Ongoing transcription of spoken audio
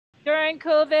during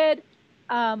COVID,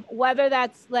 whether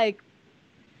that's like,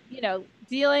 you know,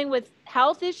 dealing with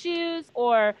health issues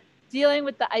or dealing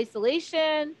with the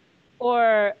isolation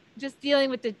or just dealing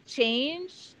with the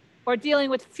change or dealing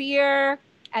with fear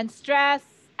and stress,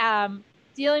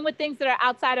 dealing with things that are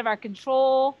outside of our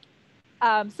control.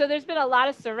 So there's been a lot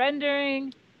of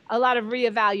surrendering, a lot of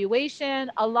reevaluation,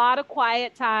 a lot of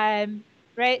quiet time,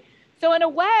 right? So in a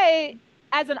way,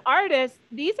 as an artist,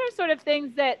 these are sort of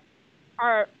things that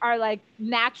are like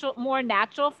natural, more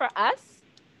natural for us,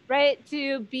 right?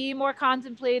 To be more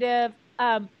contemplative.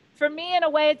 For me, in a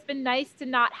way, it's been nice to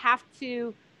not have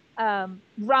to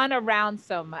run around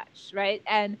so much, right?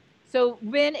 And so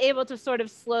been able to sort of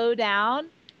slow down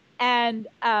and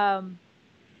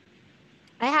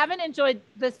I haven't enjoyed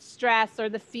the stress or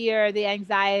the fear, the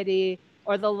anxiety,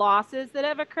 or the losses that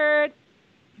have occurred.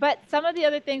 But some of the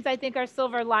other things I think are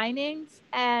silver linings.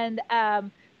 And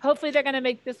hopefully they're going to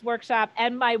make this workshop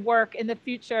and my work in the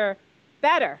future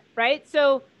better, right?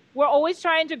 So we're always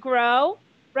trying to grow,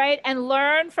 right? And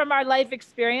learn from our life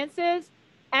experiences.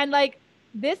 And like,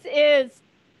 this is,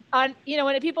 you know,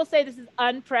 when people say this is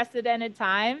unprecedented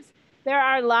times, there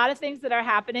are a lot of things that are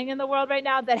happening in the world right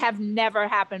now that have never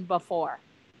happened before,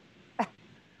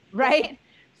 right?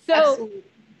 So, Absolutely.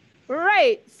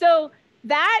 right. So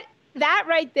that that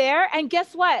right there, and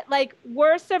guess what? Like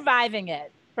we're surviving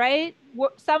it, right?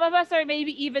 Some of us are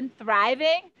maybe even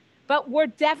thriving, but we're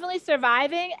definitely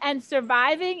surviving, and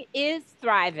surviving is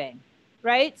thriving,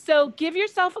 right? So give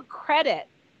yourself a credit.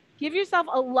 Give yourself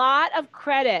a lot of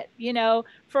credit, you know,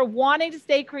 for wanting to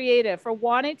stay creative, for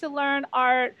wanting to learn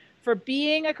art, for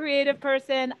being a creative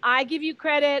person. I give you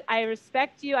credit. I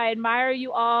respect you. I admire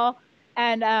you all.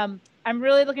 And I'm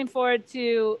really looking forward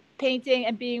to painting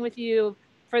and being with you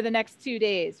for the next 2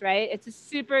 days, right? It's a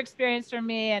super experience for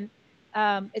me, and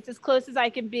it's as close as I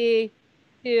can be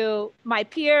to my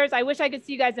peers. I wish I could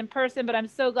see you guys in person, but I'm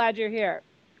so glad you're here.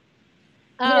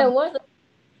 You know, Um,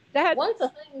 Go ahead. one of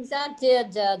the things I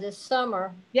did this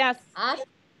summer, Yes. I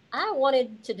I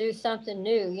wanted to do something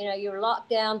new. You know, you're locked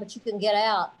down, but you can get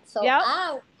out. So Yep.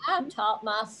 I taught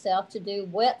myself to do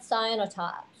wet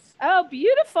cyanotypes. Oh,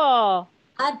 beautiful.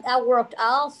 I worked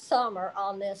all summer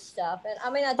on this stuff, and I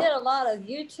mean, I did a lot of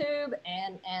YouTube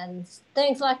and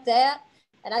things like that.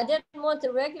 And I didn't want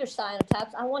the regular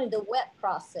cyanotypes. I wanted the wet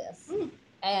process,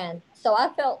 and so I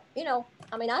felt, you know,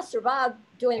 I mean, I survived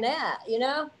doing that. You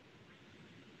know.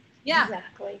 Yeah,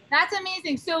 Exactly. that's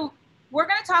amazing. So we're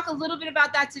going to talk a little bit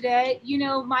about that today. You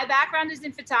know, my background is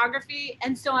in photography,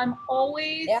 and so I'm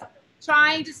always Yep.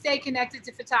 trying to stay connected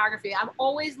to photography. I'm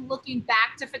always looking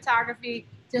back to photography,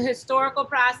 to historical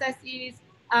processes.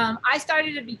 I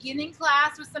started a beginning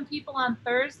class with some people on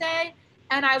Thursday,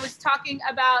 and I was talking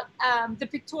about the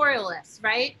pictorialists,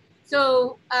 right?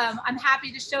 So I'm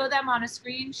happy to show them on a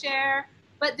screen share,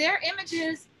 but their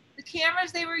images, the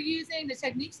cameras they were using, the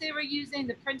techniques they were using,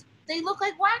 the print, they look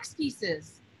like wax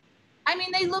pieces. I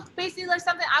mean, they look basically like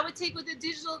something I would take with a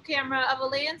digital camera of a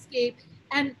landscape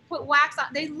and put wax on.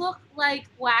 They look like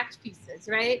wax pieces,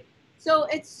 right? So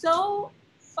it's so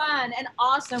fun and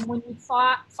awesome when you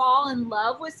fall in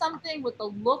love with something, with the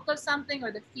look of something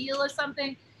or the feel of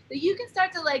something, that you can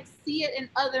start to like see it in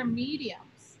other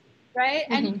mediums, right?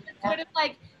 And you Mm-hmm. can sort of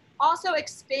like also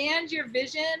expand your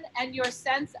vision and your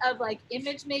sense of like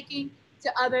image making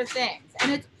to other things.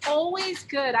 And it's always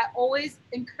good. I always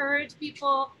encourage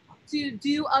people to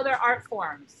do other art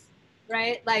forms,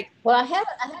 right? Like, Well, I haven't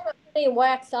put any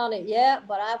wax on it yet,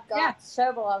 but I've yeah, got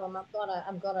several of them.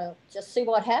 I'm gonna just see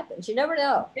what happens. You never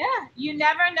know. yeah, you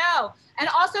never know. And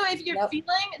also, Nope. if you're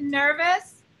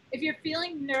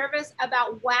feeling nervous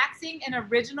about waxing an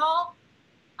original,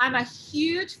 I'm a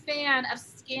huge fan of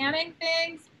scanning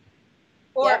things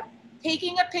or Yep.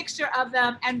 taking a picture of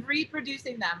them and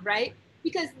reproducing them, right?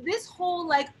 Because this whole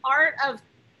like art of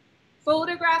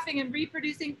photographing and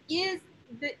reproducing is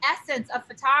the essence of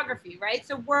photography, right?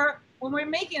 So when we're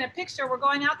making a picture, we're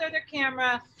going out there with our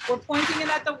camera, we're pointing it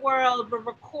at the world, we're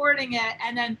recording it,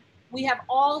 and then we have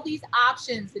all these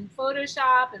options in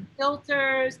Photoshop and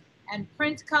filters and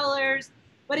print colors.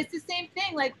 But it's the same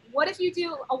thing. Like, what if you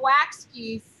do a wax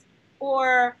piece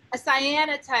or a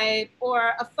cyanotype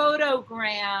or a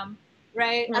photogram,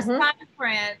 right? A Mm-hmm. sun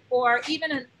print, or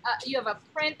even you have a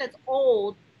print that's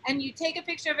old and you take a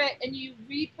picture of it and you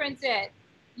reprint it,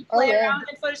 you Oh play yeah. around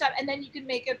in Photoshop, and then you can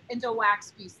make it into a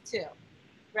wax piece too,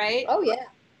 right? Oh yeah.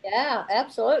 Yeah.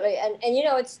 Absolutely. And you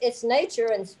know, it's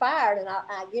nature inspired, and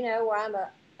I you know, where I'm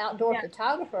a outdoor Yeah,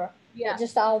 photographer, it yeah,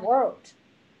 just all worked.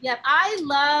 yeah. I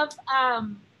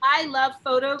love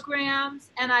photograms,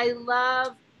 and I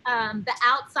love the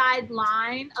outside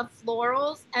line of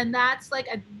florals, and that's like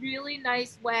a really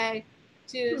nice way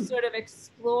to sort of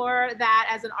explore that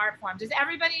as an art form. Does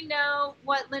everybody know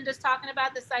what Linda's talking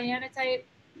about, the cyanotype?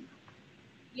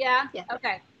 Yeah. Yeah.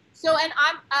 Okay. So, and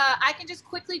I can just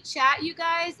quickly chat you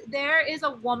guys. There is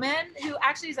a woman who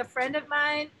actually is a friend of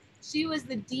mine. She was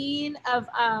the dean of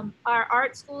our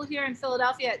art school here in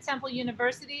Philadelphia at Temple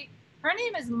University. Her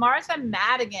name is Martha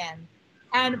Madigan.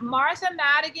 And Martha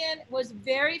Madigan was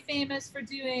very famous for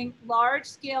doing large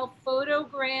scale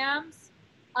photograms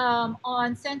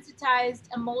on sensitized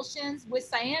emulsions with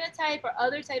cyanotype or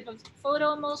other type of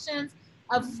photo emulsions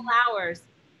of flowers.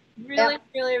 Really, Yep.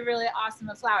 really, really awesome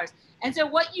of flowers. And so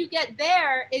what you get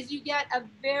there is you get a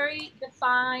very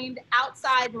defined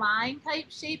outside line type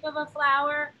shape of a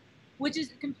flower, which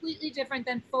is completely different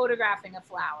than photographing a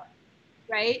flower,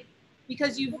 right?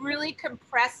 Because you've really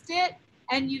compressed it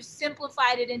and you've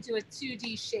simplified it into a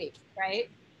 2D shape, right?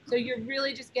 So you're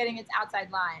really just getting its outside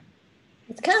line.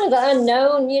 It's kind of the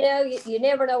unknown, you know. You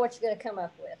never know what you're going to come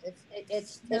up with. No,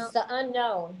 It's the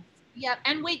unknown. yep.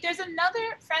 And wait, there's another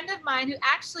friend of mine who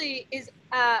actually is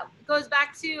goes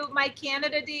back to my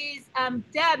Canada days.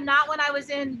 Deb, not when I was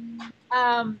in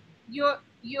um, your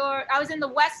I was in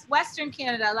the Western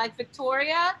Canada, like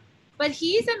Victoria. But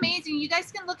he's amazing. You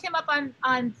guys can look him up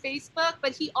on Facebook.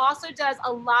 But he also does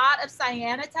a lot of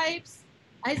cyanotypes.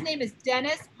 His name is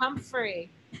Dennis Humphrey.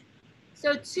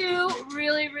 So two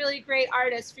really, really great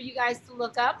artists for you guys to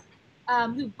look up,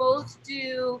 who both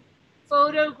do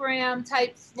photogram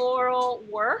type floral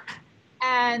work.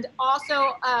 And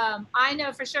also, I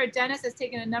know for sure Dennis has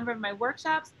taken a number of my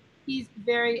workshops. He's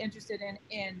very interested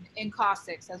in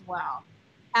caustics as well.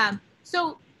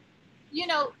 So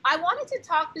I wanted to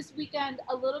talk this weekend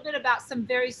a little bit about some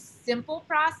very simple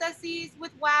processes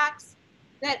with wax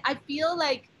that I feel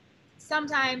like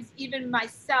sometimes even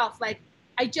myself, like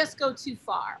I just go too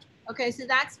far. Okay, so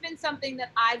that's been something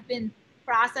that I've been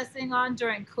processing on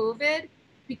during COVID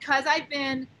because I've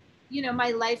been,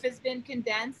 my life has been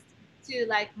condensed to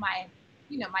like my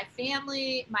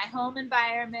family, my home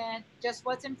environment, just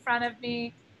what's in front of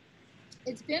me.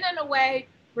 It's been in a way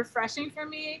refreshing for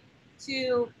me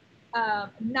to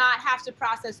not have to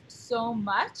process so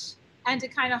much and to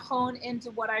kind of hone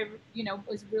into what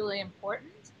was really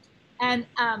important. And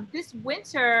this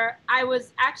winter, I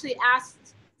was actually asked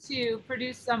to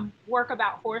produce some work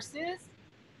about horses.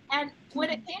 And when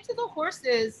it came to the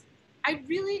horses,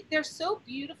 they're so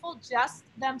beautiful just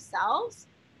themselves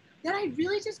that I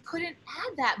really just couldn't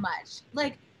add that much.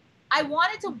 Like, I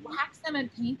wanted to wax them and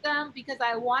paint them because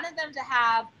I wanted them to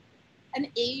have an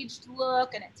aged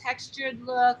look and a textured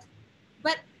look,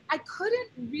 but I couldn't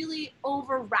really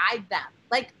override them.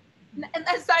 Like, and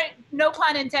sorry, no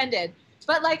pun intended,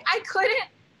 but like I couldn't,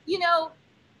 you know,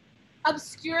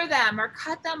 obscure them or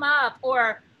cut them up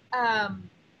or,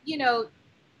 you know,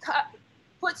 cut,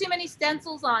 put too many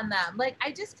stencils on them. Like,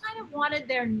 I just kind of wanted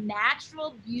their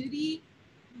natural beauty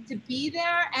to be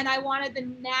there, and I wanted the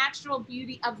natural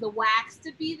beauty of the wax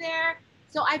to be there.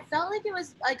 So I felt like it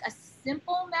was like a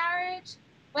simple marriage,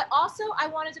 but also I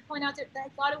wanted to point out that I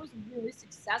thought it was really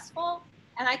successful.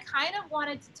 And I kind of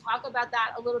wanted to talk about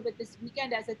that a little bit this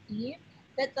weekend as a theme,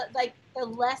 that the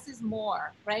less is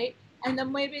more, right? And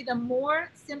then maybe the more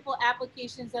simple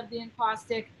applications of the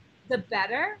encaustic, the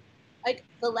better. Like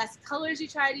the less colors you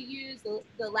try to use,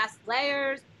 the less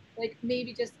layers, like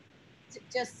maybe just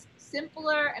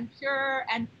simpler and purer,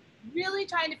 and really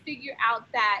trying to figure out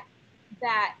that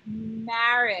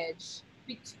marriage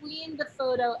between the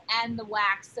photo and the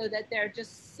wax so that they're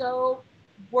just so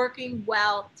working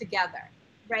well together,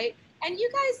 right? And you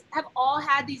guys have all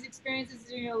had these experiences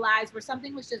in your lives where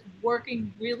something was just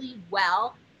working really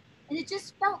well and it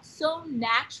just felt so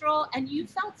natural and you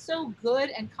felt so good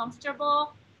and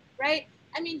comfortable, right?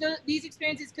 I mean, these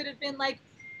experiences could have been like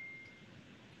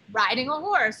riding a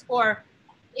horse or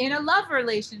in a love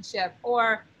relationship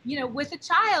or with a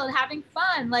child having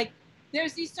fun. Like,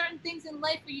 there's these certain things in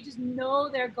life where you just know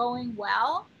they're going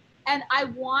well, and I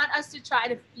want us to try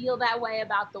to feel that way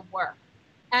about the work.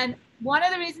 And one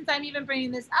of the reasons I'm even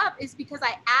bringing this up is because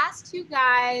I asked you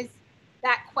guys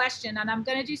that question, and I'm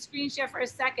going to do screen share for a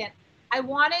second. I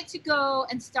wanted to go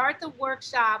and start the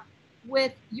workshop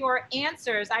with your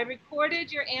answers. I recorded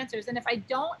your answers, and if I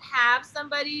don't have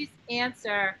somebody's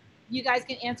answer, you guys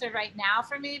can answer right now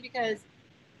for me, because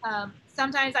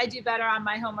sometimes I do better on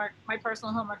my homework, my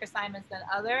personal homework assignments than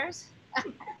others.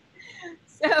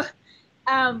 So,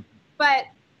 but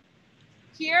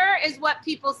here is what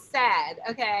people said,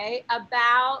 okay,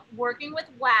 about working with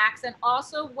wax and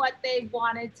also what they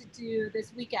wanted to do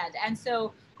this weekend. And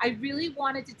so I really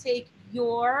wanted to take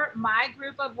my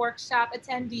group of workshop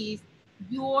attendees,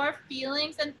 your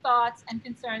feelings and thoughts and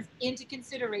concerns into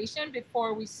consideration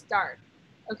before we start,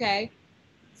 okay?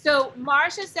 So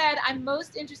Marcia said, I'm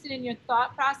most interested in your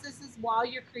thought processes while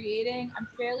you're creating. I'm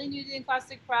fairly new to the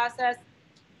encaustic process.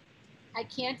 I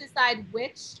can't decide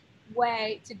which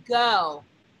way to go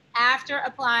after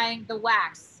applying the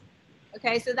wax.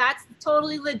 Okay, so that's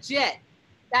totally legit.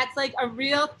 That's like a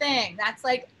real thing. That's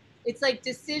like, it's like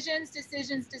decisions,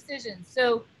 decisions, decisions.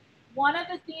 So one of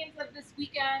the themes of this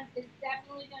weekend is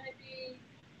definitely going to be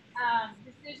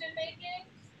decision making,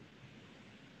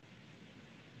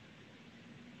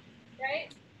 right?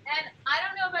 And I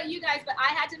don't know about you guys, but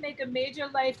I had to make a major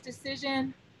life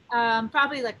decision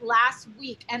probably like last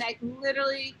week. And I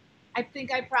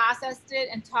think I processed it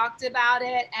and talked about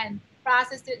it and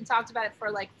processed it and talked about it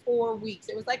for like 4 weeks.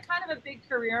 It was like kind of a big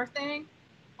career thing.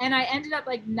 And I ended up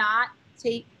like not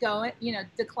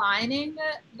declining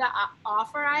the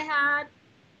offer I had.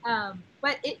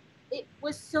 But it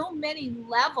was so many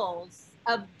levels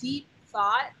of deep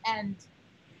thought and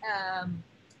um,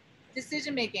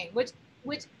 decision making, which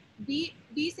these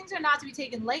things are not to be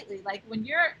taken lightly. Like when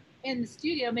you're in the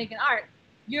studio making art,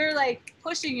 you're like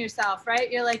pushing yourself, right?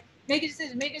 You're like, make a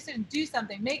decision, do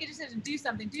something, make a decision, do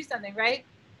something, right?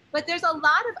 But there's a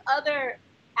lot of other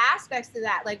aspects to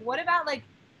that. Like, what about like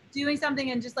doing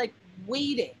something and just like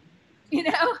waiting, you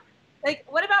know? Like,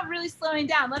 what about really slowing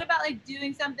down? What about like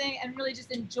doing something and really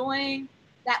just enjoying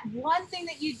that one thing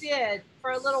that you did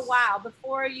for a little while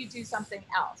before you do something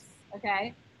else?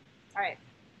 Okay. All right.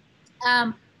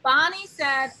 Bonnie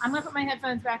said, I'm going to put my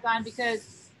headphones back on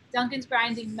because Duncan's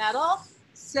grinding metal.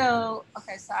 So,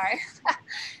 okay, sorry.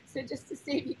 So just to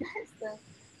save you guys the.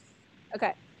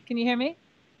 Okay. Can you hear me?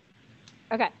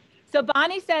 Okay. So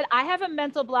Bonnie said, I have a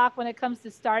mental block when it comes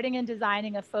to starting and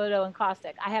designing a photo in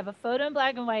caustic. I have a photo in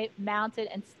black and white, mount it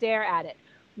and stare at it.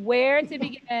 Where to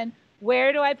begin?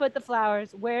 Where do I put the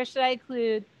flowers? Where should I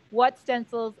include? What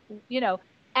stencils?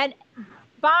 And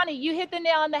Bonnie, you hit the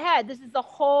nail on the head. This is the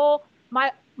whole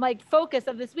my focus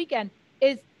of this weekend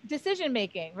is decision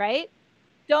making, right?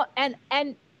 Don't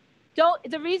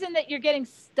the reason that you're getting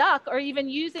stuck or even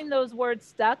using those words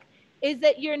stuck is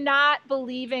that you're not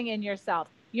believing in yourself.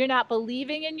 You're not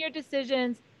believing in your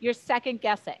decisions. You're second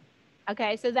guessing.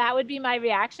 Okay. So that would be my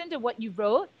reaction to what you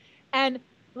wrote. And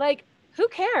like, who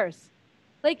cares?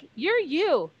 Like, you're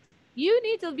you. You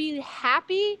need to be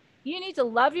happy. You need to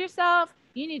love yourself.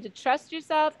 You need to trust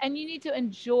yourself and you need to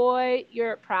enjoy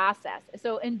your process.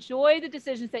 So enjoy the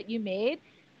decisions that you made,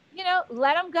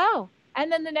 let them go.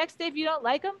 And then the next day, if you don't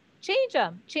like them,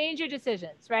 change your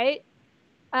decisions, right?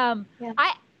 Yeah.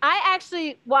 I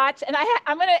actually watch, and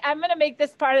I'm gonna make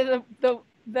this part of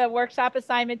the workshop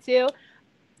assignment too.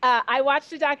 I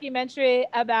watched a documentary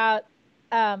about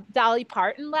Dolly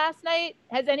Parton last night.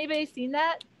 Has anybody seen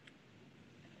that?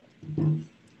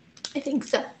 I think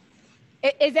so.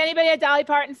 Is anybody a Dolly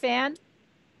Parton fan?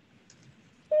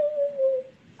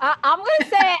 I'm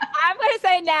gonna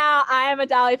say now I am a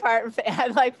Dolly Parton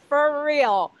fan, like for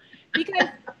real, because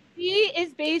she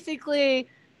is basically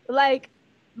like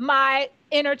my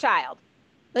inner child.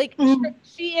 Like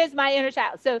she is my inner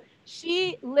child. So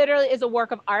she literally is a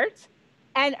work of art,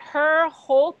 and her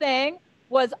whole thing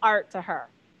was art to her,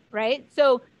 right?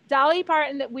 So Dolly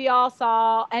Parton that we all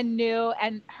saw and knew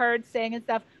and heard sing and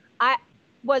stuff, I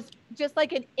was just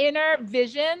like an inner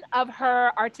vision of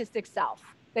her artistic self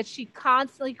that she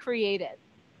constantly created,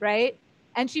 right?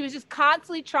 And she was just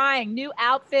constantly trying new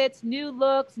outfits, new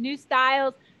looks, new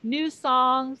styles, new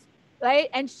songs, right?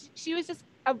 And she was just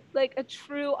like a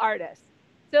true artist.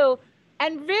 So,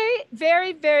 and very,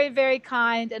 very, very, very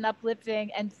kind and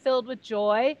uplifting and filled with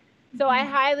joy. So I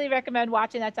highly recommend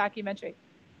watching that documentary.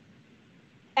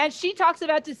 And she talks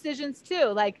about decisions too,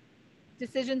 like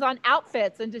decisions on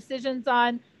outfits and decisions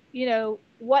on,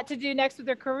 what to do next with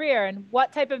their career and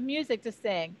what type of music to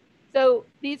sing. So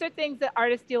these are things that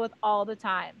artists deal with all the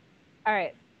time. All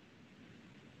right.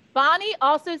 Bonnie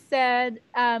also said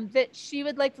that she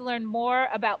would like to learn more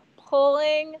about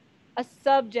pulling a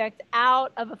subject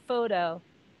out of a photo.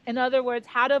 In other words,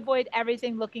 how to avoid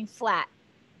everything looking flat.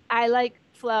 I like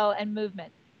flow and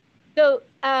movement. So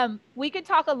we could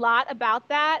talk a lot about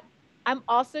that. I'm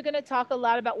also going to talk a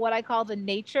lot about what I call the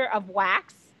nature of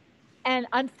wax. And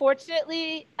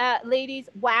unfortunately, ladies,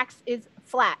 wax is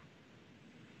flat.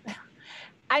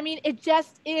 I mean, it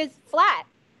just is flat.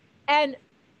 And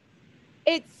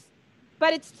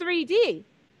but it's 3D.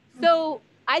 So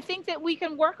I think that we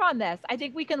can work on this. I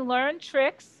think we can learn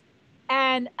tricks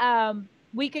and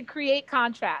we could create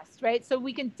contrast, right? So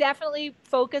we can definitely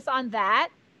focus on that.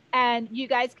 And you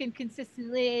guys can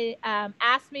consistently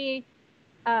ask me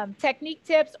technique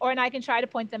tips, and I can try to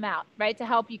point them out, right? To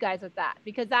help you guys with that,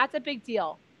 because that's a big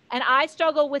deal. And I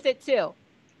struggle with it too,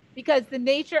 because the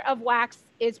nature of wax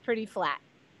is pretty flat.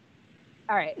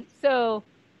 All right, so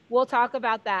we'll talk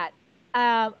about that.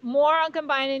 More on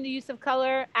combining the use of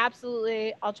color.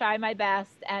 Absolutely. I'll try my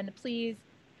best. And please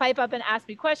pipe up and ask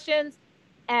me questions.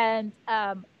 And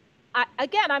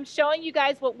again, I'm showing you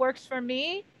guys what works for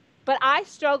me, but I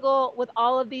struggle with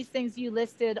all of these things you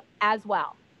listed as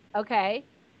well. Okay.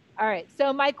 All right.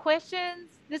 So my questions,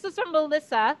 this is from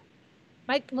Melissa.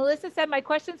 Melissa said, my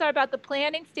questions are about the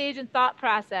planning stage and thought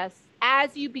process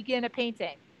as you begin a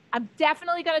painting. I'm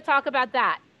definitely going to talk about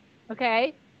that.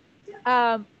 Okay.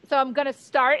 So I'm going to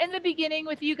start in the beginning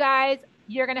with you guys.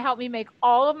 You're going to help me make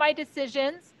all of my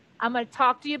decisions. I'm going to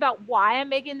talk to you about why I'm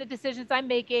making the decisions I'm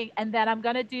making, and then I'm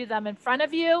going to do them in front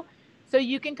of you so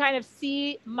you can kind of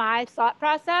see my thought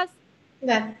process.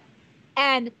 That.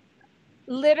 And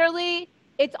literally,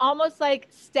 it's almost like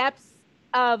steps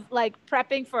of like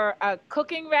prepping for a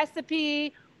cooking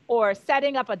recipe or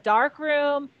setting up a dark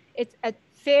room. It's a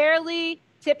fairly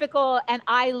typical, and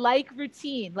I like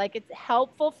routine. Like, it's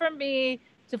helpful for me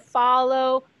to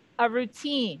follow a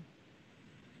routine,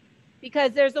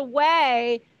 because there's a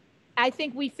way I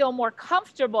think we feel more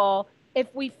comfortable if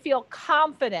we feel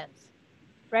confident,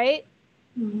 right?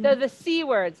 Mm-hmm. So the C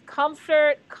words: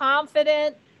 comfort,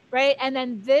 confident, right? And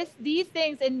then these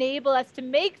things enable us to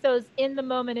make those in the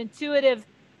moment intuitive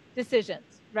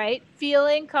decisions, right?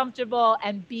 Feeling comfortable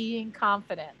and being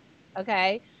confident.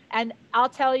 Okay. And I'll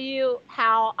tell you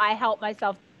how I help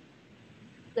myself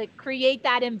like create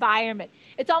that environment.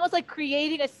 It's almost like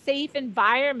creating a safe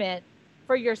environment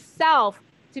for yourself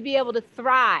to be able to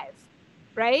thrive,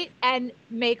 right? And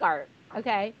make art.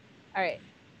 Okay. All right.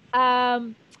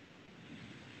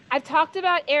 I've talked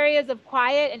about areas of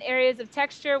quiet and areas of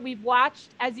texture. We've watched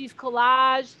as you've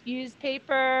collaged, used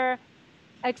paper,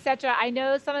 etc. I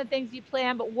know some of the things you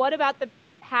plan, but what about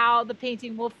how the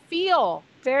painting will feel?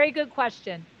 Very good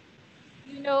question.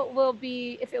 You know, it will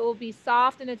be if it will be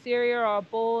soft and ethereal or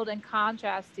bold and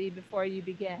contrasty before you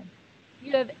begin.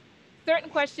 You have certain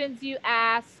questions you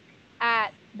ask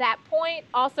at that point.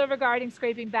 Also regarding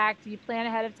scraping back, do you plan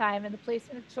ahead of time and the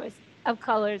placement of choice of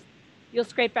colors you'll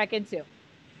scrape back into?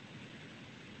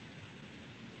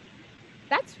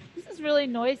 This is really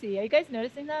noisy. Are you guys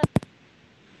noticing that?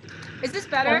 Is this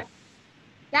better?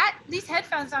 These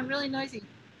headphones sound really noisy.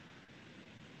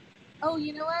 Oh,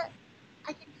 you know what?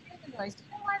 I can hear the noise. Do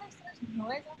you know why there's so much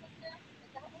noise over here?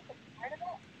 Is that like a part of it?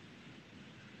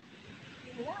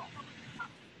 You hear that?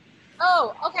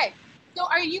 Oh, okay. So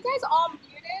are you guys all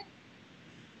muted?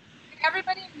 Can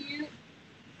everybody mute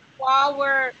while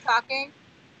we're talking?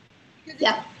 Because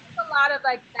it's a lot of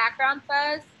like background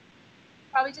fuzz.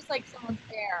 Probably just like someone's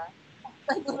hair,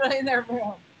 like literally in their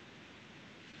room.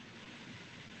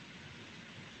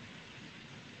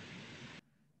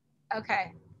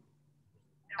 Okay.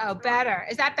 Oh, better.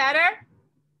 Is that better?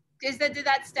 Did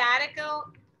that static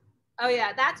go? Oh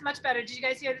yeah, that's much better. Did you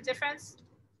guys hear the difference?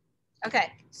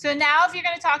 Okay. So now if you're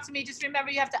going to talk to me, just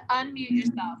remember you have to unmute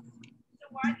yourself. So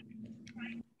why do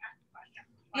you ask the question?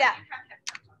 Yeah.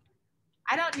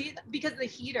 I don't need them because of the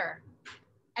heater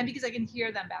and because I can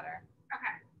hear them better.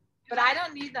 Okay. But I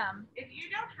don't need them. If you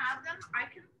don't have them, I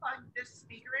can plug this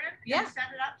speaker in and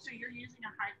set it up so you're using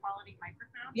a high quality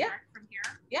microphone from here.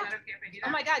 Yeah. Is that okay if I do that?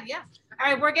 Oh my God, yeah. Okay. All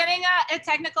right, we're getting a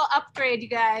technical upgrade, you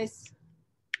guys.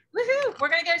 Woohoo! We're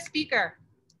gonna get a speaker.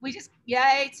 We just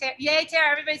yay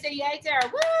Tara! Everybody say yay Tara!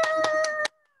 Woo!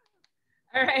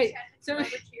 All right. So over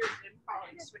to your Zoom call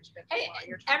and switch bits hey, while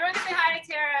you're everyone say hi to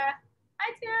Tara.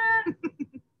 Hi Tara.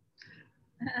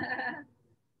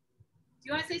 Do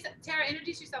you want to say something? Tara,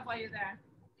 introduce yourself while you're there.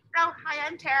 Oh, hi,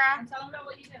 I'm Tara. And tell them about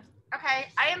what you do.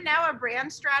 Okay, I am now a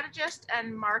brand strategist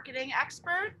and marketing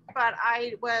expert, but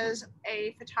I was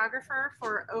a photographer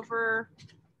for over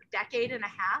a decade and a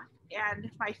half, and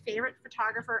my favorite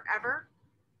photographer ever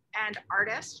and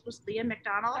artist was Leah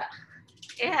McDonald.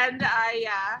 And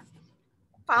I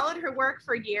followed her work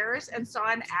for years and saw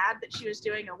an ad that she was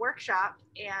doing a workshop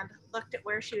and looked at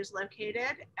where she was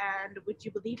located, and would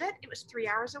you believe it? It was 3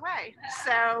 hours away.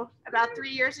 So about 3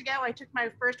 years ago, I took my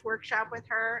first workshop with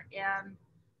her, and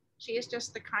she is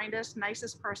just the kindest,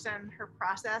 nicest person. Her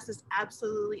process is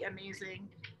absolutely amazing.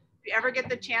 If you ever get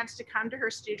the chance to come to her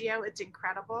studio, it's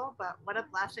incredible, but what a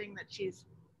blessing that she's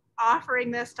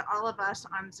offering this to all of us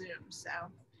on Zoom. So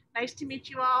nice to meet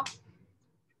you all.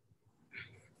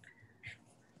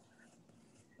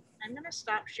 I'm going to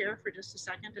stop share for just a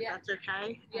second, if that's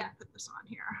okay. Yeah. And put this on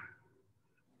here.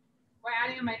 We're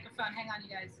adding a microphone. Hang on, you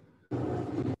guys. And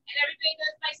everybody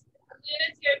knows my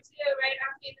Luna's here too, right?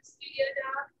 I'm in the studio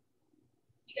now.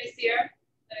 You guys see her?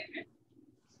 Okay.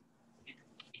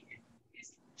 You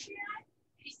see her?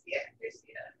 You see her? You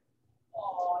see her?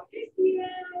 Oh, you see her?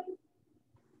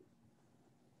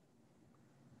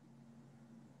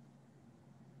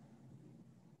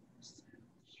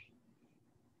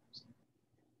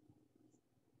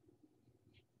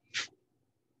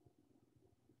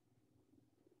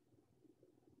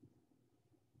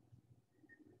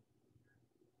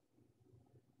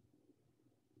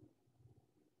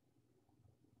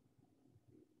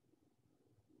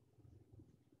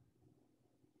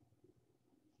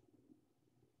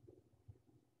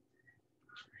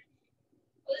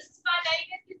 Well, this is fun. Now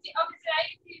you guys can see. Oh, so now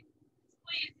you can see.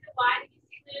 Will you see the wide?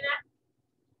 Can you see Luna?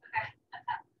 Okay.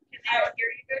 Can I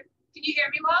hear you good? Can you hear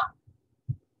me well?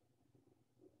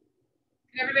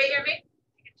 Can everybody hear me?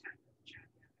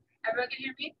 Everyone can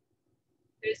hear me?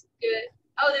 There's good.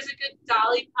 Oh, there's a good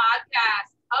Dolly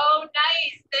podcast. Oh,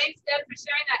 nice. Thanks, Deb, for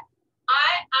sharing that.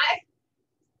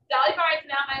 Dolly Parton's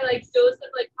now my like dose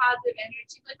of like positive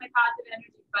energy. She's like my positive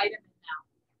energy vitamin now.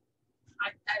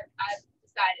 I've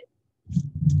decided.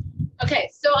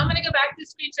 Okay, so I'm gonna go back to the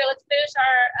screen share. Let's finish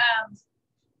our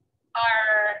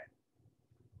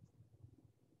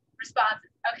responses.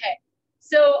 Okay,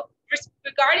 so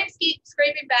regarding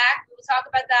scraping back, we will talk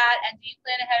about that. And do you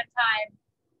plan ahead of time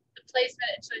the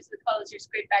placement and choice of the colors you're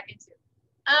scraped back into?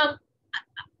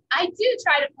 I do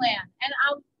try to plan, and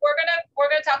we're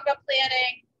gonna talk about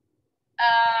planning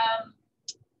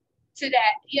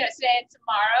today, today and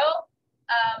tomorrow.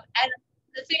 And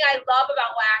the thing I love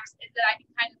about wax is that I can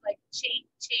kind of like change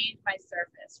my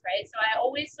surface, right? So I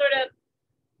always sort of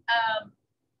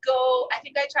I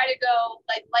think I try to go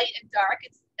like light and dark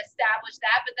and establish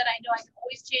that, but then I know I can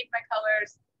always change my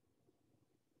colors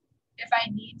if I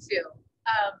need to.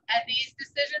 And these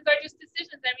decisions are just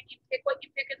decisions. I mean, you pick what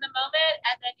you pick in the moment,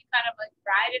 and then you kind of like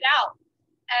ride it out.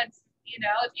 And if you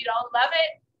don't love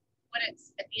it, when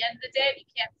it's at the end of the day, if you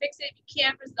can't fix it, if you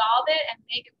can't resolve it and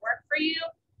make it work for you,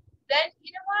 then you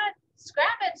know what?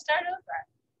 Scrap it and start over.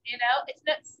 It's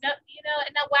not,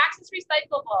 and the wax is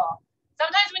recyclable.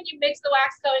 Sometimes when you mix the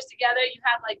wax colors together, you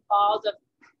have like balls of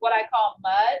what I call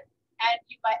mud, and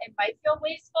it might feel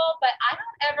wasteful, but I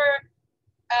don't ever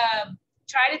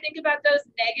try to think about the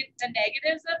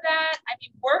negatives of that. I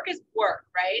mean, work is work,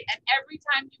 right? And every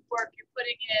time you work, you're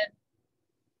putting in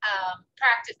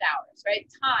practice hours, right?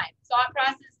 Time, thought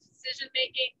process, decision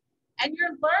making, and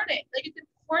you're learning. Like, it's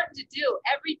important to do.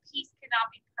 Every piece cannot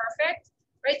be perfect,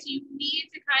 right? So you need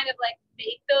to kind of like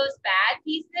make those bad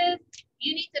pieces.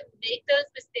 You need to make those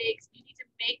mistakes. You need to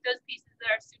make those pieces that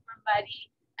are super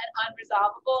muddy and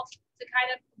unresolvable to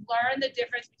kind of learn the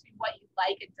difference between what you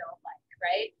like and don't like,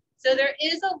 right? So there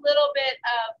is a little bit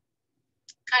of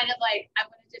kind of like, I'm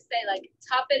going to just say like,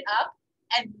 tough it up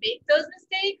and make those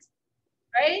mistakes,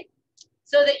 right?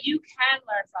 So that you can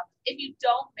learn from them. If you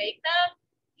don't make them,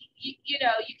 you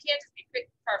can't just be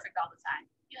perfect all the time.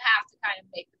 You have to kind of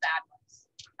make the bad ones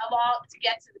along to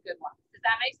get to the good ones. Does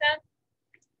that make sense?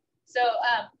 So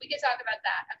we can talk about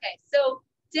that. Okay, so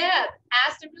Deb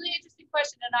asked a really interesting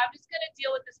question, and I'm just going to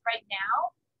deal with this right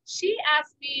now. She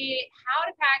asked me how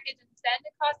to package and send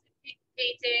across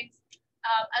paintings,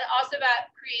 and also about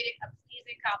creating a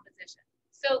pleasing composition.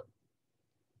 So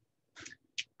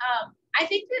I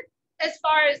think that as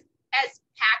far as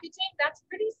packaging, that's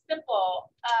pretty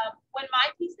simple. When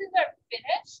my pieces are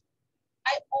finished,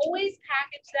 I always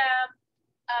package them.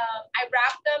 I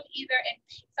wrap them either in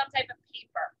some type of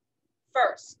paper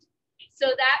first.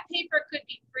 So that paper could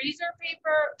be freezer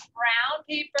paper, brown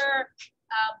paper,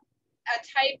 a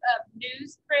type of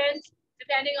newsprint,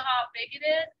 depending on how big it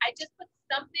is. I just put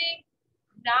something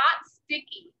not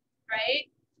sticky,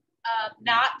 right?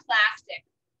 Not plastic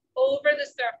over the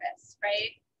surface,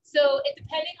 right? So it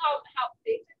depending on how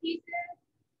big the piece is,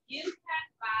 you can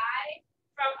buy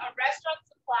from a restaurant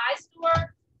supply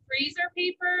store freezer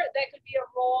paper that could be a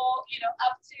roll,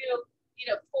 up to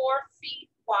 4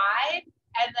 feet wide,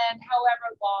 and then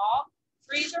however long.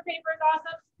 Freezer paper is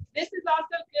awesome. This is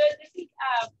also good. This is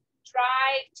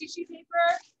dry tissue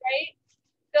paper, right?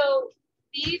 So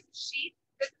these sheets,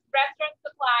 this is restaurant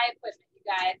supply equipment, you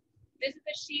guys. This is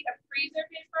a sheet of freezer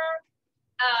paper,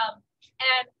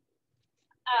 and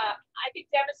I can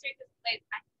demonstrate this later.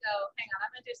 So hang on,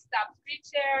 I'm gonna just stop screen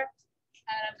share,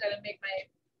 and I'm gonna make my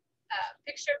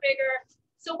picture bigger.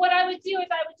 So what I would do is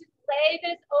I would just lay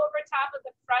this over top of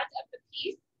the front of the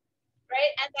piece,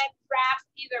 right? And then wrap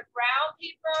either brown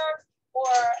paper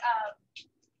or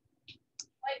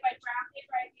like my brown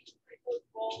paper, I basically put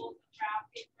rolls of brown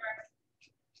paper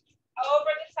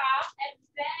over the top, and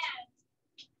then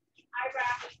I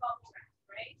wrap with bubble wrap,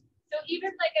 right? So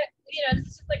even like this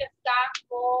is just like a stock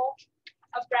roll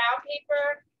of brown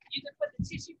paper. You can put the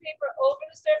tissue paper over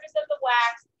the surface of the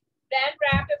wax, then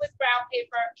wrap it with brown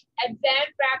paper, and then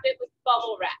wrap it with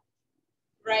bubble wrap,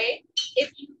 right?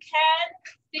 If you can,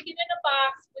 stick it in a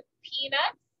box with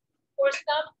peanuts or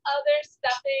some other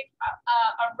stuffing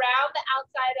around the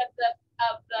outside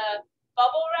of the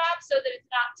bubble wrap so that it's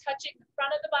not touching the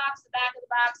front of the box, the back of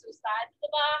the box, or the sides of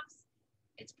the box.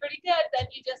 It's pretty good.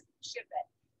 Then you just ship it.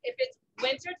 If it's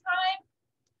winter time,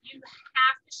 you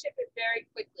have to ship it very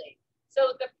quickly.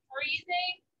 So the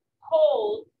freezing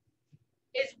cold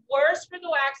is worse for the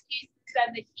wax pieces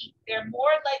than the heat. They're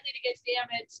more likely to get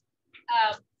damaged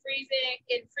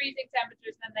in freezing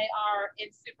temperatures than they are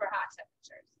in super hot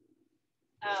temperatures.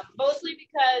 Mostly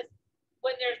because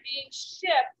when they're being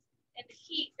shipped in the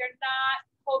heat, they're not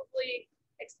hopefully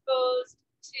exposed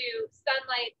to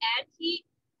sunlight and heat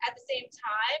at the same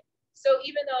time. So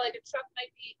even though like a truck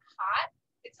might be hot,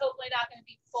 it's hopefully not going to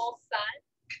be full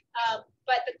sun,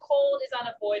 but the cold is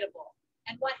unavoidable.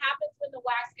 And what happens when the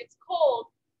wax gets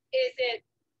cold is it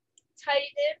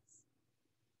tightens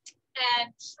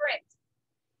and shrinks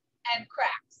and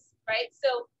cracks, right?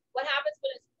 So what happens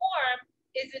when it's warm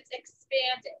is it's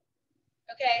expanded,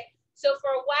 okay? So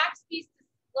for a wax piece to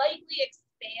slightly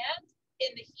expand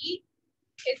in the heat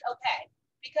is okay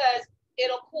because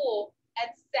it'll cool and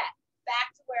set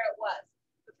back to where it was.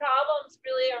 The problems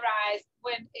really arise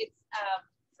when it's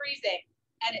freezing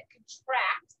and it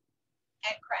contracts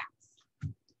and cracks,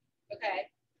 okay?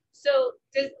 So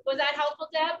was that helpful,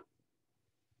 Deb?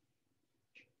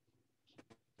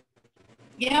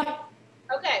 Yep.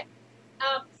 Okay.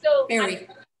 So Very.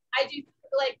 I do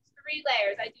like 3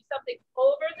 layers. I do something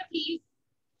over the piece.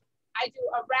 I do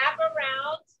a wrap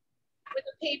around with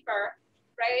a paper,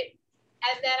 right?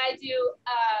 And then I do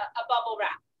a bubble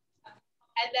wrap.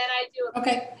 And then I do a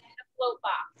float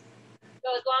box.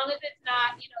 So as long as it's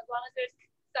not, as long as there's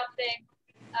something,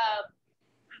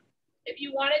 if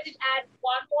you wanted to add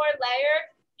one more layer,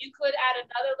 you could add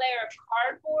another layer of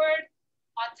cardboard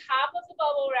on top of the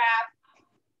bubble wrap,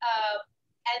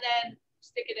 and then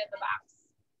stick it in the box.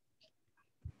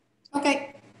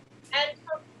 Okay. And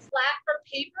for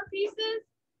paper pieces,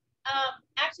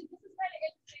 actually this is kind of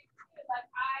interesting too. Like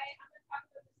I'm gonna talk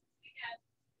about this weekend.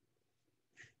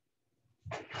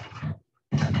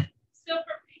 So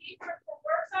for paper, for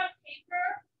works on paper,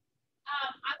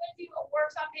 I'm gonna do a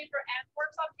works on paper and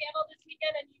works on panel this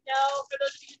weekend. And for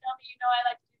those of you who know me,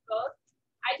 I like to do both.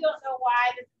 I don't know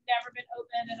why this has never been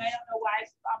opened, and I don't know why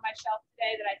it's on my shelf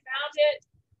today that I found it.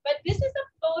 But this is a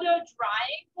photo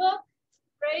drying book,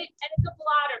 right? And it's a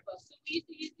blotter book. So we used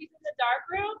to use these in the dark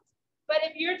room. But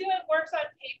if you're doing works on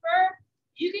paper,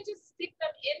 you can just stick them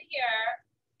in here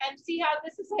and see how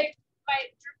this is like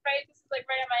this is like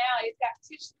right on my alley. It's got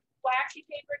tissue, waxy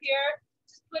paper here.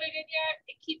 Just put it in here.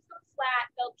 It keeps them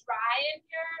flat. They'll dry in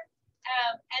here.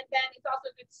 And then it's also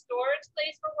a good storage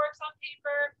place for works on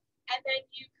paper. And then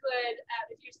you could,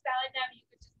 if you're selling them, you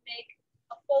could just make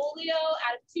a folio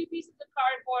out of 2 pieces of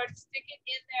cardboard, stick it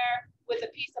in there with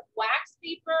a piece of wax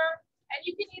paper, and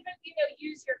you can even,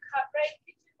 use your cut-right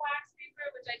kitchen wax paper,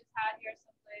 which I just had here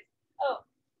someplace. Oh,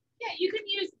 yeah, you can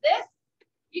use this.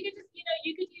 You can just,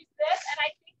 you could use this, and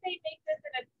I think they make this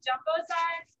in a jumbo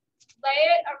size. Lay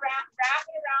it around, wrap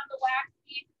it around the wax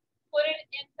piece, put it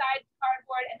inside the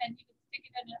cardboard, and then you can stick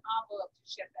it in an envelope to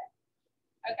ship it.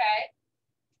 Okay.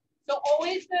 So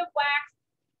always the wax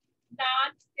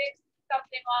non-stick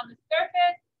something on the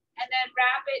surface and then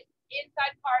wrap it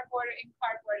inside cardboard or in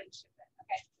cardboard and ship it.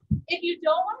 Okay. If you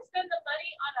don't want to spend the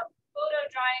money on a photo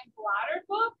drying blotter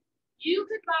book, you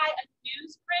could buy a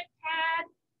newsprint pad,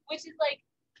 which is like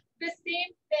the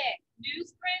same thing.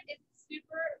 Newsprint is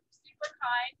super, super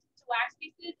kind to wax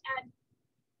pieces. And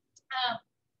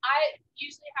I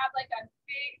usually have like a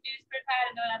big newsprint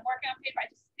pad, and when I'm working on paper, I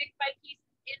just stick my pieces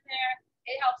in there.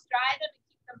 It helps dry them and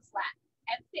keep them flat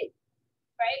and safe,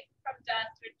 right? From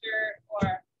dust or dirt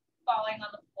or falling on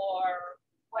the floor or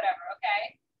whatever,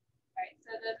 okay? All right,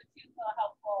 so those are 2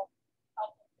 helpful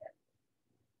tips.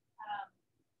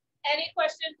 Any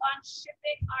questions on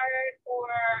shipping art or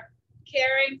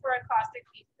caring for acoustic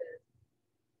pieces?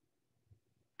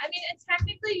 I mean, and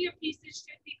technically your pieces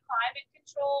should be climate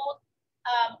controlled.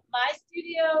 My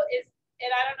studio is, and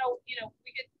I don't know,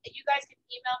 you guys can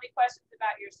email me questions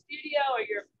about your studio or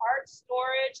your art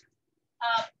storage.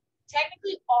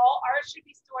 Technically all art should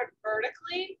be stored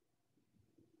vertically,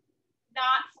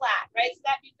 not flat, right? So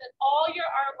that means that all your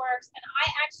artworks, and I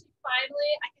actually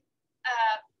finally,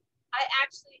 I I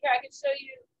actually, here, I can show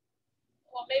you,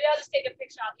 well, maybe I'll just take a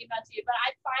picture, I'll email to you, but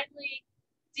I finally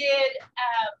did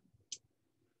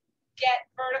get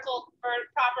proper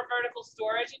vertical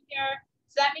storage in here.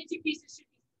 So that means your pieces should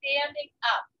be standing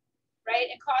up, right?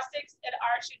 And caustics and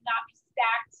art should not be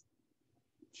stacked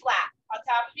flat on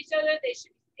top of each other. They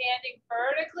should be standing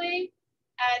vertically.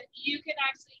 And you can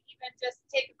actually even just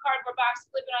take a cardboard box,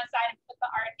 flip it on the side, and put the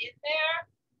art in there.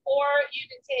 Or you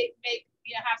can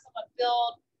have someone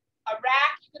build a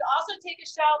rack. You could also take a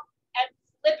shelf and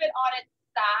flip it on its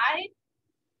side,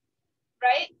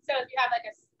 right? So if you have like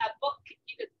a book,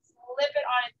 you could flip it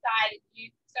on its side.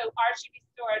 So art should be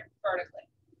stored vertically.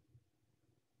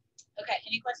 Okay,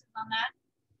 any questions on that?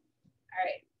 All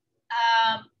right.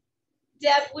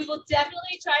 Deb, we will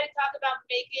definitely try to talk about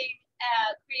creating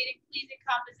pleasing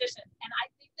composition. And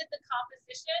I think that the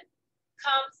composition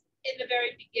comes in the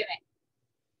very beginning.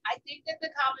 I think that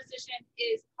the composition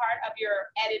is part of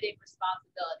your editing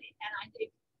responsibility. And I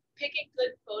think picking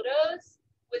good photos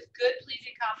with good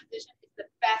pleasing composition is the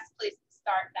best place to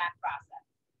start that process.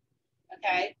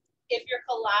 Okay? If you're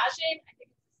collaging, I think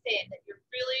it's the same, that you're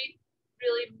really,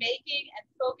 really making and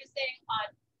focusing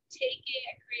on taking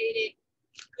and creating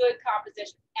good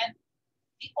composition. And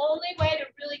the only way to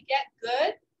really get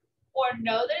good or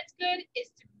know that it's good is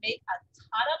to make a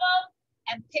ton of them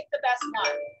and pick the best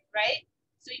one, right?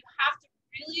 So you have to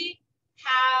really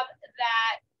have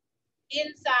that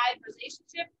inside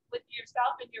relationship with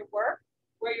yourself and your work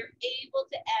where you're able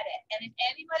to edit. And if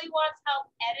anybody wants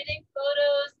help editing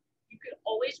photos, you could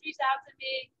always reach out to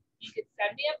me. You could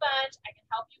send me a bunch. I can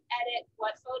help you edit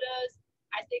what photos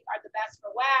I think are the best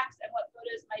for wax and what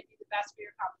photos might be the best for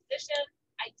your composition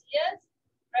ideas,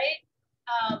 right?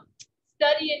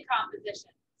 Studying composition,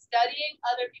 studying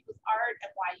other people's art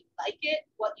and why you like it,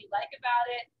 what you like about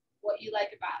it, what you like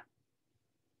about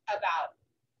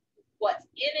what's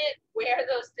in it, where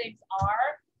those things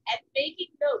are, and making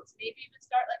notes. Maybe even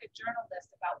start like a journal list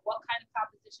about what kind of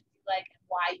compositions you like and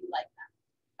why you like them.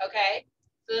 Okay,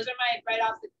 so those are my right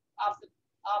off the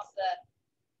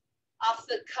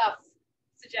cuff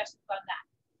suggestions on that.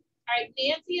 All right,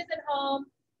 Nancy is at home,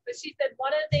 but she said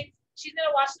one of the things, she's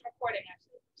gonna watch the recording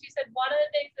actually. She said one of the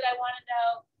things that I want to know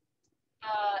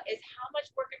is how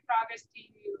much work in progress do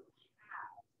you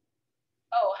have?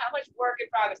 Oh, how much work in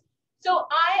progress? So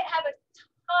I have a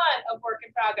ton of work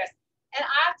in progress. And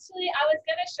actually, I was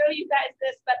going to show you guys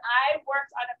this, but I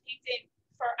worked on a painting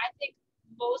for, I think,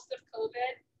 most of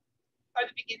COVID, or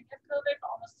the beginning of COVID, for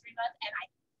almost 3 months, and I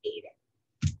hate it.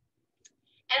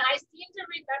 And I seem to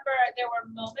remember there were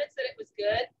moments that it was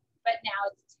good, but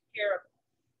now it's terrible.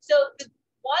 So the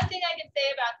one thing I can say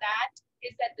about that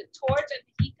is that the torch and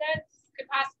the heat gun could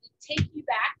possibly take you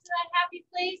back to that happy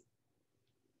place,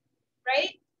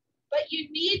 right? But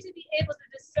you need to be able to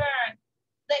discern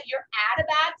that you're at a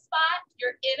bad spot,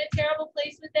 you're in a terrible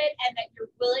place with it, and that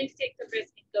you're willing to take the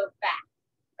risk and go back,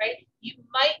 right? You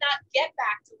might not get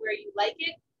back to where you like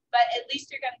it, but at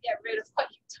least you're going to get rid of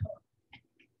what you don't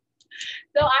like.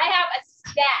 So I have a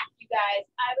stack, you guys,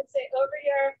 I would say over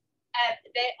here, and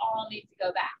they all need to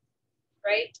go back,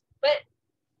 right? But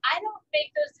I don't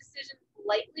make those decisions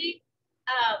lightly,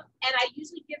 and I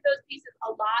usually give those pieces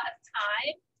a lot of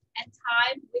time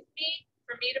with me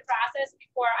for me to process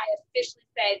before I officially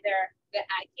say that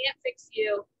I can't fix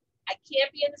you, I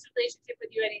can't be in this relationship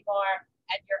with you anymore,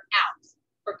 and you're out.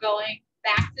 We're going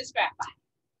back to scrap buying,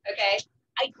 okay?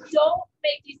 I don't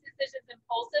make these decisions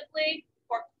impulsively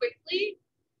or quickly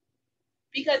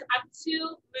because I'm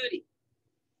too moody,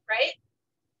 right?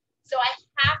 So I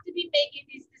have to be making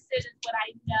these decisions when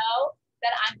I know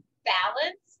that I'm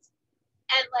balanced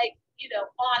and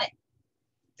on it.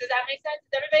 Does that make sense?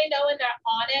 Does everybody know when they're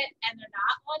on it and they're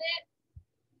not on it?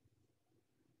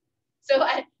 So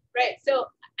I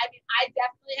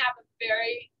definitely have a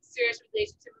very serious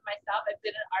relationship with myself. I've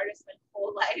been an artist my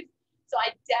whole life. So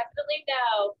I definitely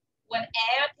know when A,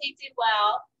 I'm painting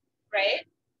well, right?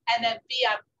 And then B,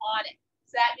 I'm on it.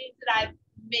 So that means that I'm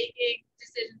making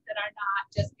decisions that are not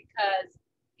just because,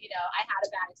 I had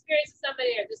a bad experience with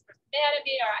somebody or this person mad at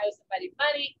me or I owe somebody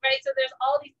money, right? So there's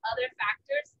all these other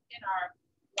factors in our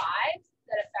lives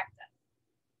that affect us.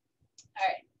 All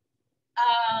right.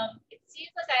 It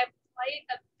seems like I have quite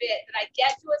a bit that I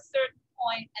get to a certain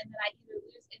point and then I either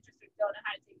lose interest or don't know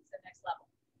how to take it to the next level.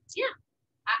 Yeah,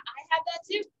 I have that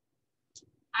too.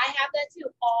 I have that too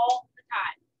all the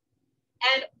time.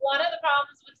 And one of the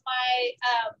problems with my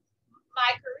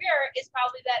career is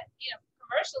probably that,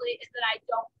 commercially, is that I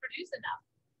don't produce enough,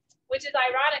 which is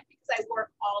ironic because I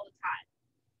work all the time.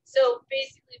 So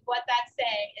basically what that's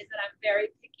saying is that I'm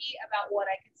very picky about what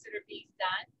I consider being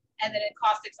done, and that in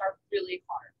caustics are really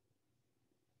hard.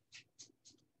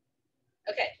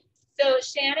 So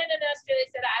Shannon in Australia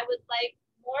said, I would like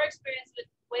more experience with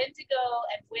when to go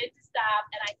and when to stop.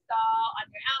 And I saw on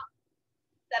your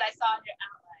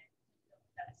outline.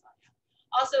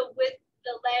 Also with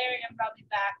the layering, I'm probably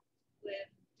back with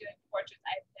doing portraits.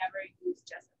 I've never used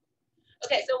gesso.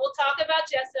 Okay, so we'll talk about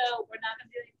gesso. We're not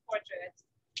going to do any portraits.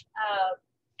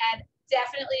 And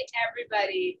definitely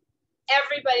everybody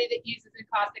that uses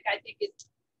encaustic, I think is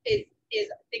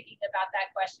thinking about that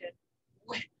question.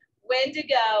 When to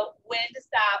go, when to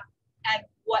stop, and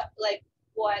what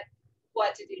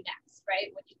to do next,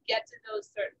 right? When you get to those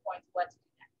certain points, what to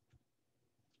do next.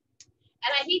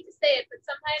 And I hate to say it, but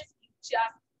sometimes you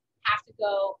just have to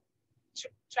go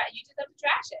you just have to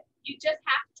trash it. You just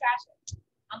have to trash it.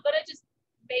 I'm gonna just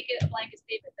make it a blanket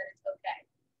statement that it's okay,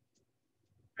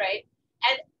 right?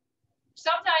 And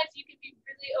sometimes you can be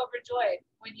really overjoyed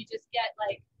when you just get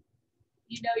like,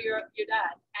 you're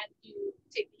done, and you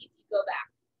take the heat, you go back.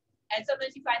 And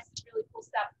sometimes you find some really cool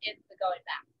stuff in the going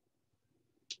back,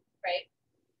 right?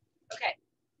 Okay.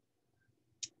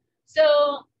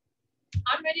 So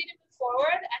I'm ready to move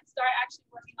forward and start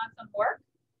actually working on some work.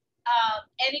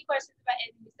 Any questions about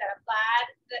anything we said? I'm glad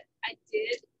that I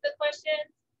did the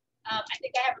questions. I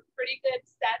think I have a pretty good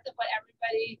sense of what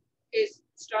everybody is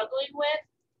struggling with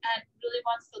and really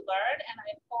wants to learn. And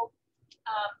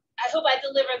I hope I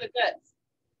deliver the goods.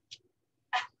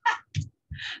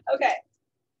 Okay.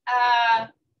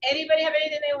 Anybody have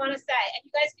anything they want to say? And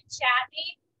you guys can chat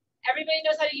me. Everybody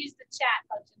knows how to use the chat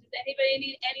function. Does anybody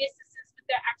need any assistance with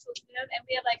their actual Zoom? And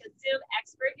we have like a Zoom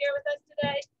expert here with us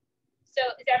today. So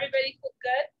is everybody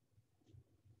good?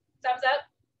 Thumbs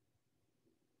up?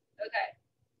 Okay.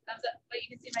 Thumbs up. But you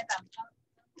can see my thumb.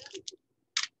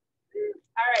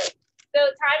 All right. So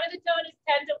time of the tone is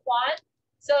 10 to 1.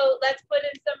 So let's put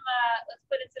in some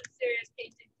serious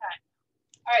painting time.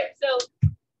 All right. So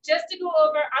just to go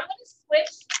over, I'm going to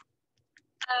switch.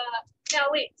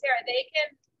 Now wait, Tara, they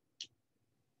can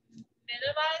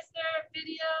minimize their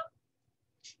video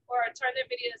or turn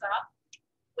their videos off.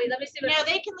 Wait, let me see. No,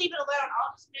 they can leave it alone.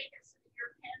 I'll just make it so that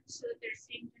you're pinned so that they're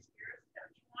seeing just yours.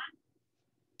 Don't you want?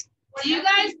 Do you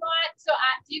guys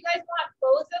want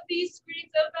both of these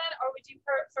screens open, or would you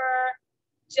prefer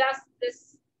just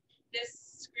this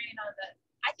screen on the?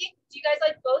 I think. Do you guys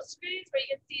like both screens where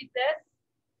you can see this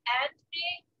and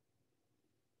me?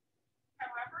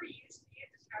 However you see it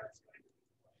is how it's going to be.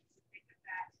 Think of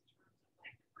that in terms of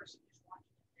like the person who's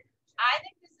watching it. I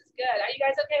think this is good. Are you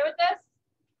guys okay with this?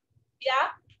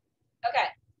 Yeah? Okay.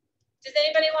 Does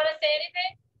anybody want to say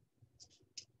anything?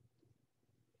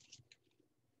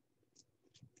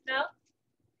 No?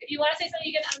 If you want to say something,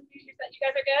 you can unmute yourself. You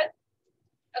guys are good?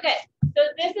 Okay.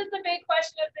 So this is the big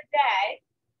question of the day,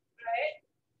 right?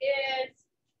 Is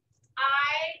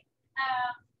I've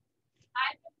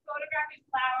been photographing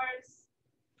flowers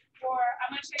I'm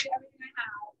going to show you everything I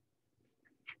have.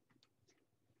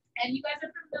 And you guys are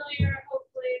familiar,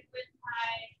 hopefully, with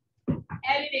my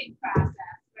editing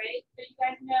process, right? So you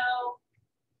guys know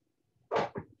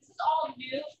this is all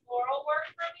new floral work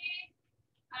for me.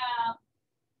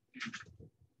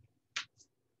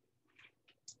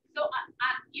 So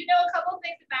you know a couple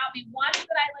things about me. One is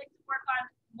that I like to work on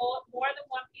more than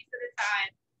one piece at a time.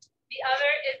 The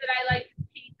other is that I like to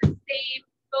paint the same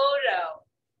photo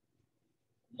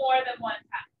more than one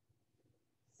time.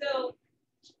 So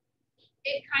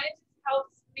it kind of just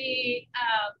helps me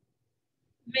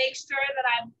make sure that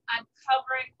I'm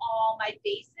covering all my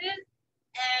bases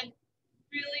and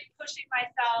really pushing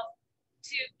myself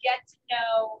to get to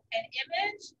know an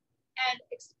image and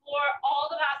explore all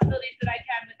the possibilities that I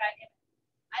can with that image.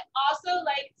 I also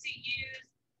like to use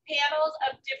panels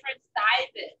of different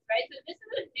sizes, right? So this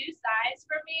is a new size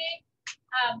for me.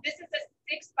 This is a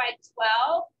 6 by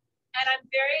 12, and I'm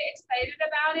very excited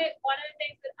about it. One of the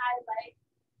things that I like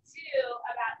too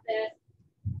about this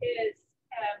is,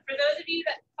 for those of you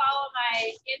that follow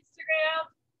my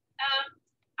Instagram,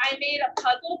 I made a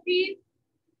puzzle piece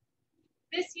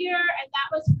this year, and that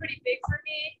was pretty big for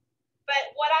me.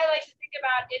 But what I like to think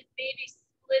about is maybe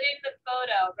splitting the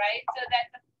photo, right? So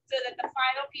that the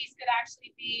final piece could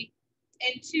actually be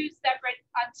on two separate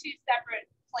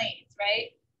planes,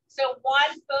 right? So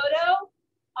one photo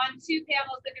on two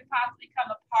panels that could possibly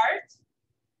come apart,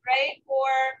 right?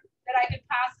 Or that I could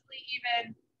possibly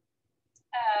even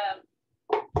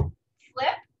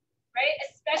flip, right?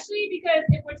 Especially because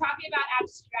if we're talking about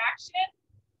abstraction,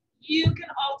 you can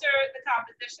alter the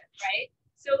composition, right?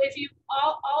 So if you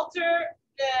alter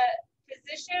the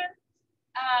position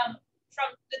from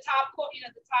the top,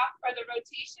 the top or the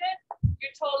rotation,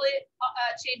 you're totally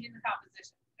changing the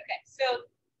composition. Okay, so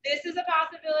this is a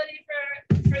possibility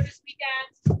for this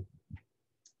weekend.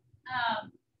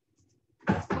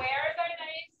 Squares are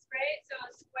nice, right? So a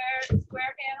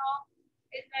square panel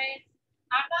is nice.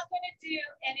 I'm not going to do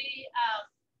any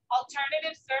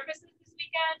alternative surfaces this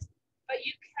weekend, but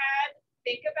you can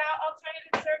think about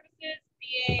alternative surfaces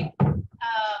being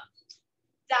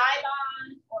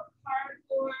Dylon or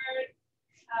cardboard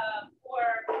or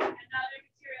another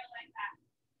material like that.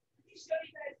 Let me show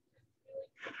you guys this really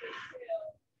quickly too.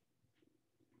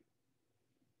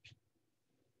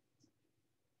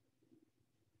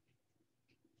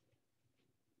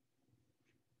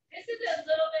 This is a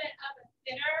little bit of a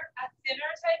thinner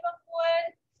type of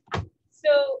wood.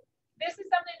 So this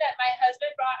is something that my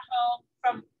husband brought home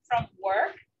from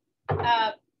work, and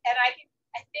I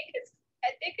think it's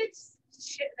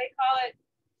they call it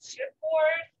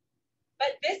chipboard,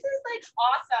 but this is like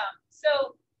awesome.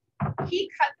 So he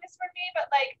cut this for me,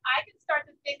 but like I can start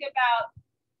to think about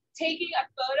taking a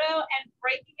photo and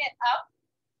breaking it up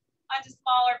onto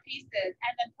smaller pieces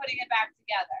and then putting it back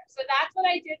together. So that's what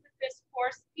I did with this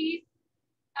horse piece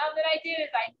that I did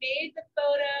is I made the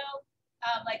photo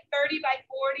like 30 by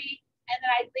 40, and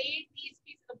then I laid these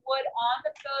pieces of wood on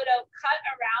the photo, cut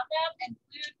around them, and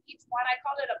glued each one. I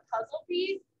called it a puzzle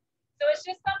piece. So it's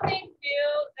just something new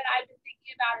that I've been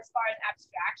thinking about as far as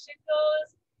abstraction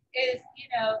goes is,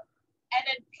 and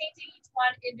then painting each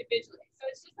one individually. So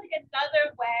it's just like another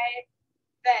way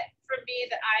that for me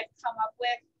that I've come up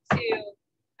with to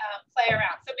play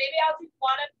around. So maybe I'll do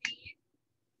one of these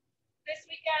this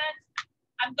weekend.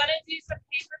 I'm going to do some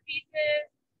paper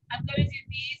pieces. I'm going to do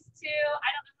these two. I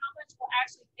don't know how much we'll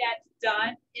actually get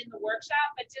done in the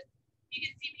workshop, but just you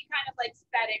can see me kind of like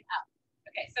setting up.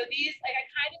 Okay, so these, like I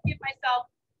kind of give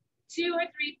myself 2 or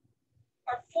 3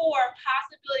 or 4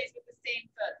 possibilities with the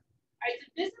same photo. All right, so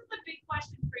this is the big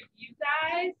question for you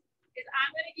guys, is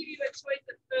I'm going to give you a choice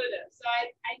of photos. So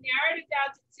I narrowed it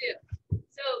down to 2.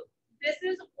 So this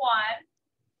is one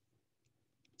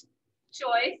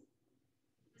choice.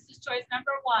 This is choice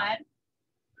number 1,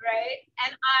 right?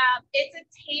 And it's a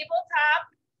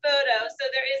tabletop photo. So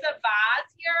there is a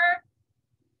vase here.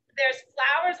 There's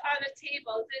flowers on the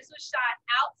table. This was shot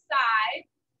outside.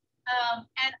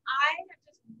 And I have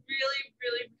just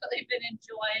really been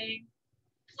enjoying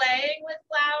playing with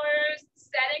flowers,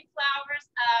 setting flowers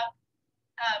up,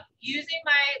 using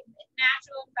my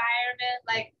natural environment.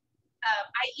 Like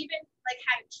I even like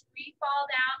had a tree fall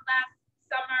down last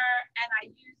summer, and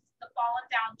I used the fallen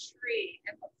down tree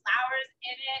and put flowers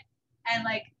in it, and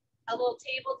like a little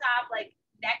tabletop like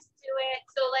next to it.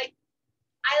 So like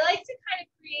I like to kind of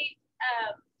create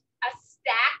a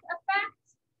stack effect,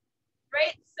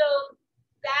 right? So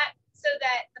that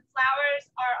the flowers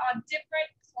are on different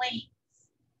planes.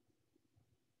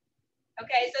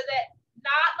 Okay, so that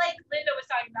not like Linda was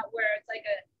talking about where it's like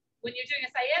when you're doing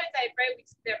a cyanotype, right?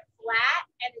 They're flat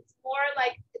and it's more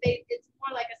like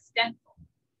a stencil,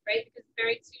 right? Because it's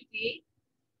very 2D.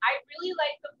 I really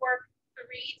like the work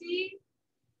 3D,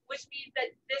 which means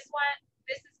that this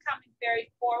is coming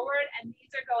very forward and these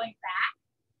are going back.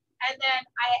 And then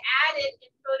I added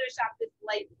in Photoshop this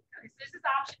light. Okay, so this is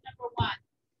option number 1.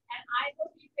 And I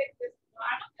hope you pick this. Well,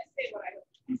 I'm not going to say what I hope.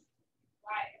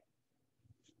 Why?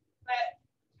 But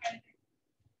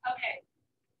okay.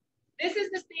 This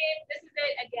is the same. This is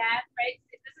it again, right?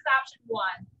 This is option 1.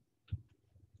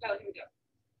 Oh, here we go.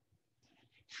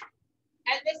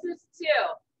 And this is 2.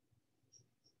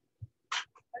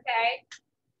 Okay.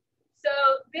 So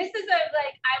this is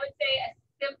I would say a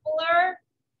simpler,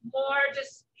 more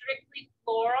just strictly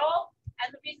floral.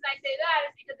 And the reason I say that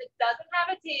is because it doesn't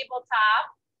have a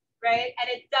tabletop, right? And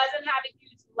it doesn't have a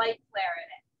huge light flare in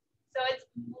it. So it's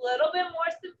a little bit more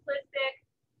simplistic.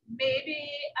 Maybe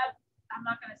I'm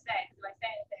not going to say, because if I say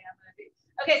anything, I'm going to do.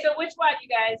 Okay, so which one, you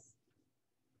guys?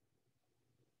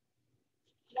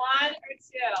 1 or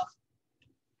 2?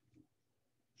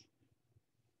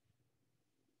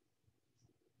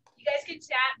 You guys can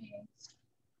chat me.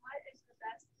 What is the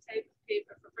best type of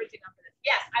paper for printing on for this?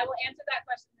 Yes, I will answer that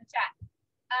question in the chat.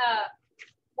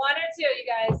 1 or 2, you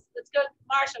guys. Let's go,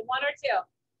 Marsha. 1 or 2?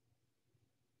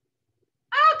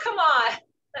 Oh, come on.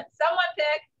 Someone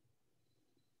pick.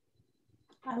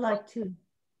 I like 2.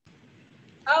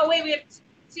 Oh, wait, we have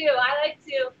 2. I like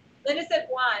 2. Linda said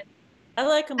 1. I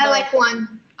like them. I like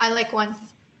 1. I like 1.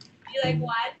 You like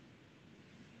 1?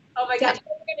 Oh my gosh,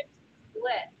 we're going to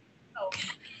split. Oh.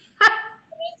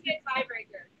 Let's get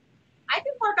tiebreaker. I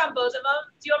can work on both of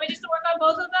them. Do you want me just to work on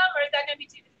both of them, or is that going to be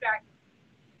too distracting?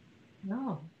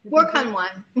 No. Work on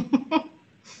 1.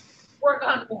 Work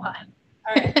on 1.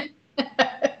 All right.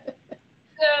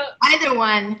 So Either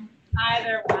one.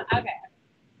 either one. Okay.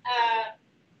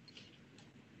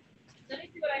 Let me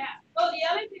see what I have. Oh, the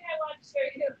other thing I wanted to show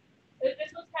you is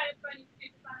this was kind of funny too,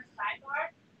 just on a sidebar.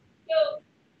 So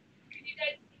can you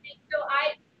guys see me? So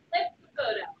I flipped the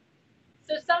photo.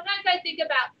 So sometimes I think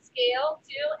about scale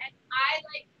too, and I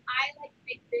like to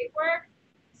make big work.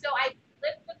 So I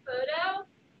flip the photo,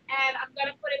 and I'm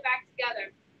gonna put it back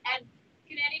together. And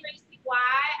can anybody see why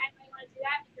I might want to do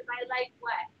that? Because I like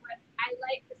what? I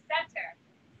like the center.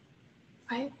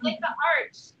 I like the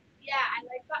arch. Yeah, I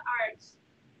like the arch.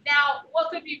 Now,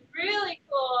 what could be really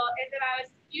cool is that I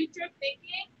was future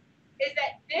thinking is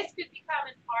that this could become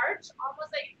an arch,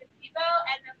 almost like a gazebo,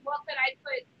 and then what could I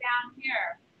put down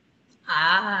here?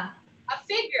 Ah. A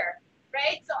figure,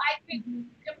 right? So I could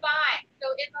combine.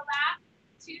 So in the last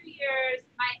 2 years,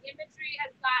 my imagery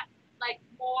has gotten like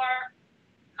more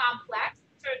complex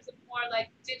in terms of more like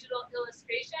digital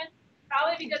illustration,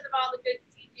 probably because of all the good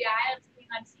CGI I'm seeing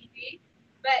on TV.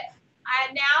 But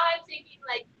I'm thinking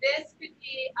like this could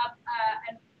be a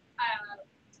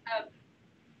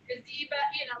gazebo,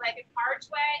 like an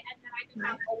archway, and then I could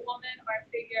have a woman or a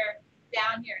figure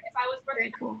down here. If I was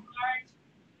working cool.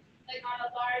 on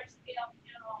a large scale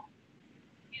panel,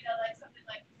 like something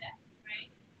like this,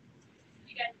 right?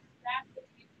 You guys, that's what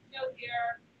you can go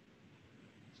here.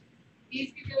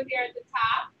 These can go here at the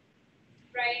top,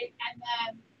 right? And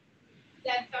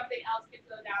then something else can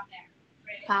go down there,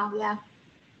 right? Wow, yeah.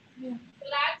 So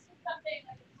that's just something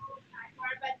like a total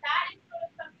sidebar, but that is sort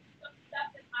of some stuff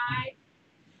that I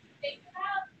think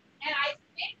about. And I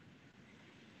think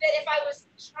that if I was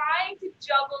trying to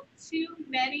juggle too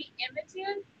many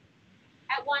images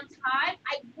at one time,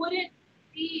 I wouldn't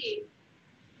see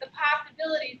the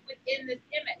possibilities within this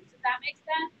image. Does that make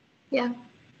sense? Yeah.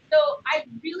 So I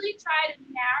really try to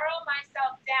narrow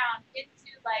myself down into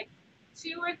like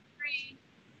 2 or 3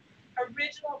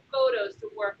 original photos to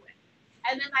work with.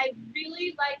 And then I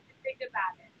really like to think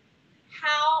about it.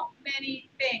 How many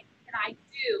things can I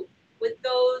do with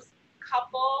those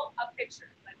couple of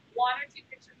pictures? Like 1 or 2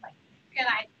 pictures. Like, can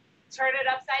I turn it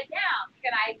upside down?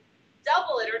 Can I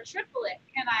double it or triple it?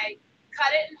 Can I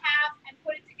cut it in half and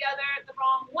put it together the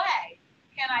wrong way?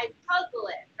 Can I puzzle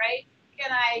it, right? Can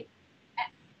I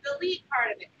delete part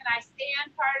of it? Can I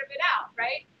stand part of it out,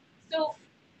 right? So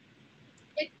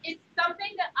it's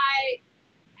something that I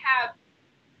have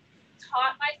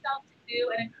taught myself to do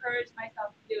and encouraged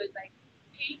myself to do, is like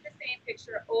paint the same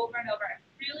picture over and over and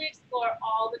really explore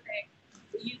all the things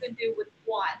that you can do with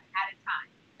one at a time,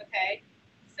 okay?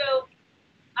 So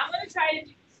I'm going to try to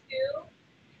do 2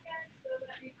 again, so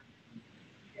let me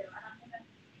do, and I'm going to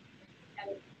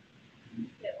edit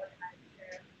it organized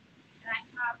here, and I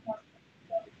have more.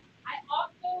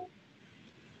 So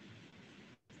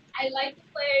I like to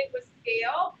play with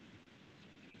scale.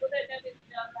 People that know this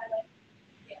know that I like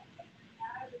scale.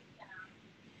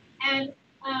 And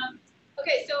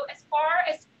okay, so as far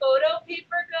as photo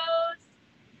paper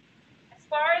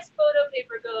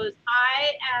goes,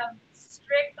 I am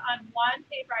strict on one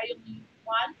paper. I only use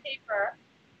one paper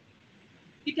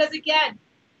because again,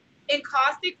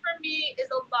 encaustic for me is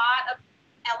a lot of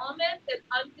elements and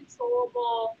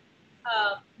uncontrollable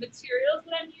materials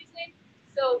that I'm using.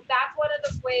 So that's one of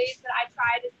the ways that I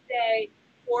try to stay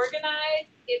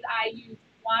organized is I use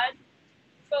one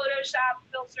Photoshop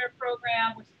filter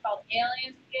program, which is called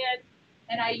Alien Skin,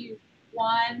 and I use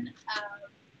one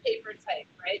paper type,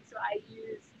 right? So I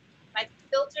use my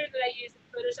filter that I use in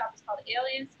Photoshop is called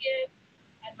Alien Skin,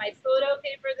 and my photo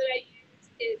paper that I use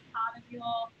is Common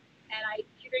Mule, and I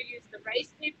either use the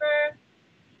rice paper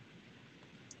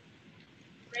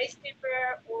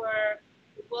or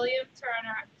the William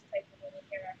Turner. I'm just typing it in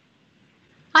here.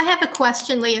 I have a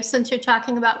question, Leah, since you're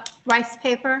talking about rice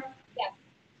paper. Yes.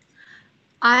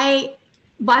 I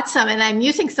bought some and I'm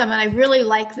using some and I really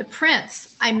like the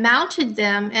prints. I mounted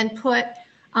them and put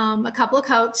a couple of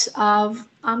coats of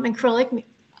a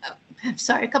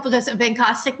couple of dozen of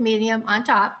encaustic medium on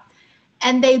top,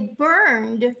 and they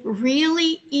burned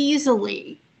really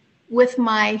easily with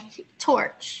my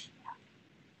torch.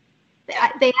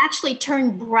 They actually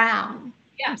turned brown.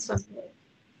 Yeah.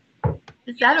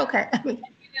 Is that okay? I mean,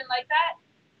 You didn't like that?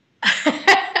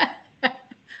 I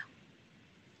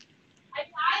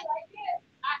like it.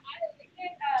 I like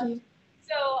it.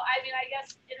 So, I mean, I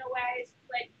guess in a way, it's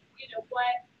like,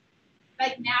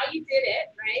 like now you did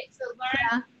it, right? So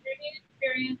learn your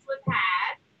experience with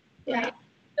HAD, right?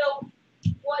 So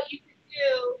what you could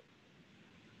do,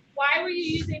 why were you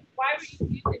using the torch? To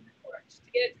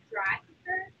get it to dry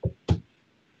quicker?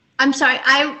 I'm sorry,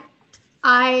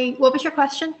 what was your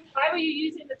question? Why were you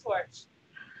using the torch?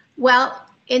 Well,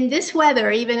 in this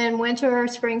weather, even in winter,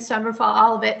 spring, summer, fall,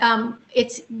 all of it,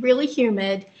 it's really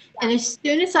humid. And as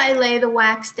soon as I lay the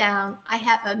wax down, I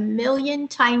have a million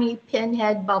tiny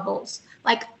pinhead bubbles,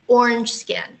 like orange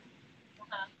skin.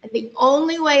 And the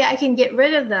only way I can get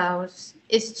rid of those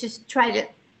is just try to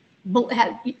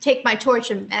take my torch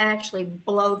and actually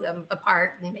blow them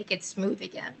apart and make it smooth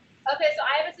again. Okay, so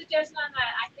I have a suggestion on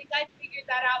that. I think I figured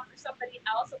that out for somebody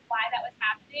else of why that was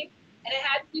happening, and it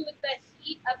had to do with the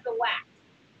heat of the wax.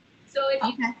 So if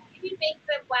you, Okay. if you make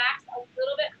the wax a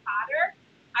little bit hotter,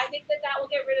 I think that will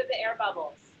get rid of the air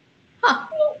bubbles. Huh.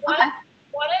 So Okay.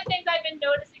 one of the things I've been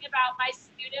noticing about my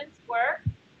students' work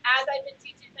as I've been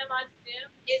teaching them on Zoom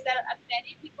is that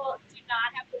many people do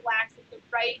not have the wax at the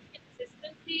right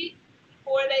consistency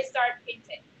before they start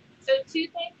painting. So two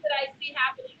things that I see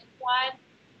happening is one,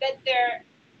 that they're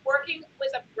working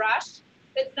with a brush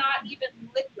that's not even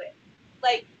liquid.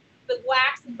 Like the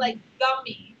wax is like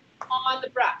gummy on the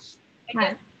brush. I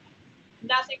guess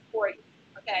nothing for you.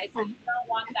 Okay, so you don't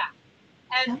want that.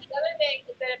 And the other thing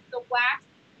is that if the wax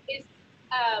is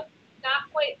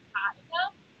not quite hot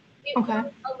enough, it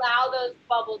won't allow those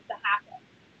bubbles to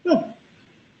happen.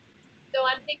 So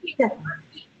I'm thinking more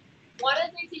heat. One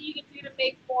of the things that you can do to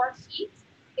make more heat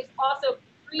is also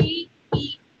preheat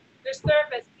your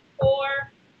surface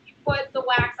before you put the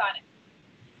wax on it.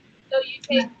 So you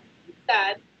take a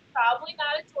gun, probably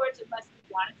not a torch unless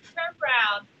you want it to turn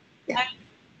brown, and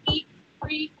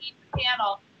preheat the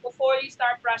panel before you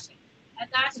start brushing. And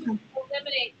that should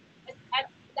eliminate, and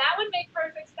that would make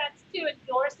perfect sense too in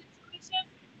your situation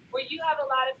where you have a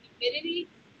lot of humidity.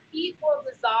 Heat will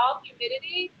dissolve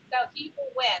humidity, so heat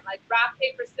will win. Like rock,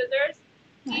 paper, scissors,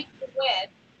 heat will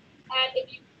win. And if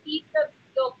you heat them,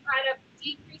 you'll kind of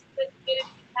decrease the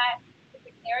humidity in that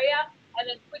specific area and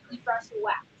then quickly brush your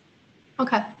wax.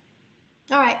 Okay.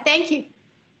 All right. Thank you.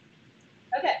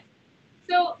 Okay.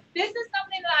 So this is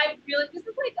something that this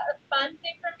is like a fun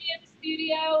thing for me in the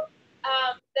studio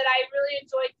that I really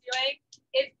enjoy doing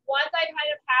is once I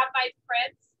kind of have my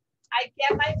prints, I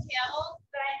get my panels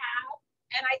that I have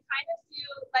and I kind of do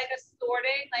like a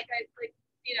sorting, like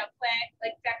playing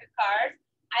like deck of cards.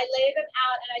 I lay them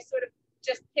out and I sort of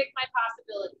just pick my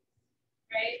possibilities,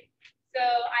 right? So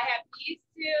I have these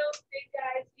two big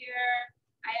guys here.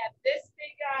 I have this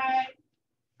big guy.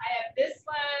 I have this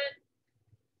one.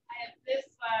 I have this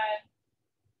one.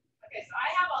 Okay, so I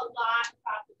have a lot of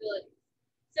possibilities.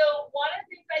 So one of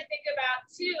the things I think about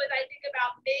too is I think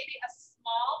about maybe a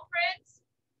small print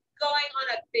going on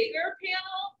a bigger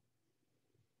panel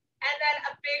and then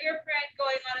a bigger print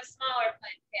going on a smaller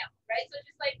panel, right? So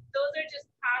just like those are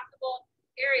just possible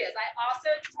areas. I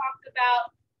also talked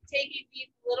about taking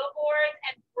these little boards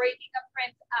and breaking a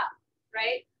print up,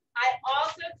 right? I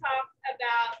also talked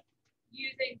about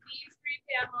using these three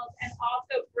panels and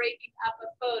also breaking up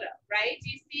a photo, right? Do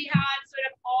you see how I'm sort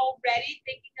of already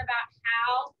thinking about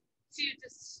how to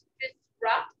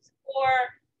disrupt or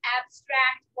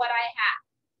abstract what I have,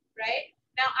 right?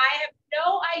 Now, I have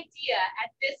no idea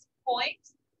at this point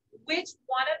which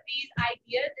one of these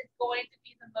ideas is going to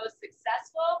be the most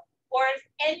successful or if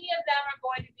any of them are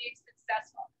going to be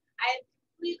successful. I have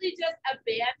completely just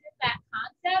abandoned that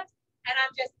concept and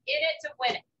I'm just in it to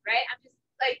win it, right? I'm just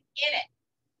like in it.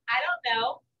 I don't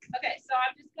know. Okay, so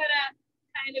I'm just gonna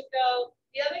kind of go.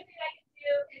 The other thing I can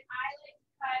do is I like to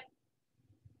cut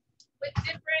with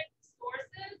different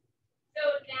sources. So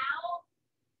now,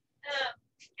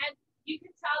 and you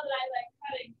can tell that I like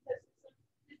cutting because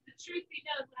the truth be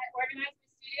known, when I organized my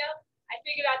studio, I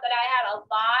figured out that I had a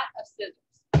lot of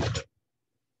scissors.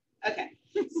 Okay,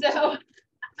 so,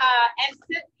 and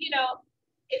you know,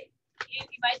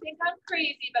 you might think I'm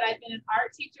crazy, but I've been an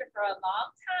art teacher for a long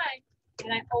time. And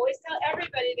I always tell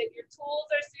everybody that your tools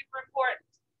are super important.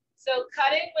 So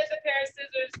cutting with a pair of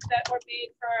scissors that were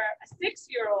made for a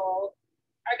 6-year-old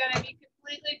are going to be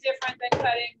completely different than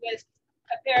cutting with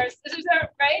a pair of scissors,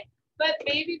 right? But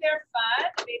maybe they're fun.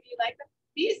 Maybe you like them.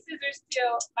 These scissors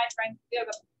too, my friends, they're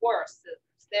the worst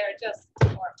scissors. They're just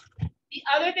horrible. The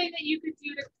other thing that you could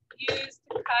do to use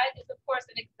to cut is, of course,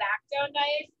 an X-Acto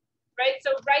knife, right?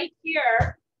 So right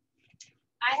here,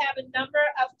 I have a number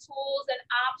of tools and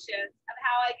options of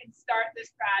how I can start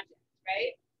this project,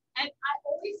 right? And I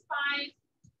always find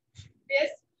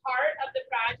this part of the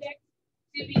project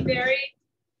to be very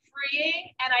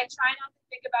freeing, and I try not to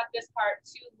think about this part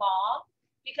too long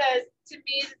because to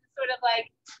me, this is sort of like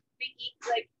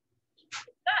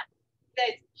it's not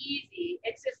that it's easy,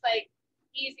 it's just like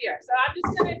easier. So I'm just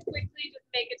gonna quickly just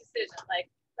make a decision. Like,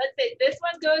 let's say this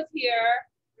one goes here,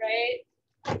 right?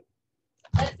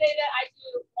 Let's say that I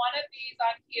do one of these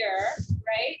on here,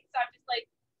 right? So I'm just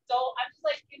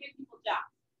like giving people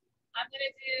jobs. I could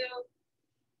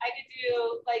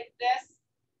do like this.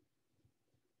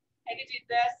 I could do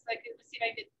this. Like, let's see if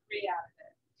I can get 3 out of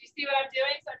it. Do you see what I'm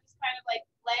doing? So I'm just kind of like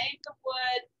laying the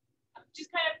wood. I'm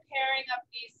just kind of pairing up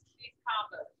these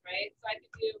combos, right? So I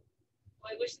could do,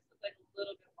 well, I wish this was like a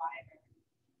little bit wider.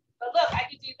 But look, I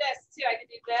could do this too. I could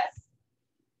do this.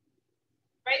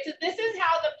 Right? So this is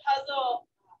how the puzzle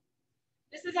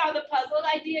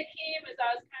idea came, is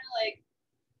I was kind of like,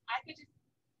 I could just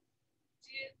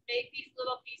make these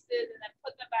little pieces and then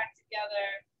put them back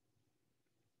together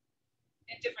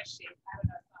in different shapes. I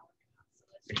don't know, it's not working out. So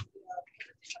let's just do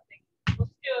something. We'll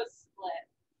just do a split.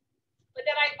 But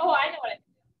then I know what I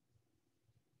can do.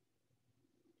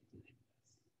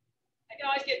 I can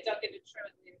always get Duncan to trim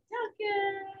it later.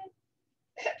 Duncan!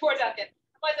 Poor Duncan.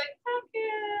 I'm always like,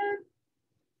 Duncan!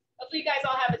 Hopefully you guys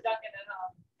all have a Duncan at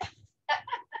home.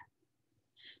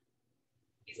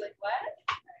 He's like, what?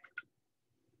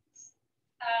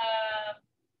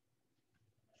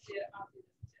 I'll do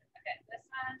this too. Okay, this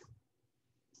one.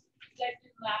 You guys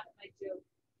didn't laugh at my joke.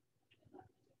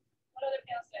 What other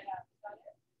panels do I have? Is that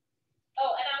it?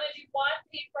 Oh, and I'm gonna do one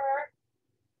paper,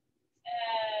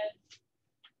 and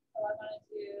I'm gonna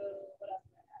do, what else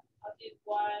do I have? I'll do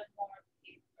one more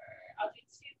paper. I'll do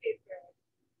two papers.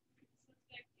 This one's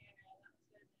good here. That one's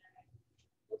good there.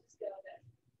 We'll just go with it.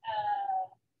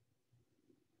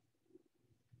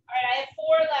 All right, I have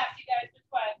 4 left, you guys. Which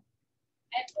one?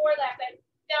 I have 4 left.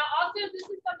 Now, also, this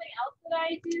is something else that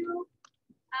I do,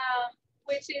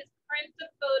 which is print the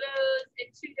photos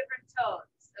in 2 different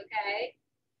tones, okay?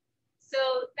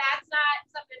 So that's not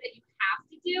something that you have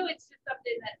to do. It's just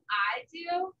something that I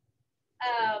do.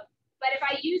 But if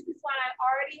I use this one, I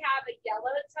already have a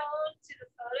yellow tone to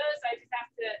the photo, so I just have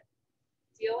to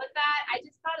deal with that. I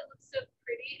just thought it looked so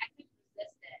pretty. I couldn't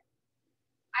resist it.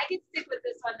 I could stick with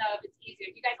this one, though, if it's easier.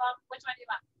 You guys want, which one do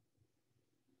you want?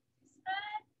 This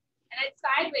one? And it's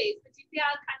sideways, but you see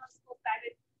how it kind of looks full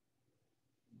sided?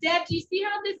 Deb, do you see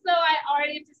how this, though, I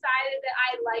already have decided that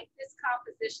I like this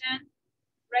composition,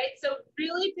 right? So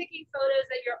really picking photos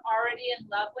that you're already in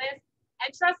love with. And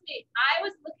trust me, I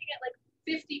was looking at like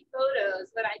 50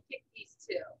 photos when I picked these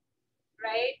 2,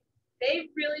 right? They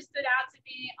really stood out to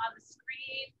me on the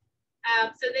screen.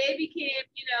 So they became,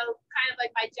 you know, kind of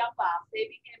like my jump off. They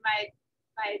became my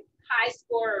high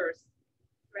scorers,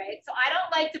 right? So I don't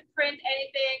like to print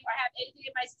anything or have anything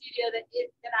in my studio that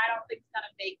I don't think is gonna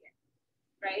make it,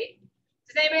 right?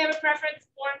 Does anybody have a preference,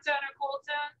 warm tone or cold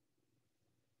tone?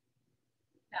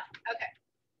 No, okay.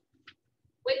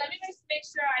 Wait, let me just make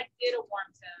sure I did a warm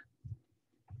tone.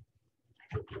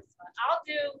 I did this one. I'll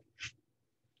do,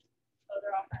 oh,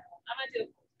 they're all kind of, I'm gonna do a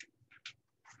cold tone.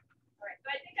 All right,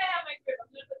 so I think I have my group. I'm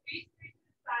gonna put these 3 to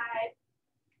the side.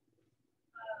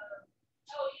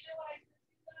 Oh, you know what I can do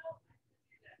though? I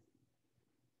can do this.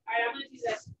 All right, I'm gonna do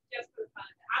this just for the fun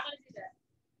of it. I'm gonna do this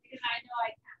because I know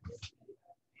I can. This is gonna be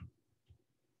better.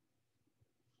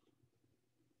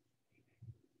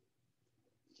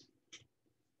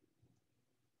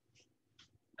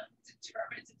 I'm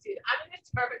determined to do. I'm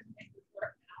determined to make this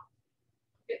work now.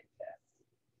 Get this.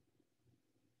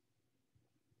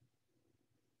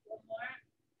 One more.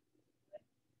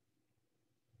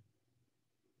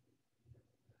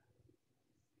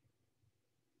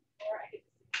 Or I can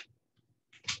just.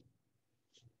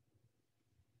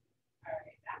 All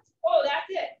right, that's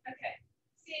it. Okay.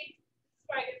 See, this is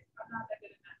why I'm not that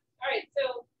good at math. All right,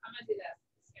 so I'm gonna do this.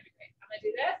 This is gonna be great. I'm gonna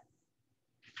do this.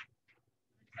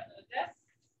 I'm gonna do this.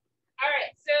 All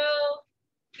right, so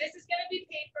this is gonna be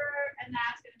paper, and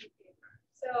that's gonna be paper.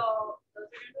 So those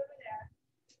are gonna go over there.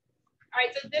 All right,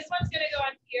 so this one's gonna go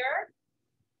on here,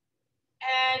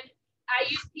 and I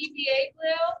use PVA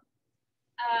glue.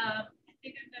 I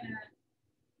think I'm gonna.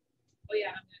 Oh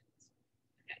yeah, I'm gonna.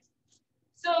 Okay.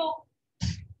 So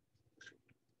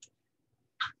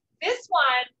this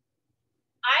one,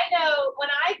 I know when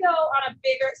I go on a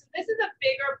bigger, so this is a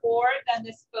bigger board than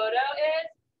this photo is.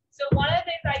 So one of the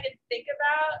things I can think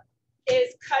about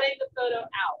is cutting the photo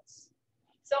out.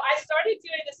 So I started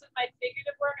doing this with my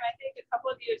figurative work, and I think a couple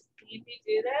of you have seen me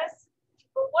do this.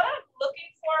 But what I'm looking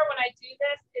for when I do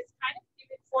this is kind of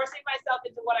forcing myself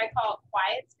into what I call a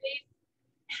quiet space.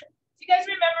 Do you guys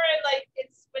remember, like,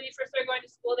 it's when you first started going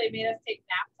to school, they made us take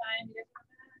nap time? Do you guys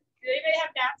remember that? Did anybody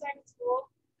have nap time at school?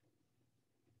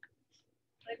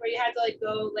 Like where you had to like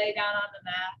go lay down on the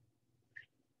mat?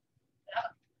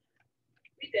 No,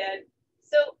 we did.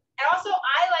 So, and also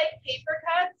I like paper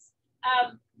cuts.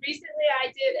 Recently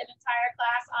I did an entire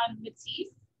class on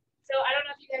Matisse. So I don't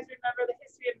know if you guys remember the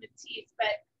history of Matisse,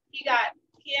 but he got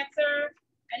cancer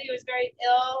and he was very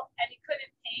ill and he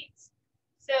couldn't paint.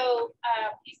 So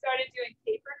he started doing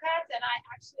paper cuts, and I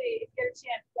actually, if you get a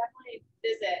chance, definitely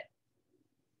visit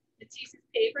Matisse's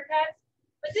paper cuts.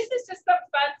 But this is just some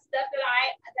fun stuff that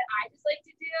I just like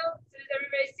to do. So does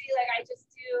everybody see, like, I just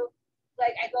do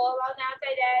like I go along the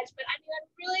outside edge, but I mean, I'm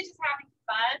really just having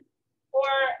fun or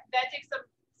venting some,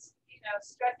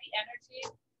 stressy energy.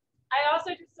 I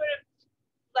also just sort of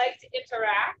like to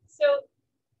interact. So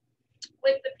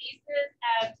with the pieces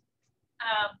and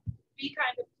be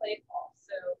kind of playful.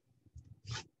 So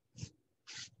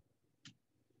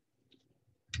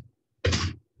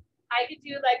I could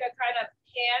do like a kind of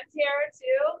hand tear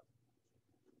too,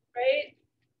 right?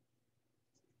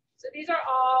 So these are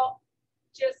all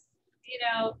just,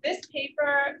 this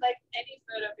paper, like any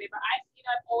photo paper,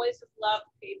 I've always just loved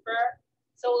paper.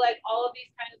 So like all of these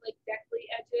kind of like deckly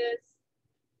edges.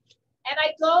 And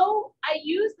I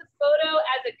use the photo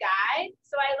as a guide.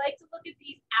 So I like to look at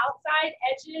these outside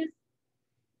edges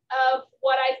of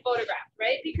what I photographed,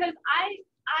 right? Because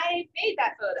I made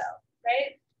that photo,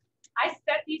 right? I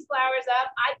set these flowers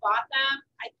up, I bought them,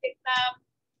 I picked them,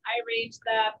 I arranged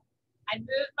them, I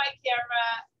moved my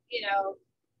camera,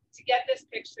 to get this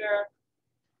picture.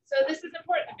 So this is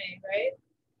important to me, right?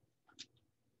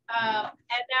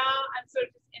 And now I'm sort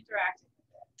of just interacting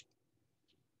with it.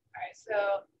 All right,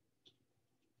 so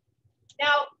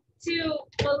now to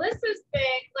Melissa's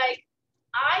thing, like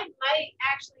I might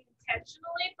actually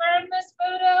intentionally burn this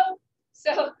photo.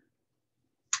 So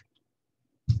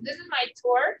this is my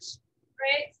torch,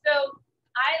 right? So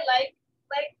I like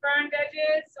burned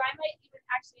edges. So I might even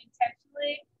actually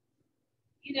intentionally,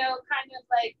 kind of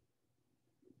like,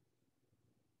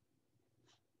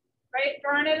 right,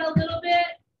 burn it a little bit,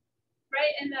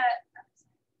 right? In the,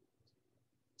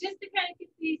 just to kind of get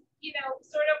these,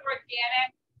 sort of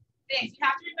organic things. You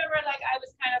have to remember, like I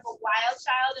was kind of a wild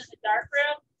child in the dark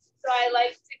room. So I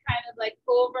like to kind of like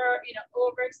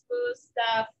overexpose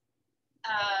stuff,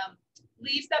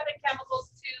 leave stuff in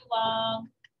chemicals too long,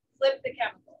 flip the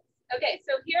chemicals. Okay,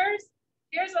 so here's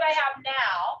what I have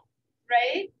now,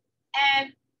 right?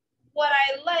 And what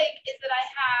I like is that I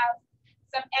have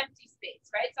some empty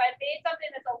space, right? So I made something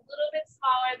that's a little bit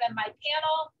smaller than my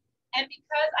panel. And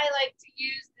because I like to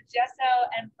use the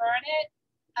gesso and burn it,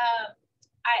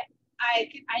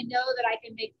 I know that I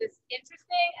can make this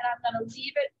interesting, and I'm going to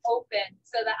leave it open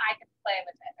so that I can play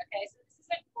with it. Okay, so this is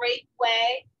a great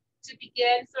way to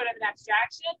begin sort of an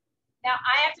abstraction. Now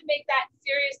I have to make that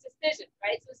serious decision,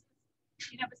 right? So,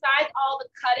 besides all the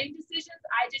cutting decisions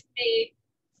I just made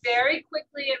very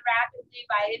quickly and rapidly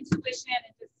by intuition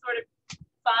and just sort of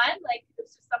fun, like it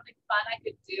was just something fun I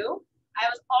could do. I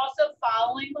was also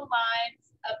following the lines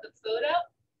of the photo.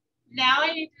 Now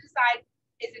I need to decide,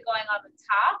 is it going on the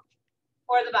top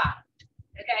or the bottom?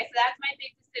 Okay, so that's my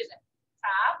big decision,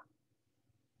 top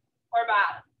or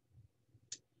bottom.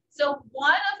 So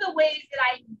one of the ways that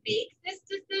I make this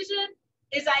decision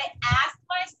is I ask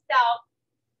myself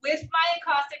with my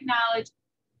acoustic knowledge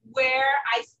where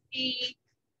I see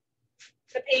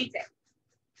the painting.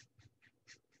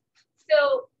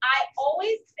 So I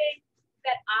always think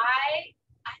that I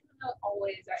don't know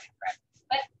always, right?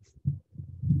 But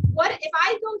what if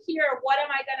I go here, what am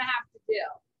I gonna have to do?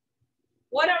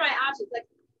 What are my options? Like,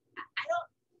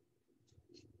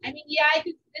 yeah,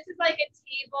 this is like a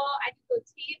table. I could go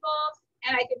table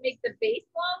and I could make the base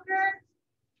longer,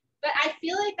 but I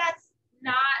feel like that's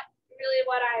not really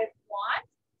what I want.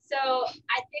 So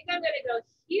I think I'm gonna go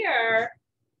here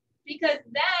because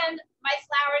then my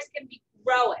flowers can be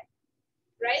growing,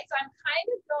 right? So I'm kind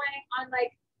of going on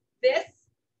like this.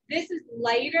 This is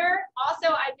lighter. Also,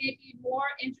 I may be more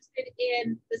interested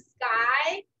in the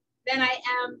sky than I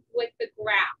am with the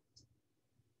ground.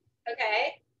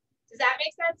 Okay, does that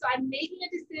make sense? So I'm making a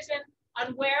decision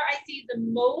on where I see the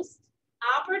most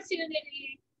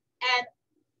opportunity and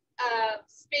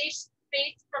space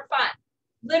for fun.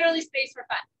 Literally space for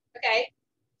fun. Okay,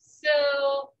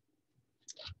 so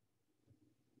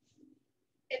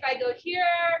if I go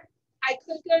here, I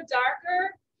could go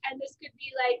darker, and this could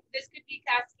be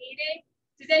cascading.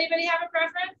 Does anybody have a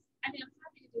preference? I mean, I'm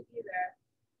happy to do either.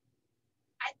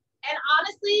 And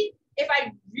honestly, if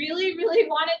I really, really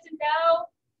wanted to know,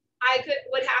 I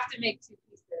would have to make two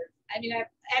pieces. I mean, and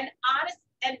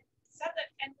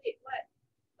wait, what?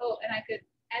 Oh, and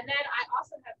then I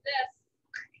also have this.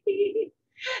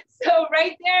 So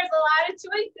right there's a lot of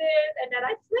choices, and then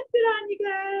I flipped it on you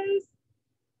guys.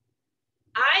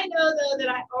 I know though that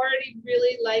I already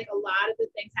really like a lot of the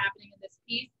things happening in this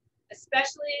piece,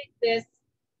 especially this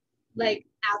like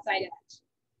outside edge.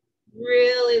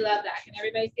 Really love that. Can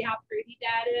everybody see how pretty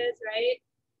that is, right?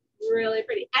 Really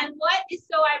pretty. And what is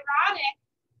so ironic,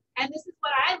 and this is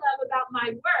what I love about my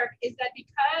work, is that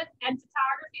because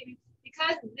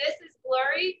this is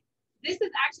blurry, this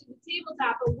is actually the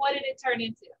tabletop, but what did it turn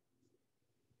into?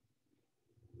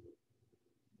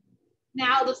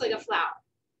 Now it looks like a flower,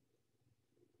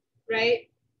 right?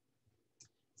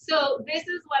 So this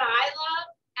is what I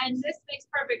love, and this makes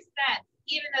perfect sense.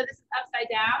 Even though this is upside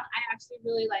down, I actually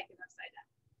really like it upside down.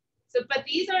 So, but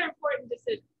these are important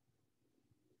decisions.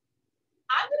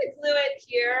 I'm gonna glue it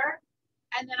here,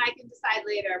 and then I can decide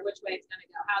later which way it's gonna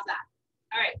go. How's that?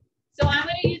 All right, so I'm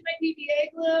gonna use my PVA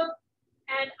glue,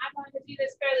 and I'm going to do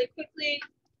this fairly quickly,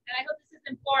 and I hope this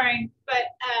isn't boring,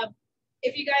 but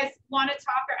if you guys wanna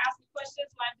talk or ask me questions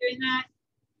while I'm doing that,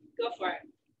 go for it.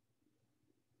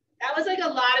 That was like a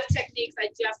lot of techniques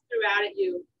I just threw out at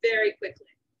you very quickly.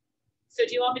 So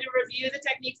do you want me to review the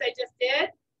techniques I just did?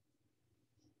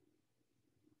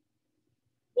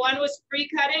 One was free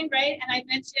cutting, right? And I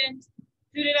mentioned,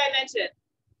 who did I mention?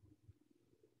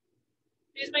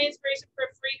 Who's my inspiration for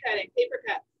free cutting, paper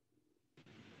cuts?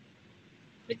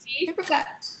 Matisse? Paper cut.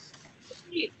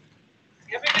 Matisse.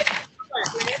 Everybody, right?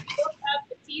 Look up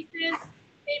Matisse's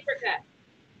paper cuts,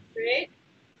 right?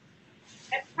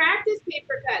 And practice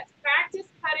paper cuts, practice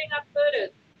cutting up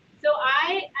photos. So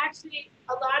I actually,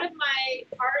 a lot of my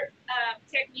art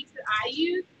techniques that I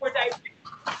use were direct in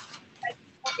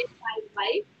my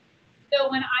life. So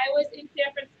when I was in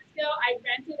San Francisco, I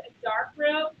rented a dark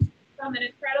room from an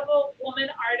incredible woman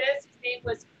artist. His name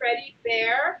was Freddie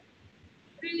Bear.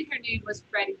 Really, her name was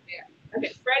Freddie Bear.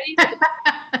 Okay, Freddie.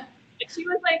 And she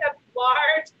was like a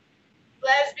large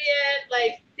lesbian,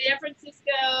 like San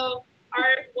Francisco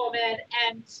art woman,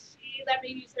 and she let me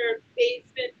use her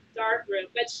basement dark room.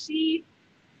 But she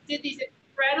did these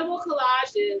incredible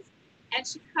collages, and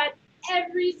she cut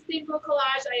every single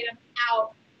collage item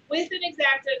out with an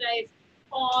X-Acto knife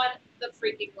on the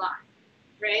freaking line,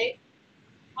 right?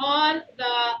 On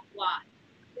the line,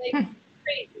 like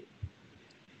crazy.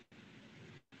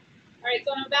 All right,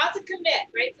 so I'm about to commit,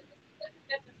 right? So this is the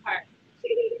commitment part.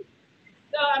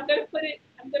 So I'm gonna put it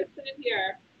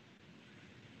here.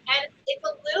 And it's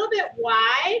a little bit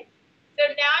wide. So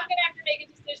now I'm gonna have to make a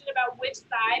decision about which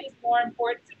side is more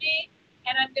important to me.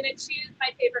 And I'm gonna choose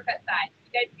my paper cut side.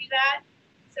 You guys see that?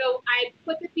 So I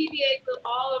put the PVA glue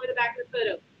all over the back of the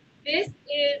photo. This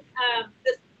is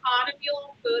the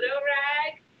Automule photo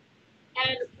rag.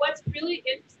 And what's really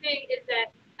interesting is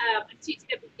that I'm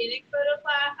teaching a beginning photo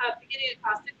class, beginning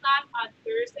acoustic class on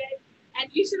Thursday. And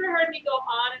you should have heard me go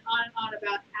on and on and on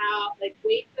about how, like,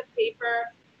 weight of paper.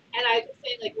 And I was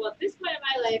saying, like, well, at this point in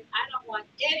my life, I don't want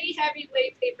any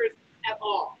heavyweight papers at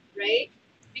all, right?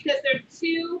 Because they're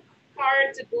too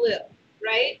hard to glue,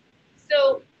 right?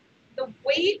 So the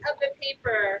weight of the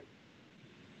paper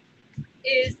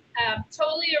is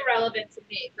totally irrelevant to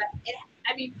me. But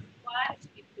I mean, why should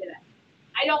you say that?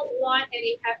 I don't want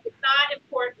any heavy, it's not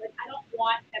important, but I don't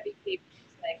want heavy papers.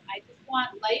 Like, I just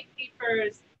want light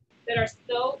papers that are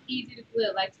so easy to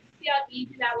glue. Like, see how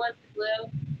easy that was to glue?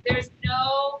 There's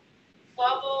no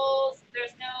bubbles,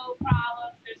 there's no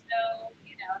problems, there's no,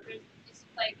 it's just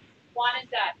like one and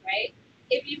done, right?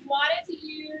 If you wanted to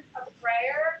use a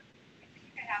brayer, I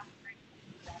think I have a brayer.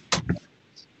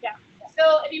 Yeah.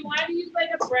 So if you wanted to use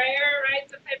like a brayer, right,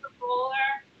 some type of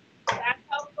roller, that's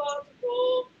helpful to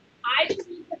roll. I just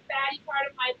use the fatty part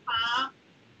of my palm,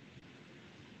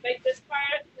 like this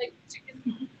part, like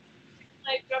chicken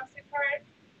like drumstick part,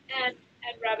 and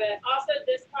rub it. Also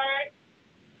this part,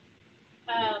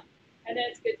 and then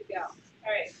it's good to go.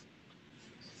 All right.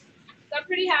 So I'm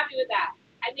pretty happy with that.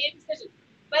 I made a decision,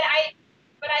 but I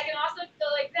can also go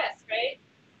like this, right?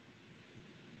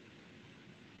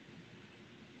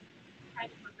 I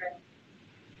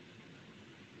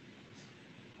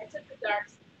took the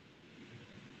darks.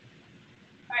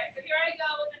 All right, so here I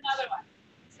go with another one.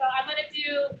 So I'm gonna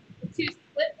do the two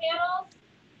split panels.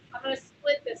 I'm gonna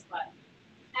split this one.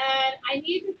 And I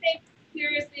need to think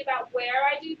seriously about where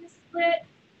I do the split.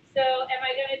 So am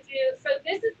I gonna do, so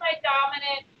this is my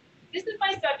dominant, this is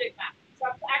my subject matter. So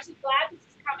I'm actually glad this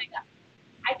is coming up.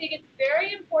 I think it's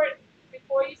very important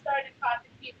before you start a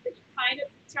content piece that you kind of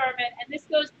determine, and this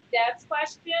goes to Deb's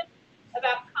question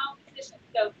about composition.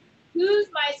 So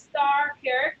who's my star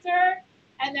character?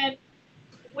 And then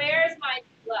where's my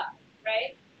love,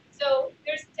 right? So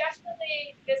there's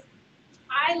definitely this,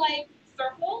 I like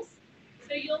circles.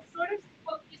 So you'll sort of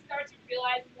hopefully start to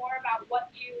realize more about what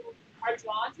you are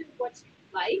drawn to, what you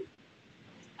like.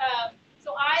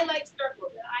 So I like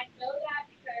circles, and I know that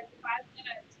because if I'm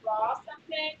gonna draw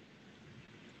something,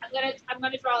 I'm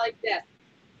gonna draw like this.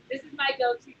 This is my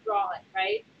go-to drawing,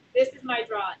 right? This is my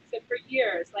drawing. So for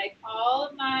years, like all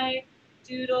of my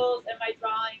doodles and my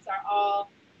drawings are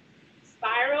all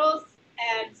spirals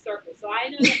and circles. So I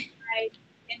know that my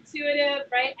intuitive,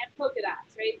 right, and polka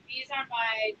dots, right? These are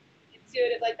my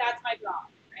intuitive, like that's my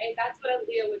drawing, right? That's what a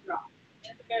Leo would draw.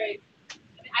 And it's very,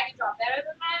 I mean, I can draw better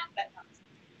than that, but not.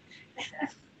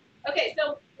 Okay,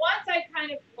 so once I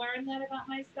kind of learned that about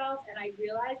myself and I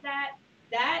realized that,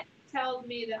 that tells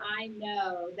me that I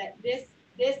know that this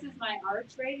is my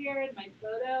arch right here in my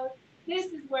photo. This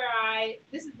is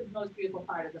this is the most beautiful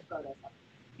part of the photo.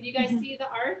 Can you guys see the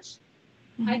arch?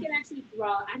 I can actually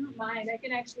draw. I don't mind. I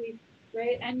can actually,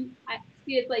 right? And I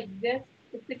see it's like this.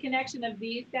 It's the connection of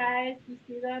these guys. You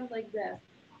see them like this,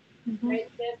 right?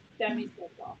 This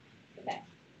semicircle. Okay.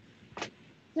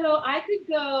 So I could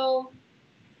go,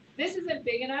 this isn't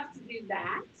big enough to do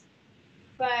that,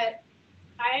 but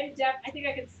I think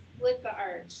I could split the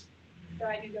arch. So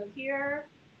I can go here,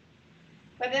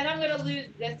 but then I'm going to lose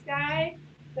this guy.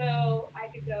 So I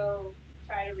could go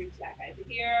try to reach that guy to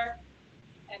here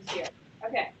and here.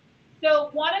 Okay. So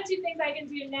one of two things I can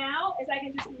do now is I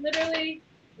can just literally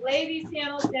lay these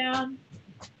panels down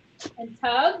and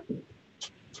tug,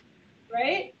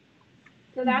 right?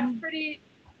 So that's pretty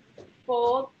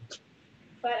bold,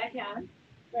 but I can,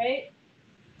 right?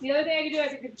 The other thing I could do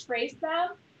is I could trace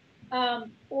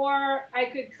them, or I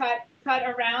could cut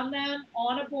around them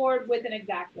on a board with an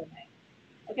X-Acto knife.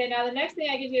 Okay, now the next thing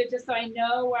I can do, just so I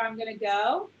know where I'm gonna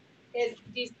go, is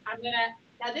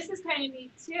now this is kind of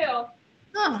neat too.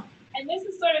 Oh. And this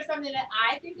is sort of something that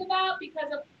I think about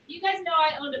because of, you guys know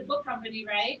I owned a book company,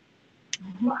 right?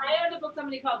 Well, I owned a book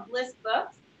company called Bliss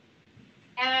Books.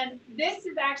 And this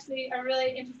is actually a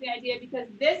really interesting idea because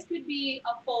this could be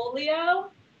a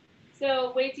folio.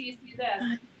 So wait till you see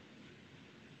this.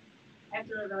 I have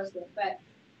to reverse it, but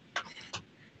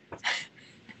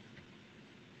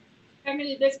I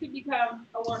mean, this could become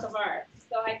a work of art.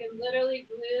 So I can literally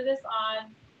glue this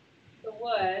on the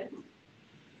wood,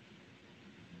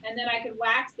 and then I could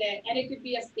wax it, and it could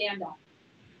be a stand-up.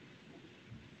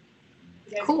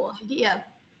 Cool idea.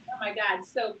 Oh my God,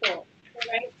 so cool.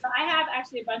 Right? So I have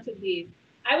actually a bunch of these.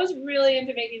 I was really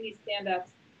into making these stand-ups.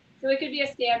 So it could be a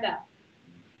stand-up.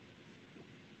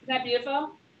 Isn't that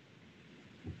beautiful?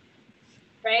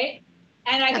 Right?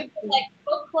 And I could put like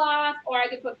book cloth, or I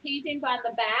could put paintings on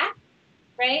the back,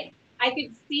 right? I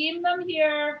could seam them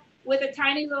here with a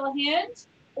tiny little hinge,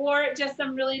 or just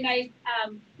some really nice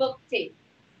book tape,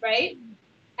 right?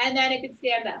 And then it could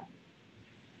stand up.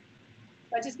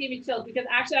 That just gave me chills because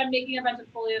actually I'm making a bunch of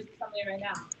folios for somebody right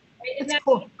now. Right? Isn't that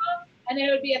cool. beautiful? And then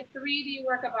it would be a 3D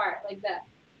work of art like this.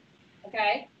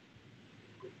 Okay?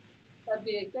 So it'd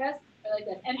be like this or like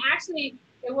this. And actually,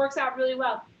 it works out really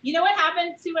well. You know what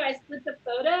happened too when I split the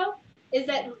photo? Is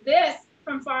that this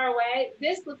from far away,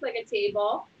 this looks like a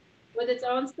table with its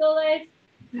own still life.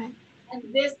 Right.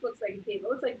 And this looks like a table.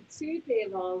 It looks like two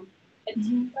tables and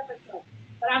two separate books.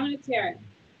 But I'm going to tear it.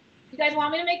 You guys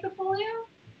want me to make the folio?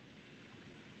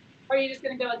 Or are you just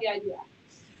going to go with the idea?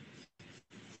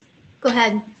 Go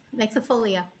ahead, make the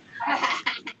folio. All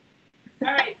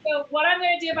right, so what I'm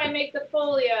going to do if I make the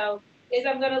folio is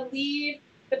I'm going to leave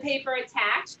the paper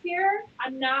attached here.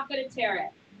 I'm not going to tear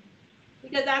it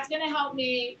because that's going to help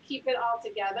me keep it all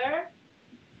together.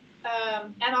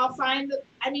 And I'll find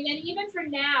and even for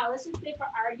now, let's just say for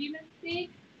argument's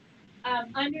sake,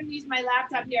 underneath my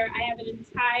laptop here, I have an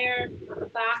entire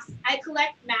box. I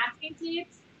collect masking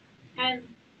tapes, and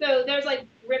so there's like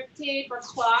grip tape or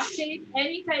cloth tape.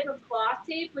 Any type of cloth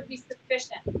tape would be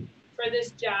sufficient for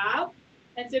this job.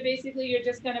 And so basically you're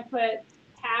just gonna put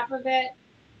half of it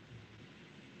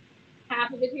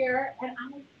here. And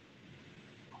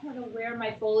I don't know where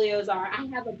my folios are. I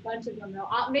have a bunch of them though.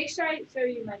 I'll make sure I show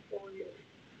you my folios.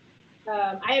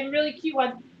 I have really cute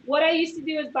ones. What I used to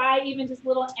do is buy even just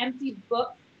little empty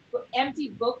book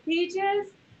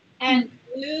pages and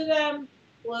glue them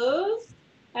closed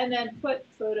and then put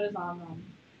photos on them.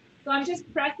 So I'm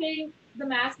just pressing the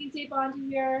masking tape onto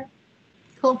here.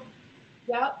 Cool.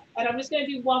 Yep. And I'm just going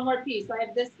to do one more piece. So I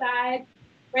have this side,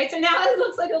 right? So now it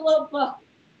looks like a little book.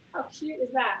 How cute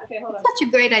is that? Okay, hold on. Such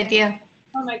a great idea.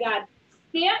 Oh my God.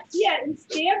 And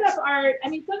stand-up art,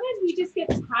 sometimes we just get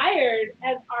tired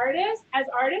as artists,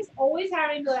 always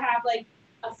having to have like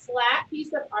a flat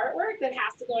piece of artwork that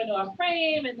has to go into a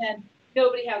frame, and then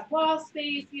nobody has wall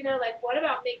space, like what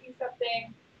about making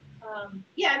something, and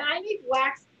I make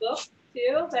wax books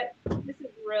too, but this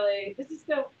is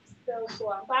so cool.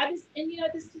 I'm glad this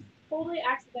just totally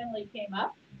accidentally came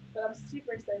up, but I'm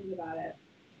super excited about it.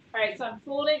 All right, so I'm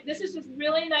folding, this is just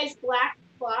really nice black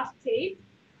cloth tape.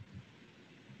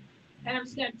 And I'm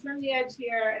just going to trim the edge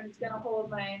here, and it's going to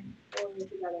hold my folio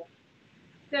together.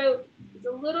 So it's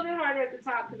a little bit harder at the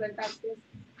top because I've got this.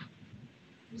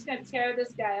 I'm just going to tear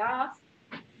this guy off.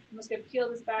 I'm just going to peel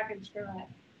this back and trim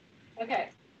it. Okay.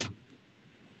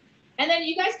 And then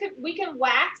we can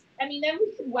wax. Then we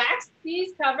can wax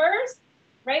these covers,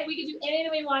 right? We could do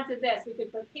anything we want to this. We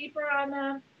could put paper on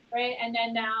them, right? And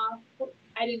then now,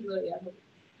 I didn't glue it yet.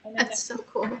 And then That's so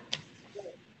cool.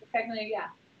 technically, yeah,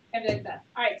 can be like that.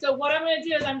 All right, so what I'm gonna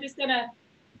do is I'm just gonna,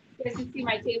 you guys can see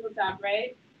my tabletop,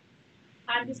 right?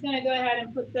 I'm just gonna go ahead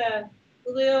and put the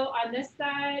glue on this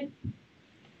side.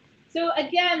 So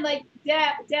again, like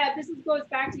Deb, this goes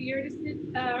back to your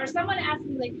decision, or someone asked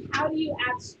me like, how do you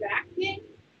abstract things?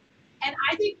 And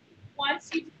I think once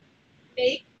you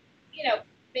make, you know,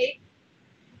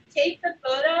 take the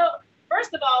photo,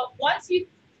 first of all, once you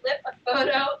flip a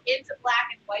photo into black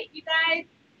and white, you guys,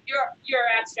 you're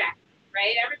abstracting,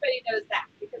 right? Everybody knows that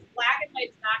because black and white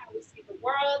is not how we see the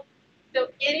world. So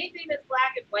anything that's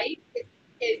black and white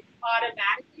is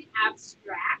automatically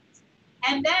abstract.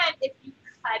 And then if you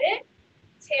cut it,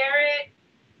 tear it,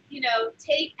 you know,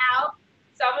 take out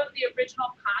some of the original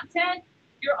content,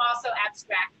 you're also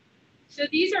abstract. So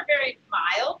these are very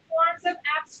mild forms of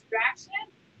abstraction,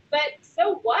 but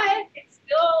so what? It's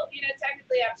still, you know,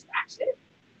 technically abstraction.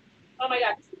 Oh my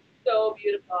God, this is so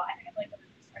beautiful. I think I'm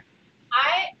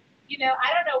like, you know,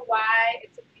 I don't know why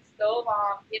it took me so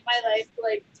long in my life to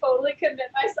like totally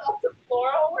commit myself to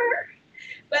floral work,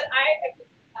 but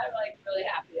I'm like really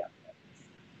happy about this.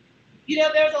 You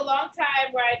know, there was a long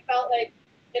time where I felt like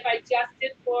if I just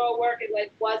did floral work, it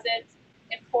like wasn't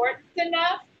important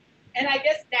enough. And I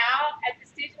guess now at this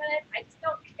stage of my life, I just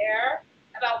don't care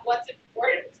about what's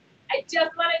important. I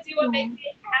just want to do what makes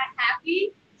me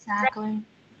happy. Exactly.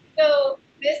 So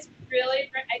this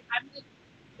really, I'm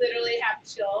literally have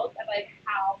chills at like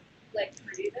how like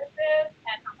pretty this is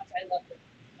and how much I love this.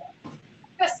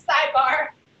 Just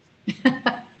sidebar.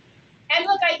 And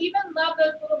look, I even love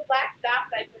those little black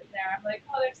dots I put in there. I'm like,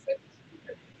 oh, they're so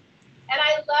cute. And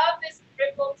I love this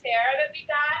triple tear that we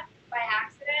got by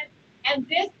accident. And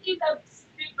this is a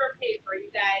super paper,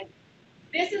 you guys.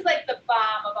 This is like the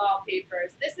bomb of all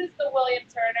papers. This is the William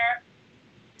Turner.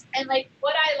 And like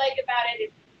what I like about it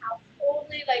is how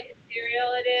totally like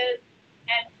ethereal it is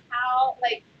and how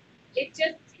like it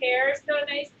just tears so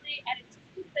nicely and it's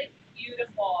just like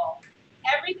beautiful.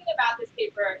 Everything about this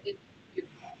paper is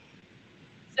beautiful.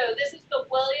 So this is the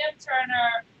William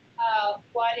Turner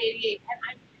 188, and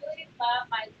I really love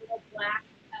my little black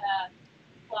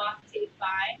cloth tape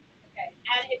bind. Okay,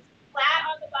 and it's flat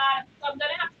on the bottom, so I'm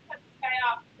gonna have to cut this guy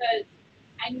off because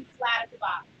I need flat at the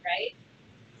bottom, right?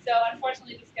 So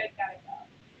unfortunately, this guy's gotta go.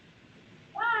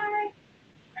 Bye.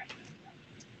 All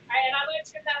right, and I'm gonna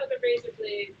trim that with a razor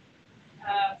blade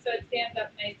so it stands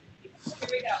up nice and even.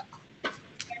 Here we go.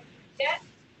 Yeah.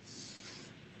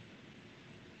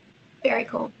 Very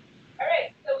cool. All right,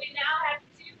 so we now have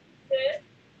two pieces,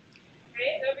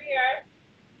 right, over here,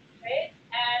 right?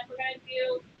 And we're gonna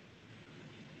do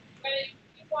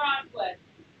two more on wood.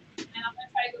 And I'm gonna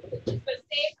try to go quickly. So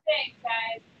same thing,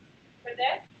 guys, for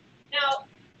this. Now,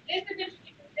 this is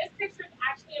interesting because this picture is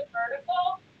actually a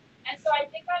vertical. And so I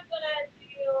think I'm gonna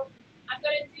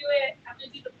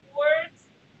do the boards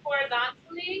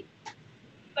horizontally,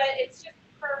 but it's just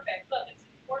perfect. Look, it's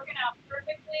working out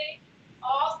perfectly.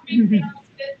 All three panels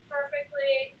fit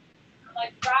perfectly. I'm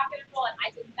like rocking and rolling. I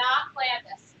did not plan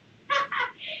this.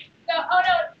 So,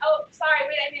 sorry,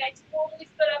 wait, I totally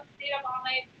stood up and stayed up all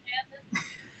night and planned this.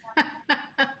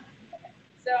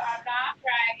 So I'm not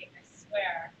bragging, I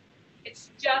swear. It's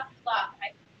just luck.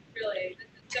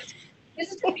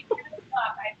 This is just pure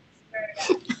luck, I swear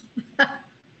to God.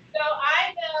 So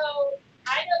I know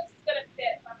this is gonna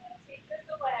fit. So I'm gonna take this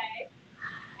away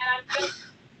and I'm just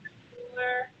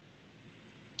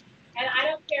and I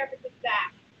don't care if it's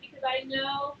exact because I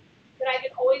know that I can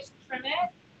always trim it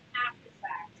after the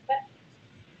fact. But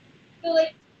so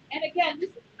like, and again,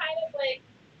 this is kind of like,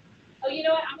 oh, you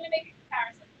know what? I'm gonna make a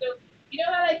comparison. So you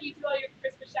know how like you do all your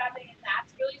Christmas shopping and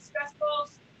that's really stressful,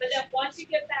 but then once you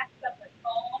get that stuff at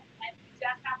home and you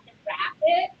just have to wrap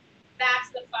it,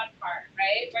 that's the fun part,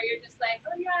 right? Where you're just like,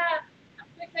 oh yeah, I'm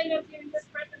excited of doing this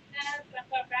person this, and I'm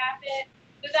gonna wrap it.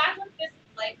 So that's what this is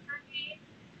like for me.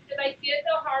 Because I did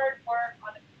the hard work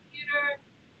on the computer.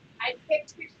 I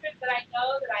picked pictures that I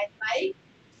know that I like.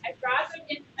 I brought them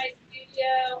into my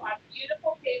studio on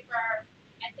beautiful paper,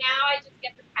 and now I just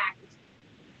get the package.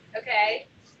 Okay?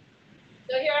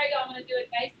 So here I go. I'm going to do it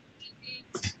nice and easy.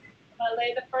 I'm going to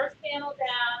lay the first panel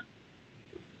down,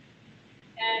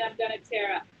 and I'm going to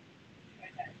tear up.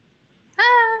 Okay.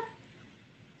 Ah.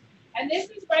 And this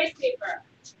is rice paper,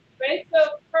 right?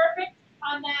 So perfect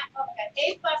on that.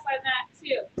 Okay, A+ on that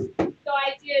too. So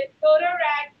I did photo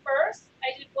rag first.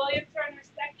 I did William Turner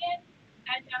second,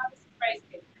 and now this is rice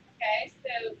paper. Okay,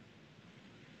 so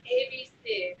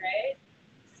ABC, right?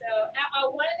 So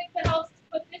now one of the things that helps is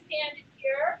put this hand in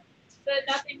here so that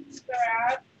nothing moves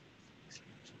around.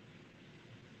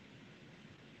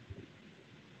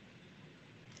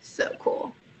 So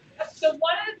cool. So So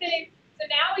one of the things, so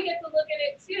now we get to look at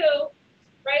it too,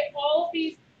 right? All of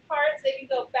these parts, they can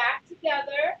go back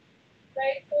together,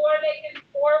 right?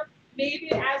 Or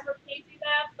maybe as we're painting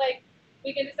them, like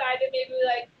we can decide that maybe we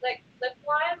like flip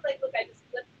one. Like, look, I just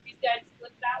flipped these guys,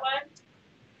 flip that one.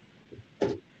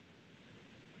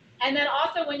 And then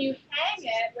also when you hang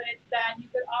it, when it's done, you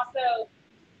could also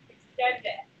extend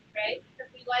it, right? Because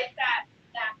we like that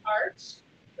arch.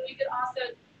 So we could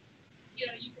also, you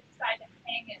know, you could decide to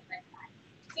hang it like that.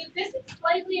 So this is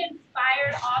slightly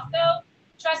inspired also.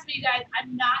 Trust me, guys,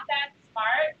 I'm not that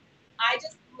smart. I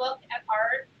just look at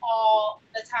art all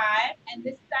the time. And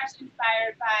this is actually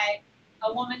inspired by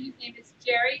a woman whose name is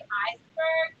Jerry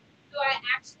Eisenberg, who I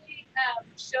actually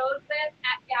showed with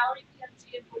at Gallery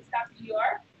PMG in Woodstock, New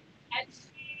York. And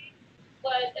she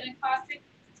was an encaustic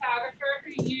photographer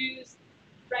who used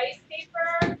rice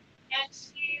paper, and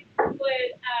she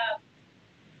would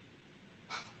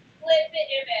split the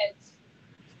image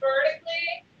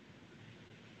vertically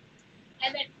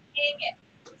and then hang it.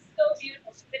 It was so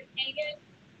beautiful. She would hang it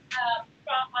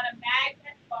on a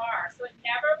magnet bar, so it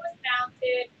never was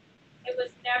mounted. It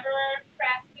was never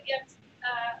pressed against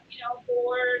you know, a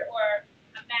board or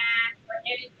a mat or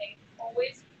anything. It was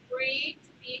always free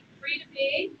to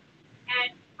be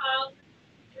and hung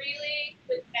freely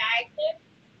with magnets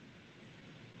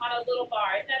on a little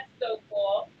bar. Isn't that so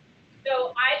cool?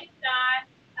 So I did not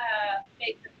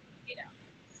make them, you know.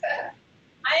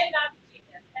 I am not the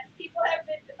genius. And people have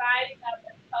been dividing up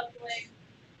and puzzling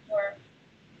or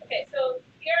okay, so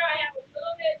here I have a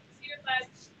little bit too much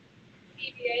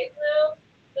PVA glue.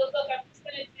 So look, I'm just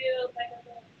gonna do like a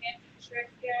little fancy trick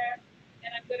here, and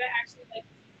I'm gonna actually like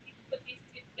put these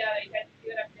two together. You guys see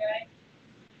what I'm doing?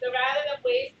 So rather than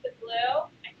waste the glue,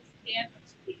 I just sandwich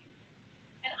these.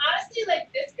 And honestly, like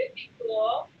this could be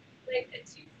cool, like a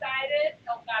two-sided.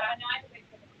 Oh God, I know I have to make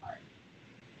them apart.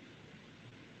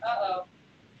 Uh-oh.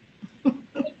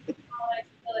 All that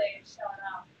really is showing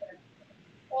off.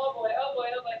 Oh boy, oh boy,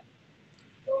 oh boy.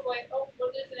 Oh boy, oh, we're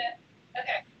losing it.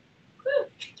 Okay. Whew.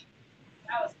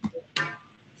 That was cool.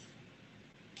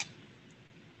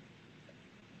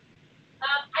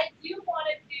 I do want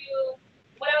to do,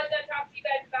 what I was going to talk to you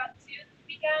guys about too this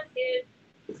weekend is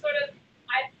sort of,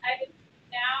 I've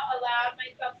now allowed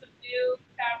myself some new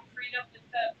freedom with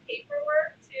the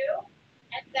paperwork too.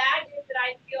 And that is that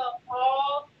I feel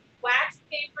all wax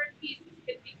paper pieces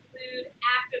can be glued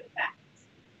after the fact.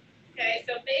 Okay,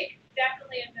 so make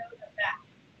definitely a note of that.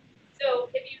 So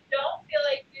if you don't feel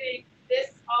like doing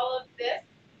this, all of this,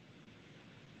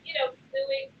 you know,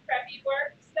 gluing preppy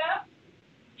work stuff,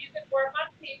 you can work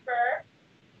on paper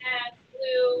and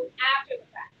glue after the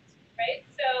fact, right?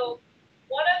 So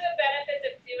one of the benefits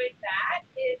of doing that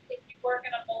is if you work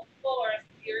in a multiple or a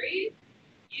series,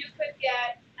 you could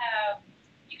get,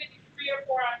 you could do 3 or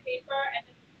 4 on paper and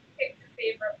then pick your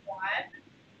favorite one,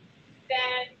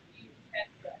 then you can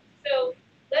do it. So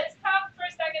let's talk for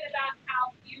a second about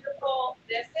how beautiful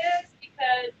this is,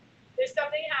 because there's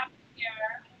something happening here.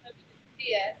 I don't know if you can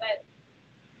see it, but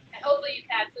hopefully you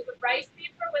can. So the rice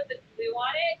paper with the glue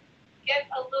on it gets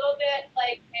a little bit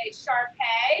like a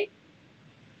Sharpay,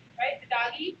 right, the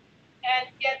doggy, and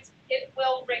it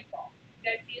will wrinkle.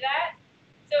 You guys see that?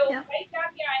 So Yeah. right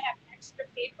down here I have extra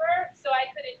paper, so I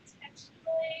could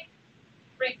intentionally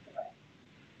wrinkle it.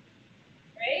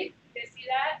 Right? You guys see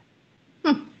that?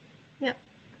 Yep.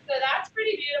 So that's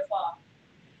pretty beautiful.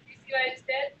 You see what I just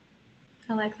did?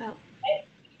 I like that. It's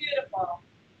beautiful.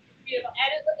 It's beautiful. And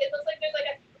it looks like there's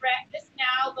like a thread. This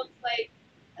now looks like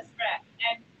a thread.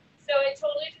 And so it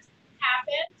totally just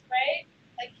happened, right?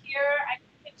 Like here, I can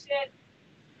pinch it.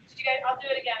 You guys, I'll do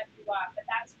it again if you want, but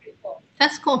that's pretty cool.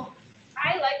 That's cool.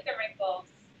 I like the wrinkles.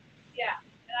 Yeah.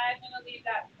 And I'm going to leave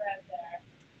that thread there.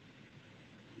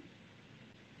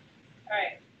 All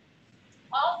right.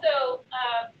 Also,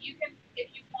 you can,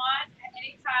 if you want, at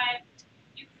any time,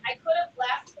 I could have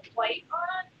left the white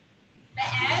on the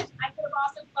edge. I could have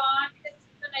also gone, because this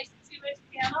is a nice 2-inch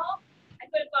panel, I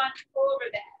could have gone over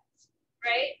the edge,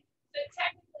 right? So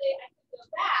technically, I could go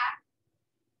back.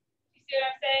 You see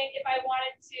what I'm saying? If I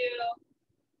wanted to,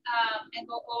 and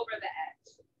go over the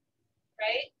edge,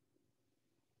 right?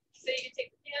 So you can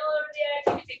take the panel over the edge,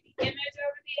 you can take the image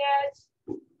over the edge.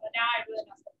 Well, now I really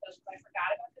messed up those, but I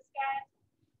forgot about this guy.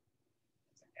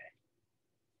 It's okay.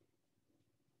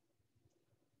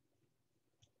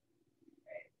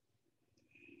 Right.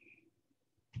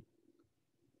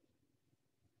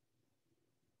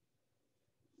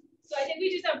 So I think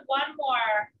we just have one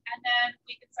more, and then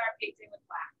we can start painting with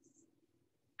wax.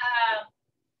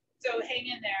 So hang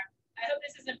in there. I hope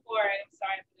this isn't boring. I'm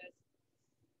sorry for this.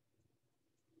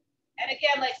 And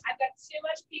again, like I've got too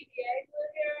much PVA glue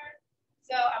here.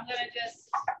 So I'm just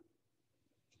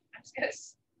gonna,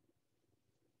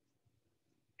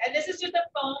 and this is just a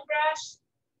foam brush.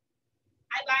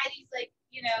 I buy these like,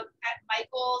 you know, at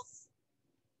Michael's,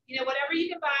 you know, whatever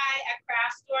you can buy at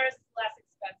craft stores is less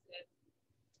expensive.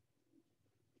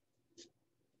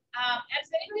 And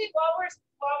so anybody, while we're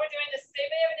doing this, does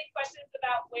anybody have any questions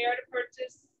about where to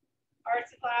purchase art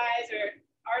supplies or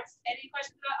arts? Any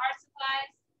questions about art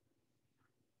supplies?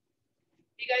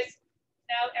 You guys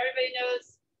know, everybody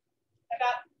knows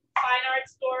about Fine Art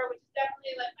Store, which is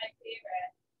definitely like my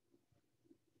favorite.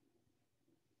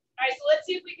 All right, so let's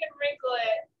see if we can wrinkle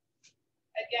it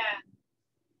again.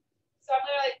 So I'm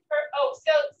gonna like,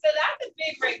 so that's a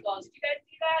big wrinkle. Did you guys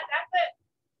see that? That's it.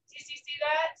 Did you see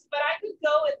that? But I could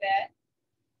go with it.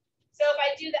 So if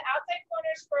I do the outside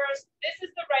corners first, this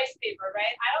is the rice paper,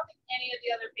 right? I don't think any of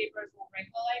the other papers will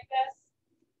wrinkle like this.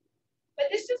 But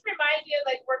this just reminds me of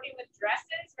like working with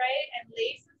dresses, right? And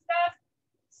lace and stuff.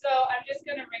 So I'm just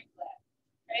gonna wrinkle it,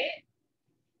 right?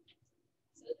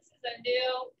 So this is a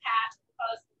new patch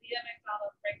called the Leah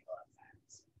McDonald wrinkle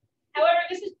effect. However,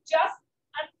 this is just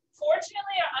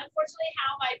unfortunately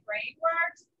how my brain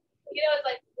works. You know, it's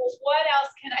like, well, what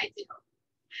else can I do?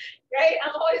 Right?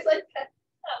 I'm always like,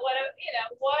 what else?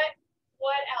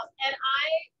 And I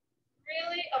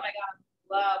really, oh my God, I'm in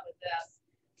love with this.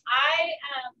 I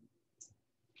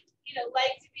you know,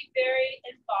 like to be very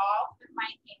involved with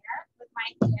my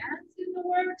hands in the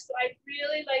work. So I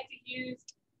really like to use,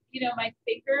 you know, my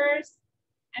fingers.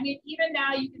 I mean, even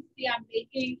now you can see I'm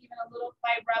making even a little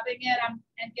by rubbing it, and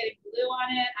getting glue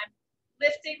on it. I'm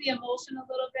lifting the emulsion a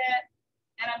little bit,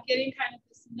 and I'm getting kind of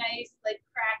this nice, like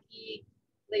cracky,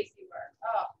 lacy work.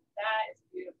 Oh, that is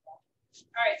beautiful.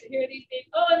 All right, so here are these things.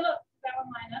 Oh, and look, that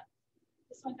one line up.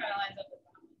 This one kind of lines up with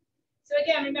that one. So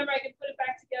again, remember I can put it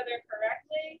back together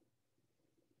correctly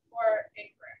or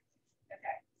incorrect.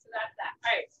 Okay, so that's that.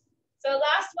 All right, so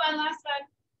last one.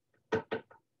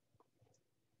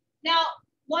 Now,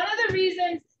 one of the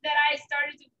reasons that I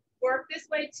started to work this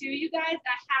way too, you guys,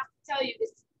 I have to tell you,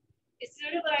 this is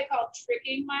sort of what I call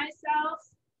tricking myself,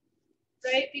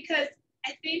 right? Because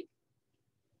I think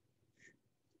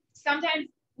sometimes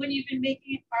when you've been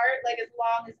making art like as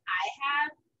long as I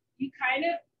have, you kind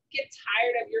of get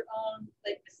tired of your own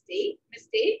like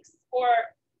mistakes,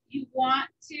 or you want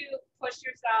to push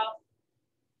yourself,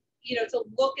 you know, to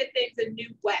look at things a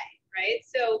new way, right?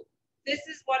 So this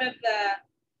is one of the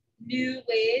new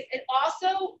ways. It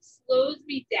also slows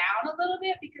me down a little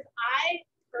bit because I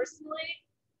personally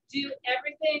do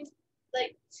everything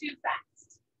like too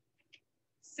fast.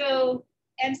 So,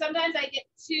 and sometimes I get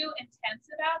too intense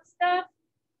about stuff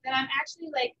that I'm actually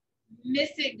like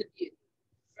missing the beauty,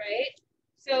 right?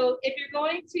 So if you're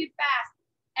going too fast,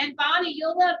 and Bonnie,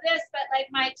 you'll love this, but like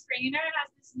my trainer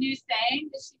has this new saying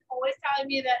that she's always telling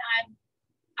me that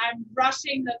I'm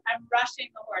rushing the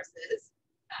horses.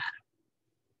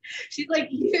 She's like,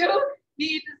 you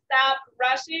need to stop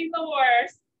rushing the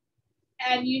horse,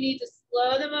 and you need to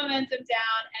slow the momentum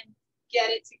down and get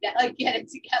it together.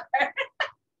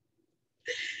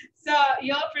 So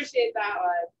you'll appreciate that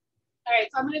one. All right,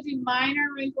 so I'm going to do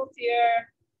minor wrinkles here.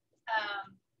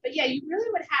 But yeah, you really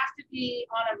would have to be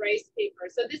on a rice paper.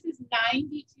 So this is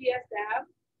 90 GSM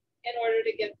in order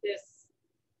to get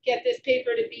this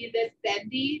paper to be this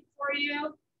bendy for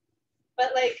you.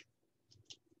 But like,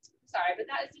 sorry, but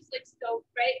that is just like so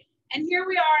right. And here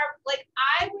we are. Like,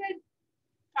 I would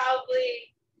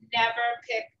probably never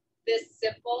pick this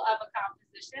simple of a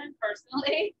composition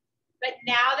personally, but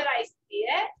now that I see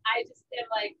it, I just am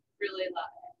like really love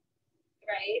it,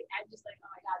 right? I'm just like, oh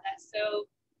my God, that's so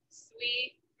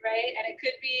sweet, right? And it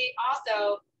could be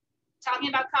also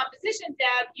talking about composition,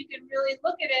 Deb, you can really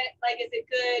look at it like, is it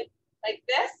good like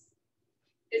this?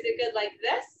 Is it good like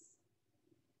this?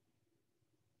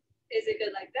 Is it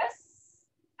good like this?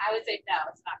 I would say no,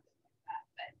 it's not good like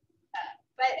that.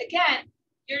 But again,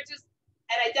 you're just,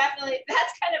 and I definitely,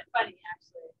 that's kind of funny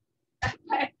actually.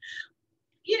 But,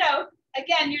 you know,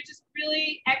 again, you're just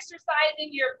really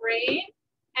exercising your brain,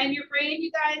 and your brain,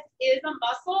 you guys, is a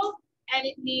muscle, and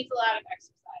it needs a lot of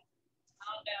exercise. I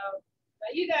don't know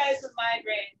about you guys, but my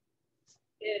brain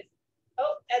is,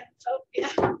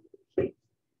 yeah.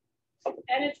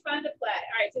 And it's fun to play.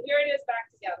 All right, so here it is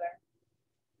back together.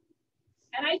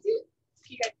 And I do,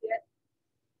 you guys see it?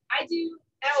 I do,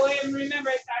 oh, and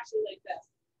remember it's actually like this,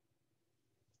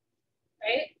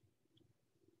 right?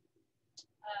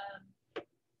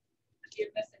 You're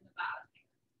missing the bottom here.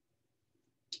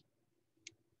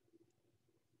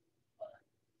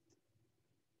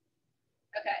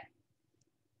 Okay.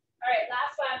 All right,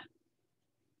 last one.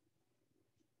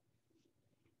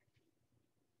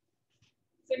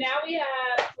 So now we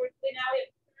have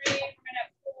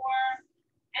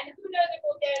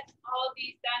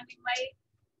be standing late,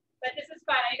 but this is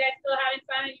fun. Are you guys still having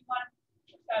fun? And you want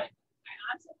to? All right,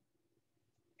 awesome.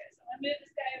 Okay, so I'm gonna move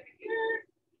this guy over here,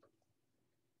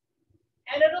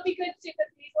 and it'll be good too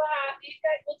because these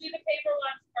guys. We'll do the paper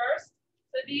ones first,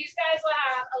 so these guys will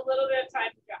have a little bit of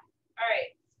time to dry. All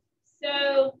right.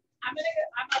 So I'm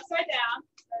upside down.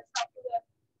 Let's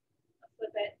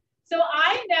flip it. So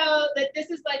I know that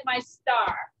this is like my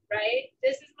star, right?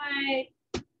 This is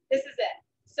it.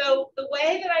 So the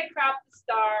way that I crop the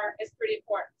star is pretty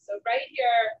important. So right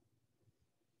here,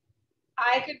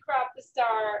 I could crop the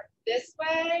star this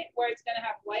way where it's gonna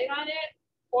have white on it,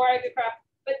 or I could crop,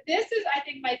 but this is, I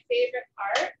think, my favorite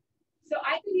part. So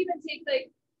I could even take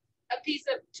like a piece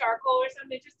of charcoal or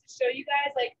something just to show you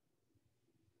guys, like,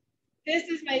 this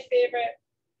is my favorite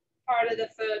part of the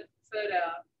photo,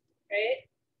 right?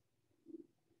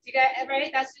 You guys,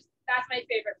 right? That's my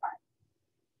favorite part.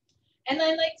 And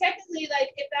then like technically,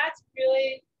 like if that's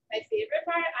really my favorite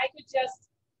part, I could just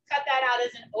cut that out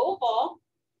as an oval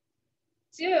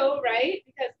too, right?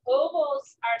 Because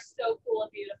ovals are so cool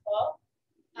and beautiful.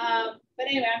 But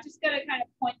anyway, I'm just gonna kind of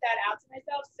point that out to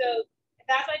myself. So if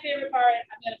that's my favorite part,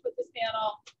 I'm gonna put this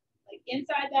panel like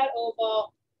inside that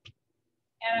oval,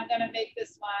 and I'm gonna make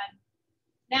this one.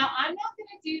 Now I'm not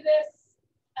gonna do this.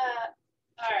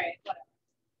 All right, whatever.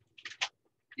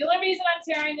 The only reason I'm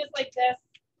tearing this like this,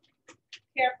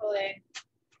 carefully.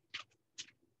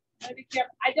 I'm gonna be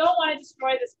careful. I don't want to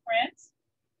destroy this print.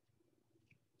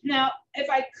 Now, if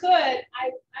I could,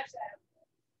 I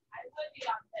would be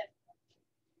on this.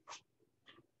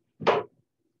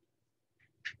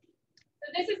 So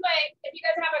this is my, if you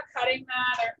guys have a cutting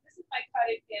mat, or this is my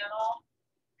cutting panel.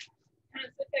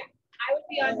 I would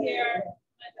be on here.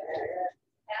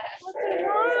 What's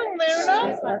wrong,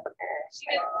 Luna? She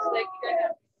gets like,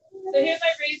 so here's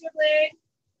my razor blade.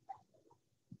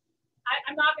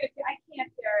 I'm not gonna, I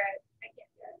can't tear it. I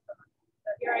can't tear it. So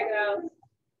here I go.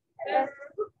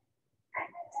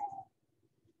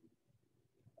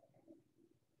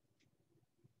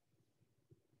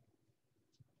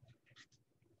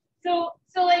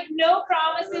 So like no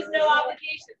promises, no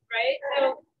obligations, right?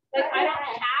 So like I don't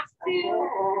have to.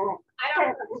 I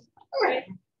don't. Right?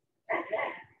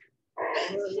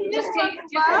 Just take the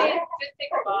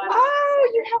bottom.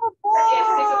 Oh, you have a ball. Yeah,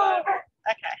 take the bottom.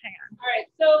 Okay, hang on. All right.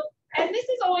 So, and this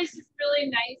is always just really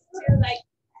nice too. Like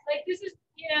this is,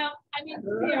 you know, I mean,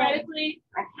 theoretically,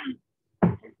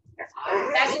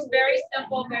 that's just very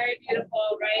simple, very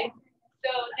beautiful, right?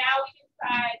 So now we can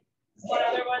decide what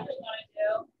other ones we want to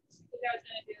do. I think I was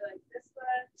going to do like this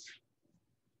one.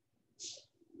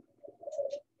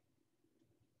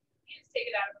 You just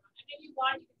take it out of the mind. If you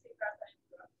want, you can take it out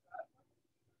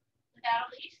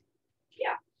without a leaf.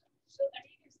 Yeah. So I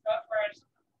mean, you can start first.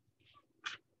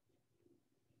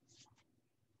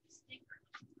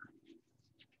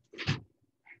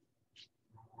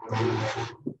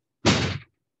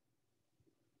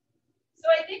 So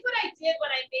I think what I did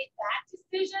when I made that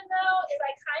decision, though, is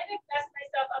I kind of messed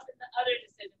myself up in the other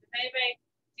decision. Does anybody,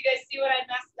 do you guys see what I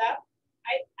messed up?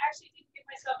 I actually didn't give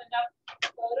myself enough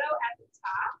photo at the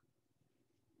top.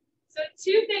 So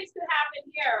two things could happen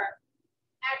here.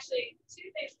 Actually, two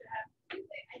things could happen.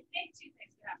 I think two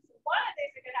things could happen. So one of the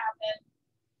things that could happen,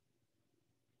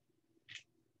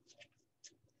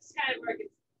 this kind of work is,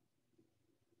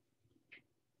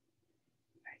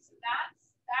 okay, so that's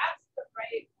the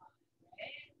right one,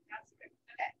 right? That's the right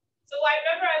one. Okay. So I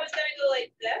remember I was gonna go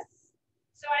like this.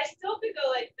 So I still could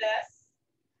go like this.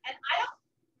 And I don't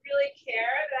really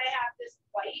care that I have this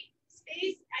white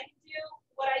space. I can do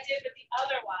what I did with the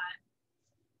other one,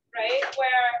 right?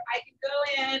 Where I can go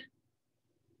in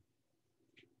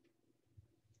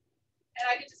and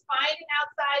I can just find an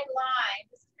outside line.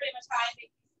 This is pretty much how I make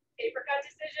these paper cut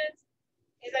decisions,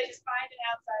 is I just find an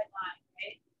outside line,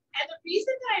 right? And the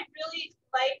reason that I really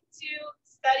like to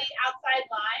study outside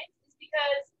lines is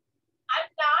because I'm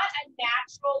not a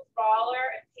natural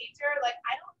drawer and painter. Like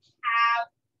I don't have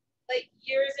like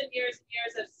years and years and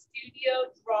years of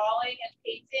studio drawing and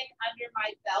painting under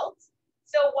my belt.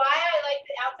 So why I like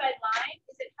the outside line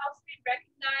is it helps me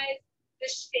recognize the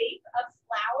shape of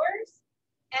flowers,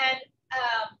 and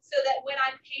so that when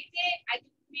I'm painting, I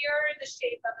can mirror the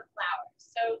shape of the flowers.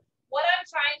 So what I'm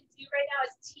trying to do right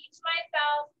now is teach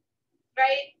myself,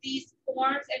 right, these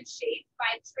forms and shapes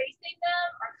by tracing them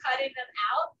or cutting them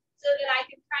out, so that I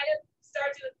can kind of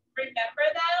start to remember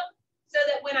them, so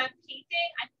that when I'm painting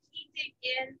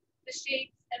in the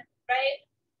shapes, and right.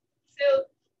 So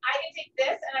I can take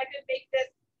this and I can make this,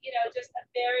 you know, just a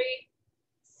very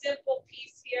simple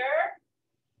piece here,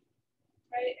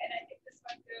 right? And I think this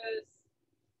one goes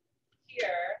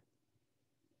here,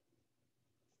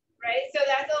 right? So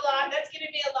that's a lot. That's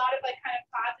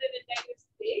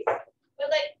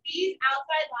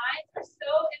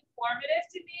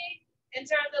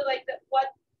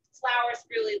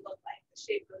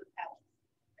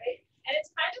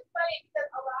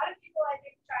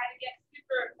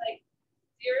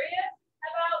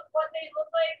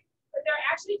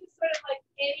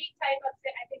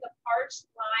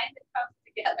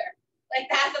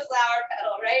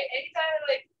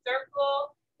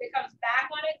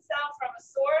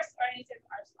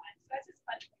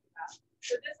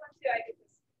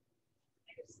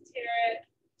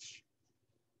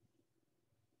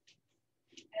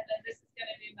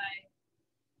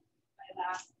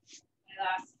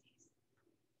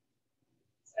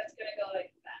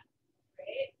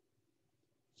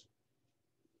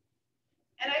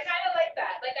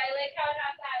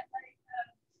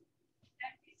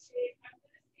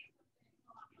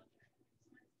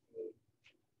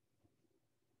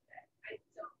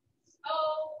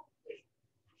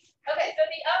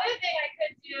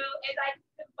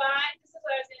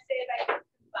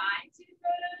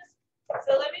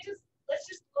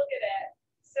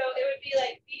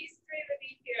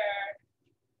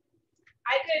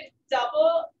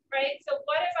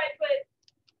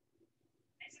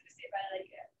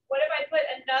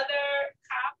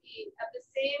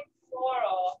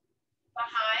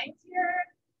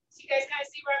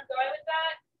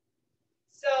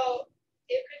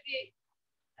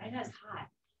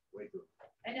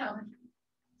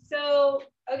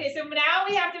so now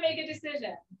we have to make a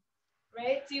decision,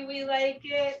 right? Do we like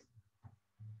it?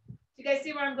 Do you guys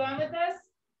see where I'm going with this?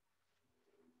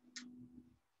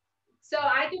 So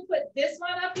I can put this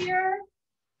one up here.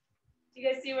 Do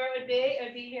you guys see where it would be? It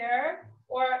would be here,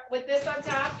 or with this on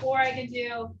top, or I can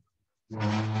do.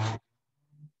 Does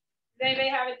anybody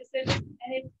have a decision?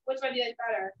 Which one do you like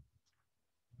better?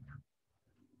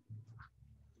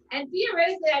 And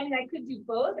theoretically, I mean, I could do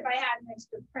both if I had an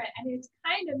extra print. I mean, it's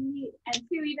kind of neat. And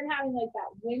too, even having like that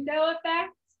window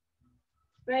effect,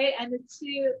 right? And the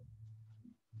two,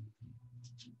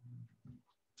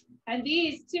 and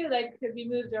these too, like could be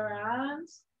moved around,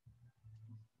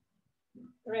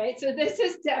 right? So this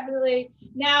is definitely,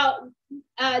 now,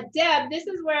 Deb, this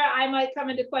is where I might come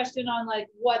into question on like,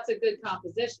 what's a good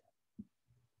composition?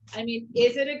 I mean,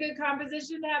 is it a good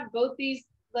composition to have both these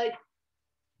like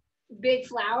big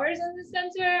flowers in the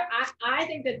center? I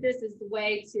think that this is the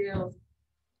way to,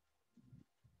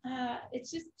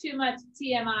 it's just too much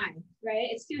TMI, right?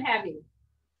 It's too heavy.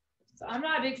 So I'm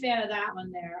not a big fan of that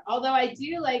one there. Although I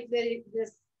do like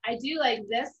I do like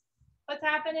this, what's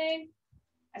happening.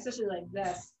 I especially like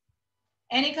this.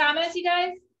 Any comments, you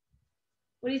guys?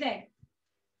 What do you think?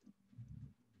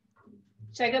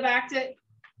 Should I go back to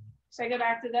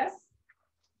this?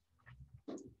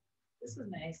 This was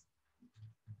nice.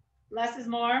 Less is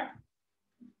more.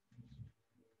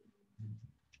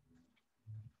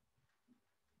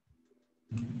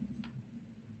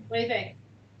 What do you think?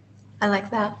 I like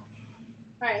that.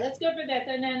 All right, let's go for this.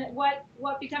 And then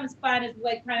what becomes fun is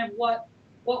like kind of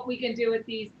what we can do with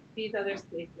these other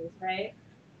spaces, right?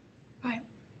 Right.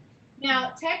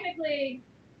 Now, technically,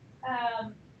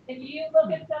 if you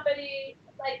look at somebody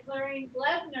like Lorraine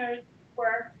Glesner's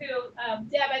work, who,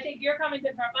 Deb, I think you're coming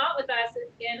to Vermont with us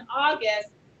in August.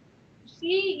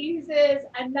 She uses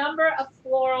a number of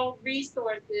floral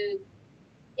resources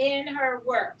in her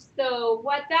work. So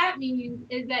what that means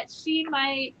is that she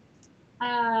might,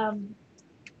 I'm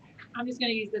just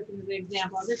going to use this as an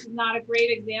example. This is not a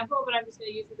great example, but I'm just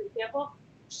going to use this example.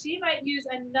 She might use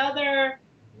another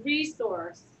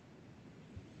resource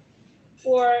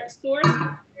or source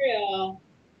material.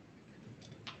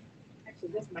 Actually,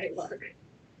 this might work.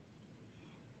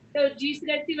 So do you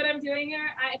guys see what I'm doing here?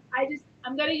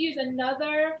 I'm going to use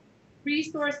another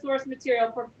resource source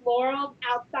material for florals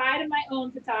outside of my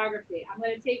own photography. I'm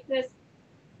going to take this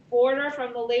border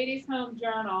from the Ladies Home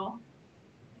Journal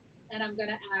and I'm going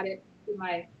to add it to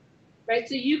my, right?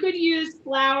 So you could use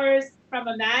flowers from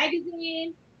a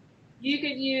magazine. You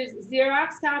could use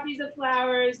Xerox copies of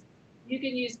flowers. You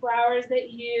can use flowers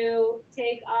that you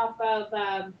take off of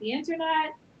the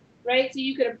internet, right? So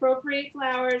you could appropriate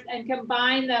flowers and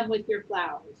combine them with your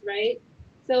flowers, right?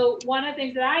 So one of the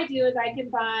things that I do is I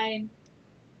combine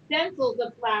stencils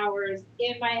of flowers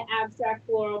in my abstract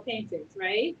floral paintings,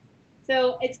 right?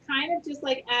 So it's kind of just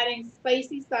like adding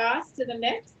spicy sauce to the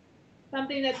mix,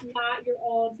 something that's not your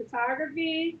own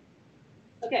photography.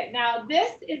 Okay, now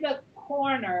this is a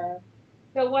corner.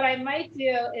 So what I might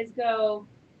do is go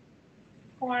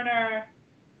corner,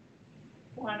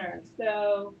 corner.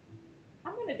 So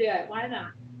I'm gonna do it, why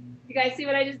not? You guys see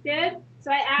what I just did?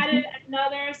 So I added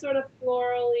another sort of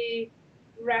florally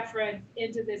reference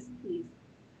into this piece.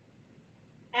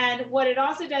 And what it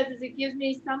also does is it gives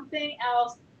me something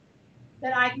else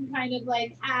that I can kind of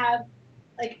like have,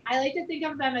 like I like to think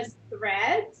of them as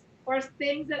threads or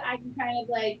things that I can kind of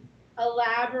like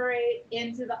elaborate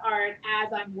into the art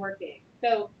as I'm working.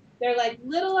 So they're like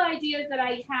little ideas that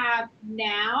I have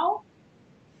now,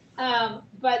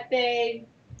 but they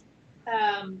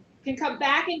can come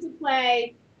back into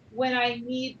play when I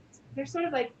need, they're sort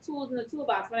of like tools in the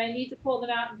toolbox when I need to pull them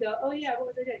out and go, oh yeah, what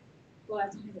was I doing? Well,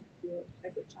 that's kind of cute,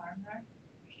 like a charm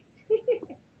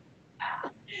there.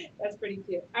 That's pretty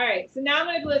cute. All right, so now I'm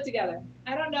gonna glue it together.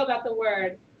 I don't know about the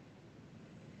word,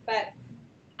 but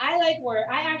I like word.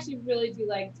 I actually really do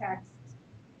like text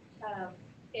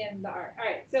in the art. All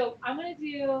right, so I'm gonna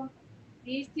do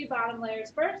these two bottom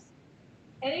layers first.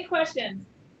 Any questions?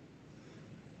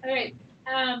 All right.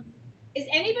 Is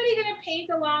anybody gonna paint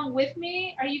along with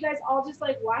me? Are you guys all just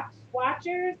like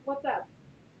watchers? What's up?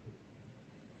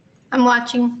 I'm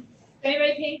watching.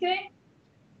 Anybody painting?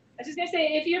 I was just gonna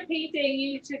say, if you're painting,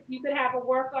 you could have a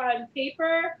work on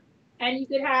paper, and you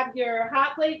could have your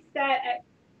hot plate set at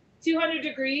 200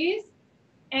 degrees,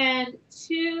 and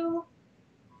two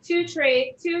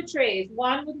trays,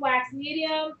 one with wax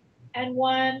medium and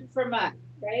one for mud,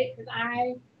 right? Because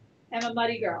I am a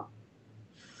muddy girl.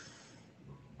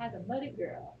 As a muddy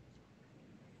girl.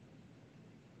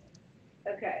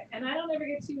 Okay, and I don't ever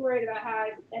get too worried about how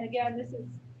and again, this is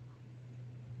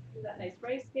that nice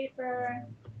rice paper.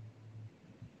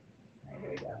 right,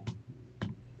 here we go.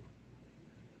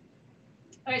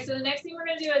 All right, so the next thing we're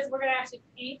gonna do is we're gonna actually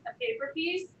paint a paper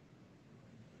piece.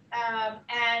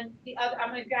 And the other, I'm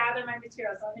gonna gather my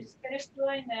material. So let me just finish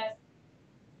doing this,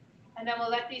 and then we'll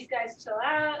let these guys chill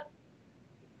out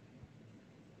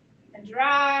and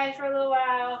dry for a little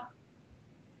while.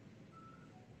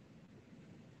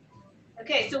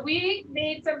 Okay, so we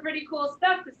made some pretty cool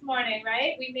stuff this morning,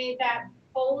 right? We made that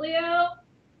folio.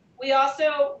 We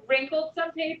also wrinkled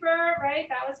some paper, right?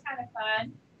 That was kind of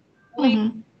fun.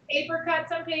 We paper cut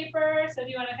some paper. So do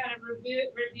you want to kind of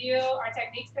review our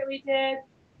techniques that we did?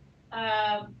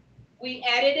 We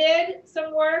edited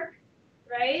some work,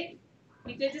 right?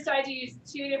 We did decide to use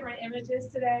 2 different images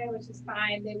today, which is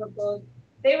fine. They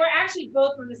were actually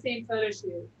both from the same photo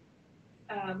shoot,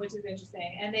 which is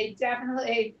interesting. And they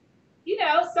definitely, you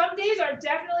know, some days are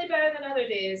definitely better than other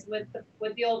days with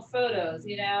the old photos,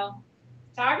 you know.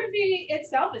 Photography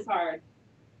itself is hard.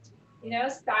 You know,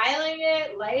 styling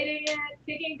it, lighting it,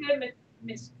 picking good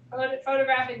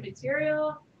photographic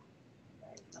material.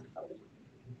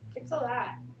 It's a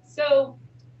lot. So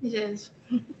It is.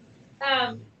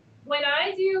 when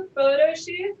I do photo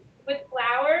shoots with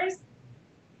flowers,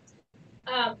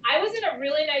 I was in a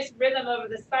really nice rhythm over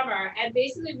the summer. And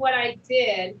basically what I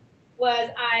did was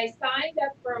I signed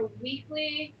up for a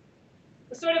weekly,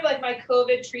 sort of like my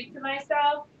COVID treat to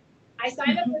myself. I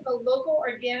signed up with a local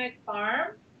organic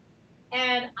farm,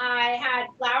 and I had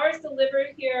flowers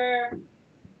delivered here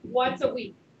once a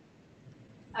week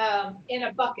in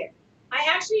a bucket. I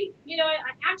actually, you know, I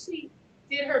actually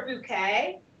did her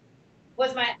bouquet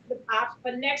was my option,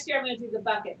 but next year I'm going to do the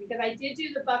bucket because I did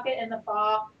do the bucket in the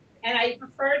fall, and I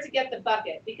prefer to get the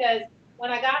bucket because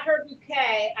when I got her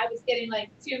bouquet, I was getting like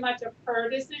too much of her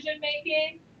decision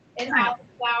making and how the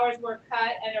flowers were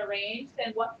cut and arranged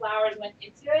and what flowers went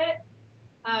into it.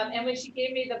 And when she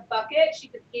gave me the bucket, she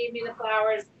just gave me the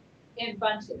flowers in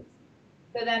bunches.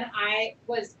 So then I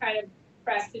was kind of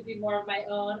pressed to do more of my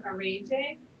own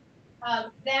arranging.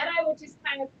 Then I would just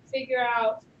kind of figure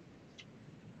out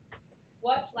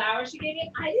what flowers she gave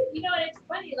me. I didn't, you know, and it's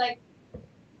funny, like,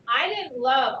 I didn't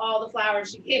love all the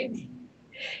flowers she gave me.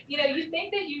 You know, you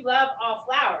think that you love all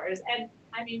flowers, and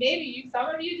I mean, maybe some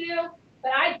of you do,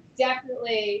 but I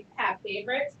definitely have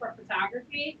favorites for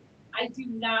photography. I do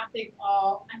not think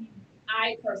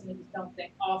I personally just don't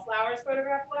think all flowers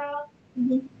photograph well.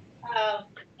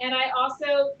 And I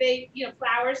also, you know,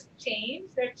 flowers change,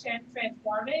 they're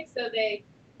transforming, so they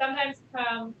sometimes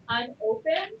come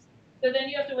unopened. So then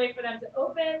you have to wait for them to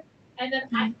open. And then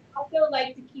I also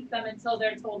like to keep them until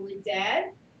they're totally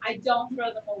dead. I don't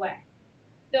throw them away.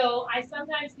 So I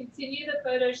sometimes continue the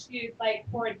photo shoot like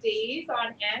for days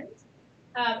on end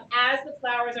as the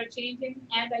flowers are changing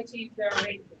and I change their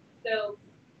arrangement. So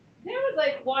there was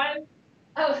like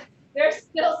there's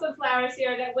still some flowers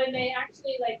here that when they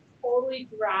actually like totally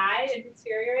dried and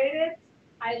deteriorated,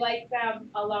 I like them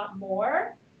a lot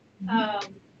more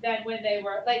than when they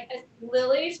were like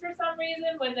lilies for some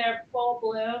reason, when they're full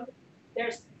bloom,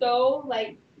 they're so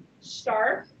like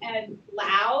sharp and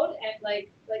loud and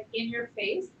like in your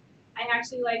face. I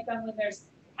actually like them when they're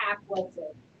half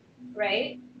wilted,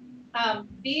 right?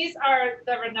 These are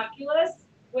the ranunculus,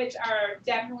 which are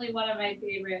definitely one of my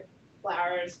favorite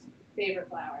flowers.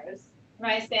 Am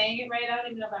I saying it right? I don't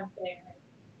even know if I'm saying it right.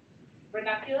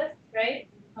 Ranunculus, right?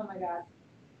 Oh my God.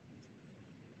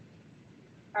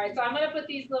 All right, so I'm gonna put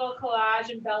these little collage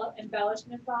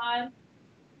embellishments on.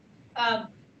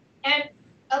 And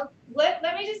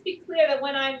let me just be clear that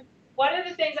one of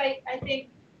the things I think,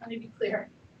 let me be clear.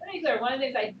 One of the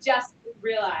things I just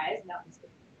realized,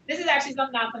 this is actually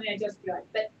not something I just realized,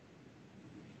 but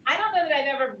I don't know that I've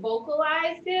ever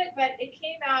vocalized it, but it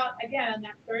came out again on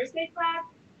that Thursday class,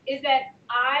 is that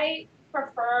I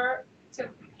prefer to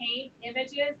paint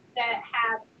images that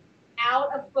have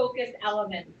out of focus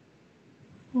elements.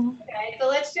 Okay, so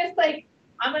let's just like,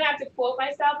 I'm gonna have to quote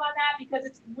myself on that because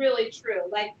it's really true.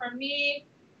 Like for me,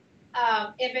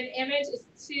 if an image is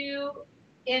too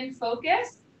in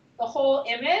focus, the whole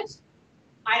image,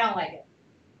 I don't like it.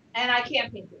 And I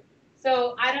can't paint it.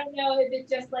 So I don't know if it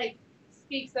just like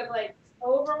speaks of like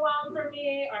overwhelm for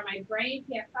me, or my brain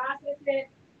can't process it,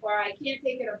 or I can't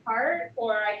take it apart,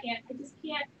 or I just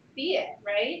can't see it,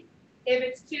 right? If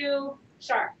it's too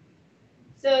sharp.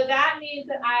 So that means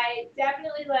that I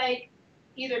definitely like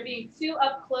either being too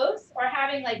up close or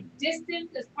having like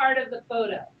distance as part of the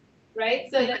photo, right?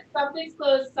 So that something's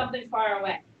close, something's far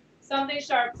away, something's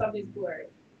sharp, something's blurry.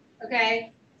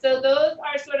 Okay, so those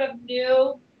are sort of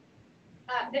new.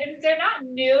 They're not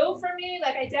new for me.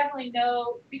 Like I definitely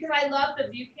know because I love the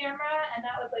view camera, and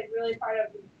that was like really part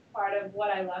of what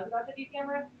I loved about the view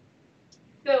camera.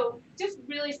 So just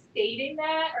really stating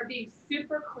that or being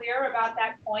super clear about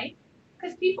that point.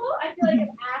 Because people, I feel like,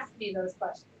 have asked me those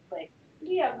questions. Like,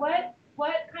 yeah, what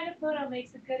kind of photo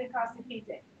makes a good encaustic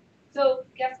painting? So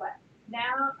guess what?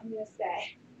 Now I'm gonna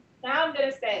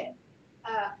say it.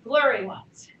 Blurry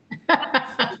ones.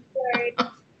 Blurry,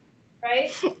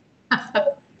 right? So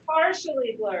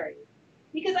partially blurry.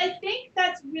 Because I think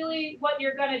that's really what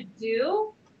you're gonna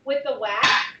do with the wax.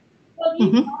 So if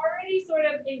you've already sort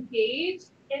of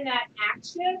engaged in that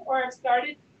action or have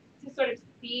started to sort of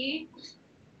see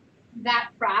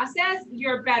that process,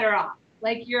 you're better off.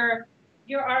 Like you're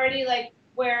already like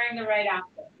wearing the right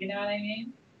outfit. You know what I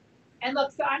mean? And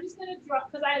look, so I'm just gonna draw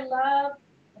because I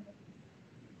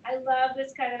love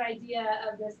this kind of idea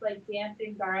of this like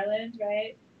dancing garland,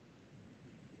 right?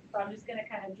 So I'm just gonna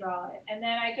kind of draw it. And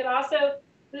then I could also,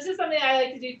 this is something I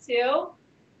like to do too,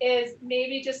 is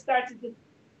maybe just start to just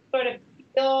sort of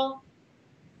feel,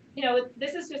 you know,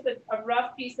 this is just a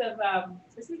rough piece of,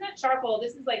 this isn't charcoal,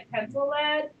 this is like pencil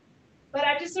lead, but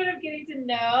I'm just sort of getting to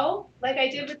know, like I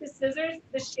did with the scissors,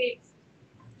 the shapes,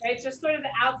 right? Just sort of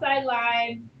the outside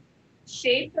line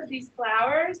shapes of these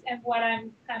flowers and what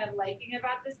I'm kind of liking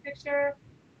about this picture,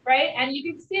 right? And you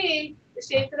can see the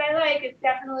shape that I like is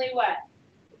definitely what?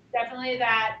 Definitely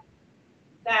that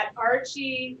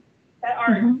archy, that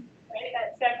arch, right?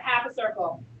 That's half a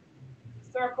circle.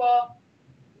 Circle,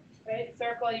 right?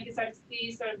 Circle, you can start to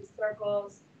see sort of the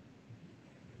circles.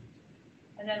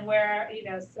 And then where, you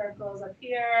know, circles up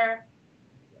here.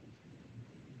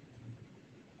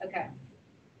 Okay.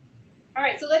 All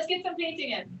right, so let's get some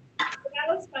painting in. So that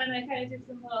was fun. I kind of did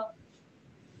some little.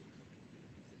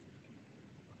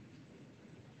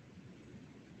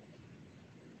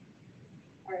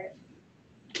 All right.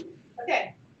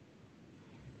 Okay.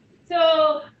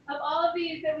 So of all of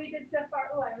these that we did so far,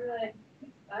 oh, I'm really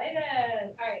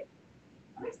excited. All right.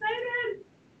 I'm excited.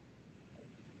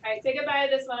 All right, say goodbye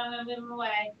to this one. I'm gonna move them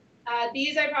away.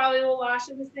 These I probably will wash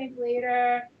in the sink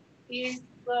later. These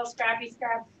little scrappy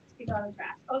scraps can go in the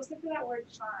trash. Oh, except for that word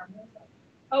charm.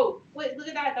 Oh, wait, look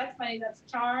at that. That's funny. That's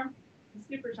charm and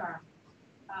super charm.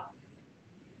 Oh.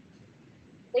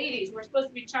 Ladies, we're supposed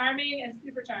to be charming and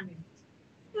super charming.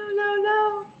 No, no,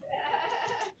 no.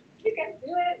 You can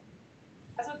do it.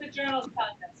 That's what the journal's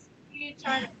telling us. Be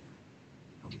charming.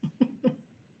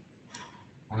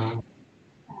 All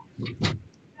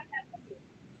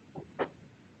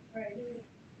right.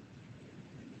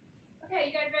 Okay,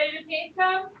 you guys ready to paint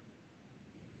some?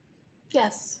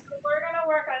 Yes. So we're gonna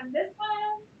work on this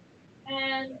one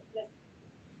and this.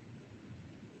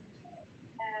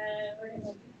 And we're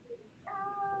gonna do this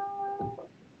out.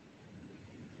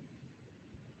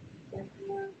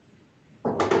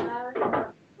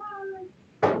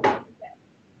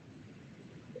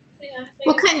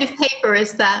 What kind of paper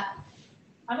is that?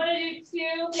 I'm gonna do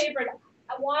two papers.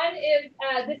 One is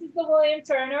this is the William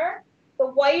Turner, the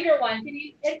whiter one.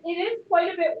 It is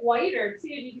quite a bit whiter too.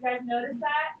 Did you guys notice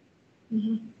that?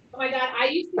 Mm-hmm. Oh my God, I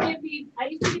used to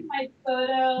give my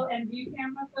photo and view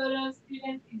camera photo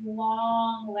students these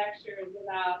long lectures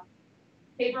about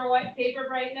paper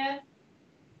brightness.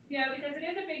 You know, because it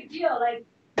is a big deal. Like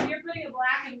when you're putting a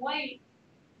black and white,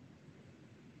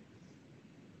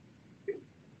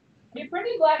 you're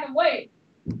printing black and white.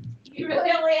 You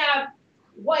really only have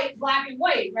white, black, and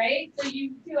white, right? So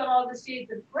you do have all the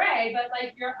shades of gray, but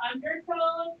like your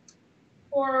undertone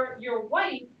for your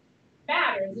white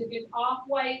matters. If it's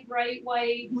off-white, bright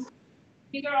white,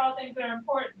 these are all things that are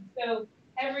important. So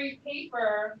every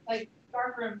paper, like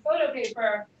darkroom photo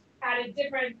paper, had a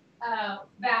different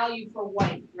value for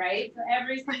white, right? So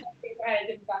every single paper had a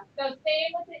different value. So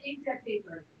same with the inkjet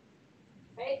papers,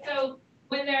 right? So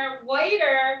when they're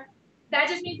whiter, that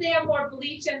just means they have more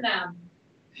bleach in them,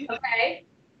 okay?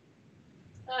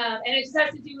 And it just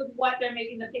has to do with what they're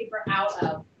making the paper out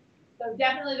of. So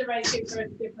definitely the rice paper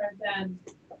is different than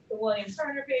the William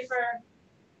Turner paper.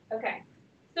 Okay,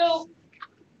 so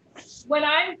when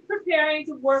I'm preparing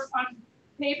to work on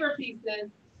paper pieces,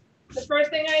 the first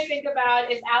thing I think about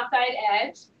is outside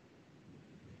edge,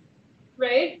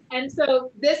 right? And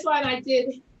so this one I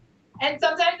did, and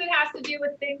sometimes it has to do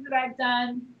with things that I've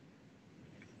done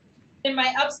in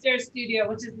my upstairs studio,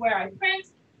 which is where I print.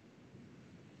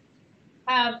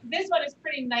 This one is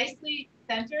pretty nicely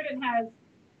centered and has,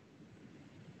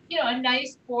 you know, a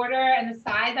nice border, and the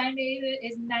size I made it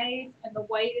is nice, and the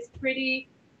white is pretty.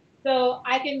 So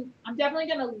I'm definitely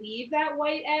gonna leave that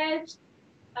white edge.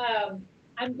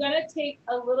 I'm gonna take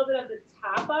a little bit of the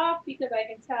top off because I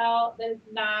can tell that it's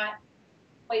not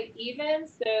quite even.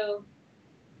 So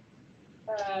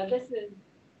this is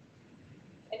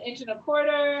 1.25 inches.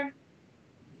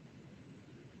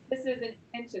 This is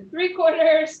 1.75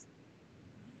 inches.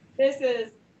 This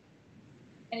is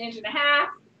 1.5 inches.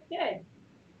 Okay.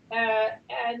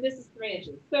 And this is 3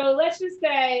 inches. So let's just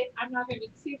say, I'm not going to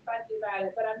be too fussy about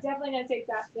it, but I'm definitely going to take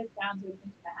this down to 1.5 inches.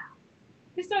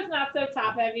 Just so it's not so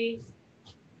top heavy.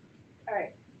 All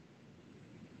right.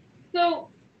 So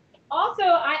also,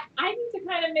 I need to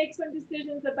kind of make some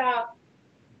decisions about,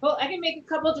 well, I can make a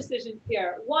couple decisions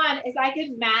here. One is I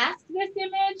can mask this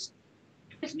image,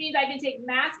 which means I can take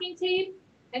masking tape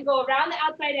and go around the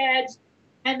outside edge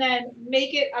and then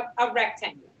make it a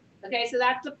rectangle. Okay, so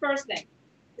that's the first thing.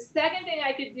 The second thing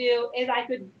I could do is I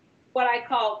could, what I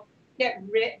call,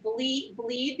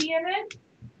 bleed the image.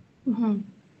 Mm-hmm.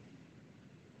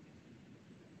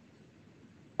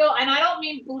 So, and I don't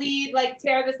mean bleed, like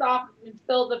tear this off and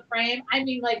fill the frame. I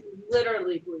mean like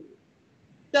literally bleed.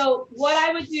 So what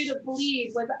I would do to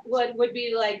bleed would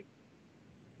be like,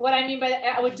 what I mean by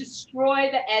that, I would destroy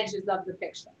the edges of the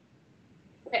picture.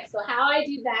 Okay, so how I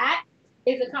do that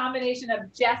is a combination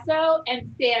of gesso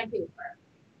and sandpaper.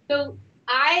 So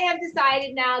I have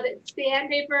decided now that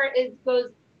sandpaper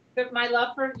my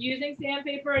love for using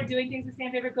sandpaper and doing things with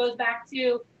sandpaper goes back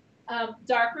to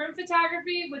darkroom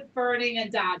photography with burning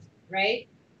and dodging, right?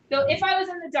 So if I was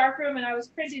in the darkroom and I was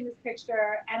printing this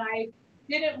picture and I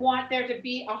didn't want there to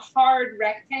be a hard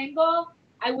rectangle,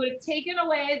 I would have taken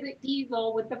away the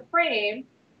easel with the frame,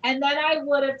 and then I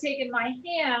would have taken my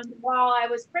hand while I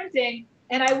was printing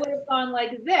and I would have gone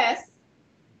like this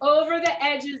over the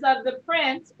edges of the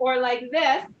print, or like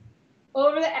this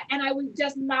and I would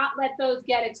just not let those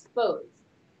get exposed,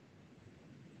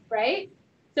 right?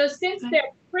 So since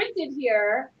they're printed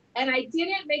here and I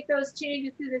didn't make those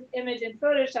changes to this image in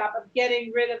Photoshop of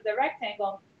getting rid of the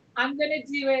rectangle, I'm gonna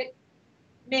do it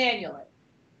manually.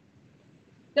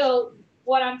 So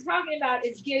what I'm talking about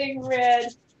is getting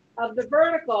rid of the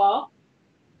vertical,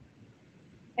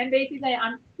 and basically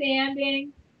I'm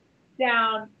sanding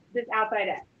down this outside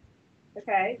edge,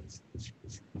 okay?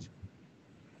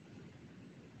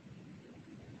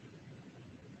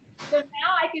 So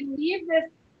now I can leave this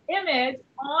image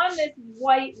on this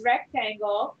white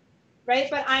rectangle, right?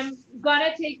 But I'm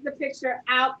gonna take the picture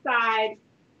outside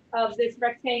of this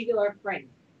rectangular frame,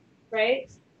 right?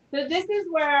 So this is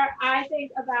where I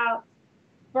think about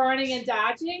burning and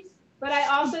dodging, but I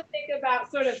also think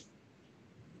about sort of,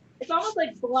 it's almost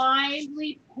like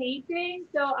blindly painting.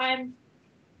 So I'm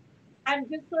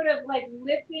just sort of like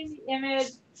lifting the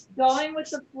image, going with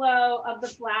the flow of the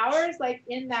flowers, like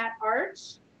in that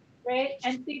arch, right?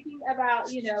 And thinking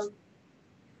about, you know,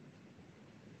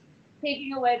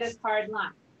 taking away this hard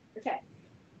line. Okay.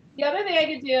 The other thing I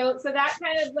could do, so that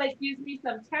kind of like gives me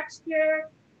some texture.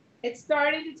 It's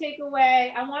starting to take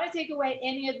away, I want to take away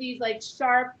any of these like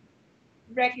sharp,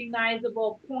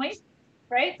 recognizable points,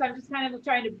 right? So I'm just kind of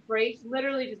trying to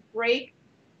literally just break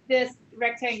this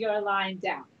rectangular line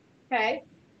down, okay?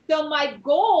 So my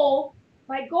goal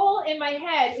in my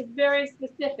head is very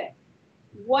specific.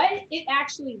 What it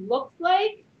actually looks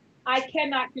like, I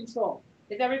cannot control.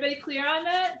 Is everybody clear on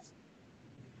that?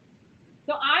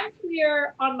 So I'm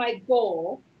clear on my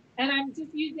goal, and I'm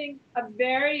just using a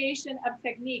variation of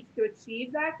techniques to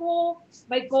achieve that goal.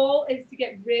 My goal is to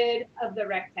get rid of the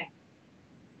rectangle.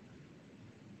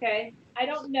 Okay, I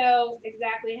don't know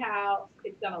exactly how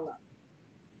it's gonna look.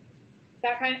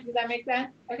 Does that make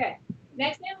sense? Okay.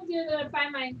 Next thing I'm gonna do is I'm gonna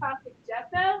find my encaustic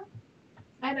gesso.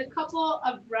 I have a couple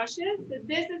of brushes. So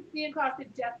this is the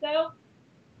encaustic gesso.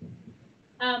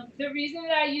 The reason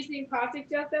that I use the encaustic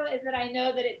gesso is that I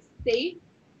know that it's safe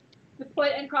to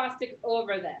put encaustic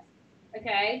over this,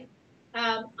 okay?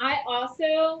 I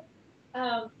also,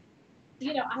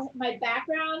 you know, my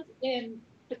background in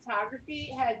photography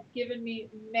has given me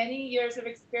many years of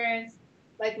experience,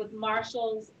 like with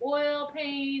Marshall's oil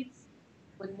paints,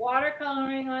 with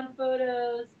watercoloring on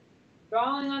photos,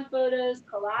 drawing on photos,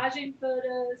 collaging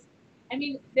photos. I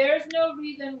mean, there's no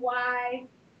reason why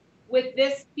with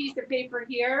this piece of paper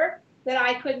here that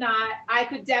I could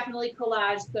definitely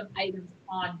collage some items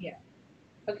on here.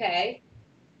 Okay.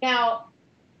 Now,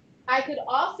 I could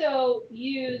also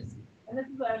use, and this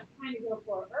is what I was trying to go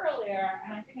for earlier,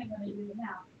 and I think I'm going to do it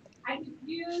now. I could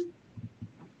use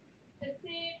the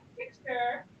same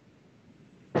picture.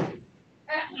 I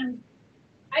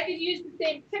could use the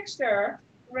same picture,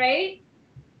 right,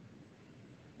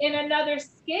 in another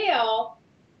scale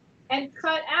and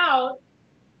cut out,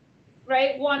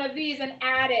 right, one of these and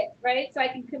add it, right? So I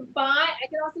can combine, I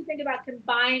can also think about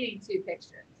combining two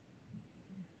pictures,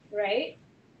 right?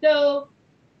 So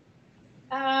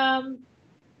I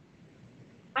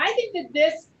think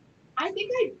that I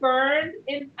think I burned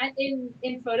in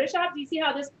Photoshop. Do you see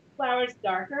how this flower is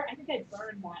darker? I think I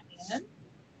burned that in.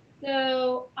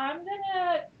 So I'm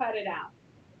gonna cut it out.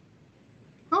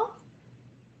 Oh,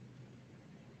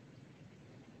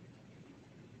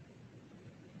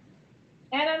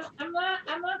 And I'm not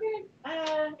gonna,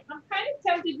 I'm kind of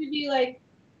tempted to be like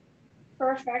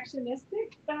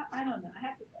perfectionistic, but I don't know, I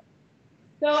have to go.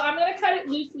 So I'm gonna cut it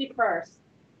loosely first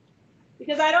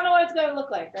because I don't know what it's gonna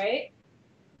look like, right?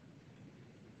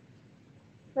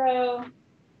 So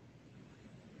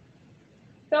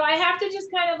I have to just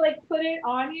kind of like put it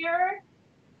on here,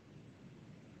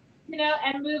 you know,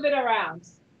 and move it around,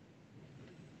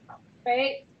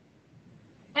 right?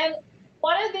 And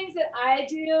one of the things that I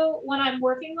do when I'm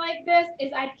working like this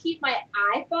is I keep my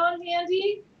iPhone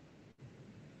handy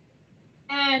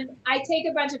and I take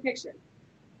a bunch of pictures.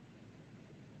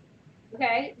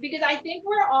 Okay, because I think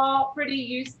we're all pretty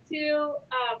used to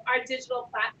our digital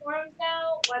platforms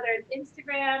now, whether it's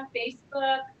Instagram,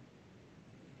 Facebook,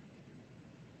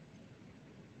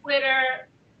 Twitter,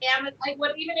 Amazon, like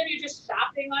what, even if you're just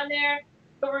shopping on there,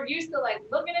 but we're used to like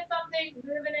looking at something,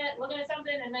 moving it, looking at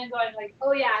something, and then going like,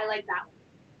 oh yeah, I like that one,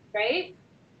 right?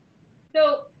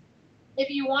 So if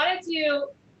you wanted to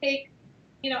take,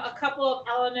 you know, a couple of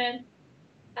elements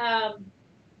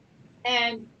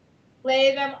and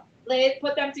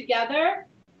put them together,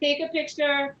 take a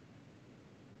picture,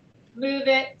 move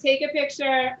it, take a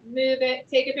picture, move it,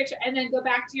 take a picture, and then go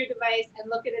back to your device and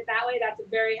look at it that way. That's a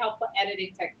very helpful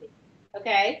editing technique.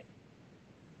 Okay.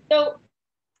 So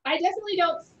I definitely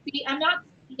don't see, I'm not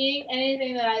seeing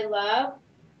anything that I love.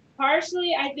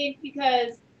 Partially, I think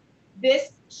because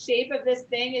this shape of this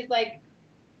thing is like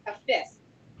a fist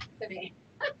to me.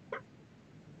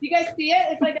 You guys see it?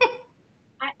 It's like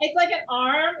an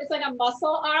arm. It's like a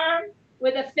muscle arm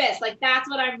with a fist. Like that's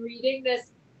what I'm reading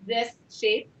this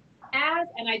shape as,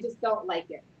 and I just don't like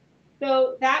it.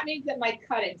 So that means that my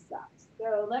cutting sucks.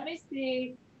 So let me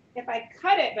see if I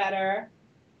cut it better.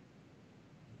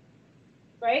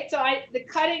 Right? So the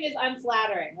cutting is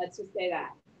unflattering. Let's just say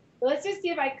that. So let's just see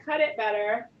if I cut it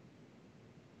better.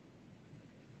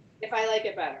 If I like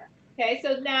it better. Okay,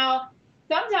 so now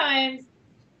sometimes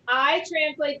I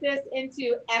translate this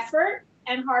into effort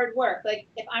and hard work. Like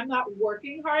if I'm not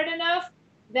working hard enough,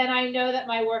 then I know that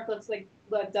my work doesn't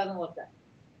look good.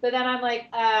 So then I'm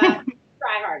like, try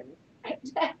harder.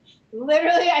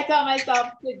 Literally, I tell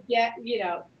myself to get, you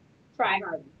know, try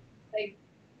harder. Like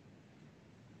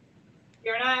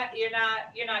you're not doing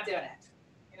it. You're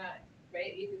not,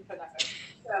 right? You can put that.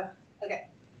 So okay.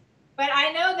 But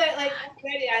I know that like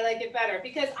already I like it better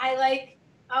because I like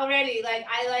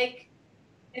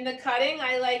in the cutting,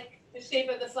 I like the shape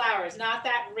of the flowers, not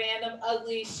that random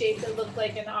ugly shape that looked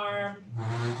like an arm,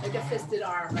 like a fisted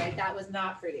arm, right? That was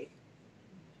not pretty.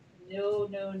 No,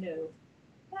 no, no.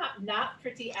 Not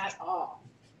pretty at all.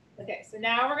 Okay, so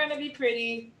now we're gonna be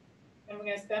pretty and we're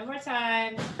gonna spend more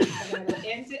time. We're gonna go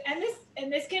into and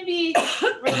this can be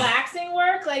relaxing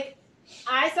work. Like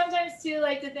I sometimes too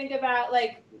like to think about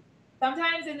like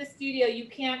sometimes in the studio you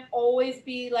can't always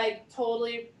be like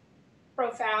totally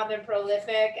profound and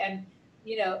prolific and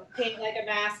you know paint like a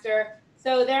master.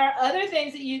 So there are other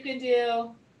things that you can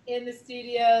do in the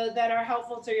studio that are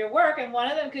helpful to your work, and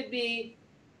one of them could be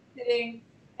sitting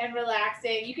and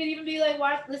relaxing. You could even be like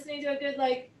listening to a good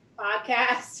like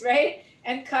podcast, right?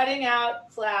 And cutting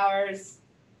out flowers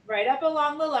right up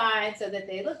along the line so that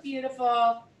they look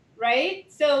beautiful,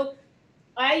 right? So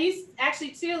I used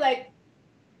actually too like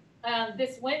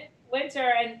this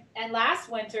winter and last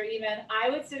winter even, I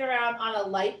would sit around on a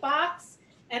light box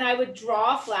and I would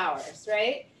draw flowers,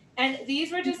 right? And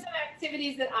these were just some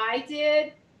activities that I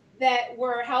did that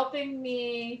were helping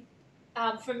me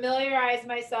familiarize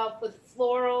myself with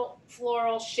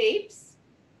floral shapes.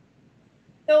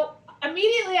 So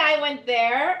immediately I went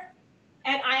there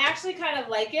and I actually kind of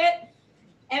like it.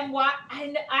 And why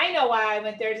I know why I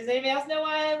went there. Does anybody else know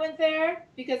why I went there?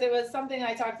 Because it was something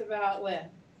I talked about when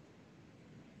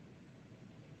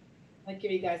I'll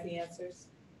give you guys the answers.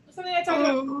 Something I talked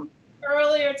about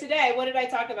earlier today. What did I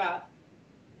talk about?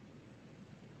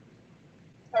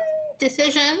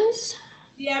 decisions.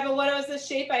 Yeah, but what was the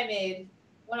shape I made?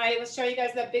 When I was showing you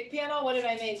guys that big panel, what did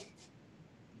I make?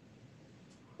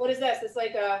 What is this? It's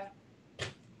like a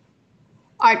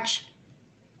Arch.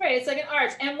 right, it's like an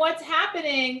arch. And what's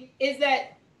happening is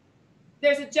that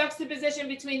there's a juxtaposition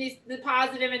between the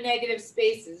positive and negative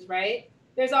spaces, right?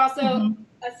 There's also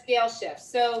a scale shift.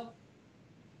 So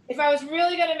if I was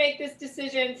really going to make this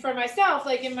decision for myself,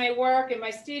 like in my work, in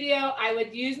my studio, I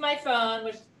would use my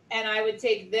phone, and I would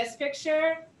take this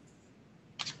picture.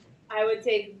 I would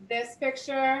take this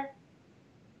picture.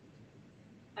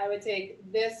 I would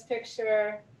take this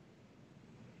picture.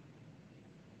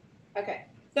 Okay.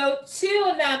 So 2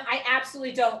 of them I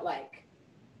absolutely don't like.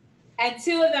 And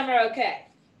 2 of them are okay.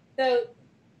 So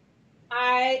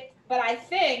but I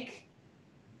think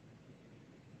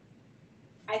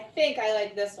I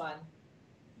like this one.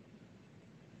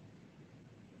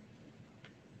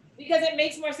 Because it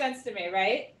makes more sense to me,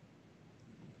 right?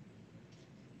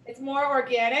 It's more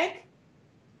organic,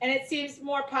 and it seems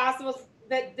more possible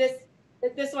that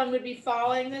this one would be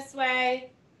falling this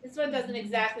way. This one doesn't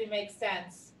exactly make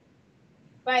sense.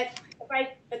 But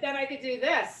then I could do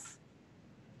this.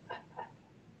 I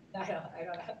don't know.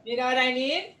 You know what I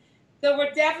mean? So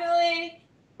we're definitely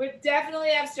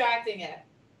abstracting it.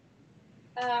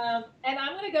 And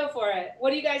I'm gonna go for it.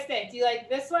 What do you guys think? Do you like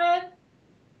this one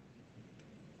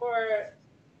or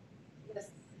this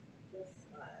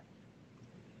one?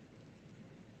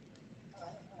 Oh, I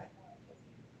don't know.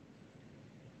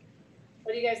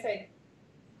 What do you guys think?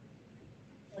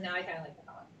 Well, now I kind of like that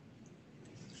one.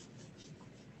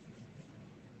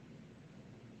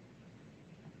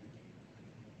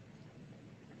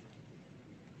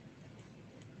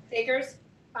 Takers,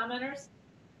 commenters.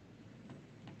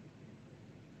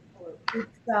 It's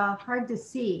hard to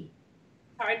see.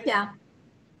 Hard to Yeah.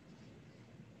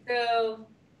 So,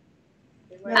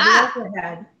 The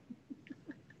overhead.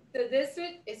 so this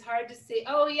is hard to see.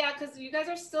 Oh yeah, because you guys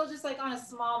are still just like on a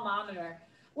small monitor.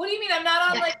 What do you mean? I'm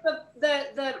not on like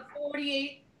the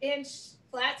 48-inch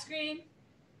flat screen?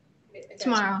 Okay.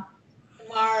 Tomorrow.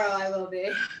 Tomorrow I will be.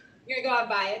 You're gonna go and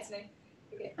buy it tonight.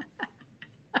 Okay.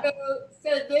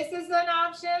 So this is an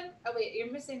option. Oh wait,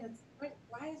 you're missing this.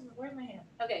 Where's my hand?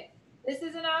 Okay, this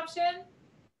is an option.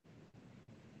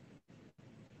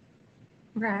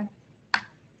 Okay.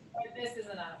 Or this is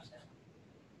an option.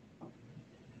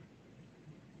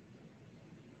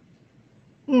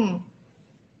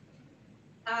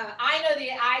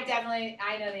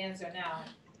 I know the answer now.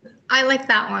 I like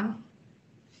that one.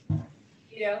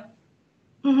 You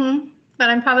know? But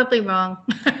I'm probably wrong.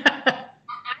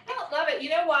 I don't love it. You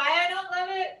know why I don't love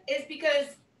it? Is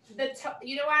because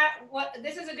you know what?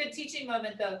 This is a good teaching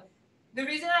moment though. The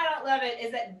reason I don't love it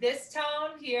is that this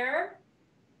tone here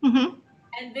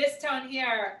and this tone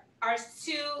here are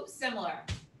too similar.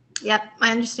 Yep,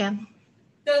 I understand.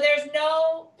 So there's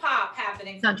no pop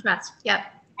happening. Contrast. Yep.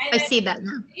 And I see that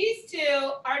now. These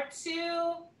two are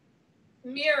too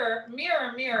mirror.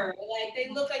 Like they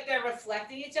look like they're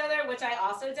reflecting each other, which I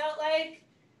also don't like.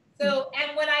 So,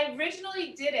 and when I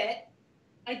originally did it,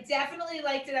 I definitely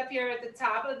liked it up here at the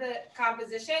top of the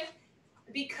composition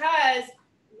because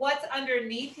what's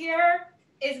underneath here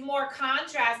is more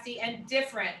contrasty and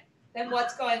different than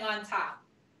what's going on top.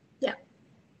 Yeah.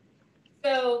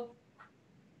 So,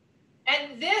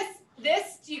 and this,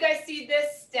 do you guys see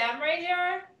this stem right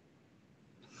here?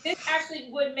 This actually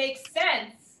would make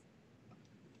sense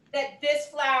that this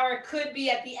flower could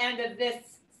be at the end of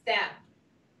this stem,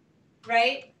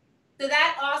 right? So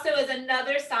that also is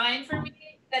another sign for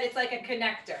me that it's like a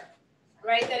connector,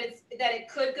 right? That it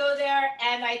could go there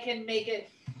and I can make it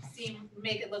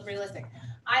look realistic.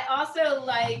 I also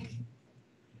like,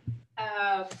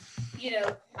 you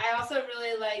know, I also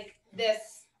really like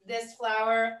this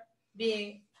flower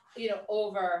being, you know,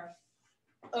 over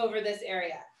this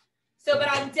area. So, but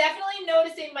I'm definitely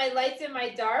noticing my lights and my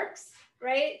darks,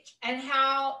 right? And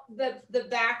how the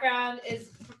background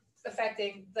is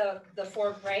affecting the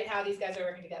form, right? How these guys are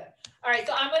working together. All right,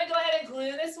 so I'm gonna go ahead and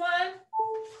glue this one.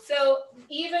 So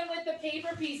even with the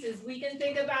paper pieces, we can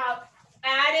think about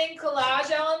adding collage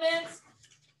elements,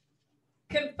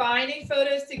 combining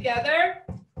photos together.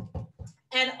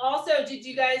 And also, did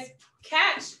you guys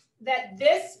catch that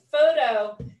this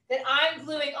photo that I'm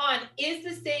gluing on is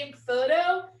the same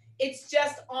photo? It's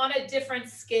just on a different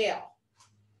scale.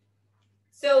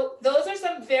 So those are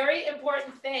some very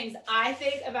important things I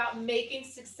think about making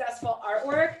successful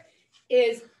artwork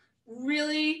is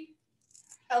really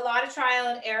a lot of trial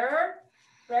and error,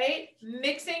 right?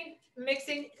 Mixing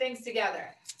things together,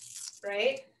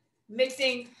 right?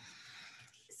 Mixing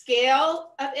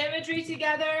scale of imagery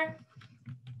together,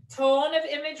 tone of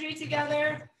imagery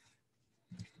together,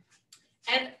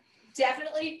 and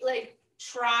definitely like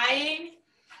trying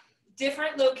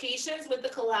different locations with the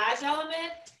collage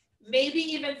element, maybe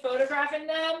even photographing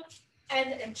them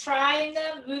and trying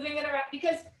them, moving it around,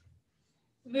 because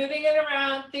moving it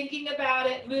around, thinking about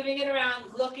it, moving it around,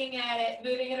 looking at it,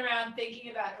 moving it around, thinking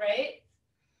about it, right?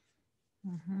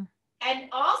 And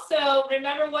also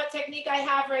remember what technique I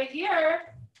have right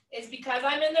here is because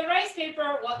I'm in the rice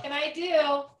paper, what can I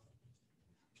do?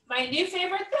 My new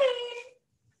favorite thing.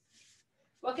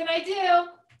 What can I do?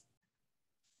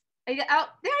 Oh,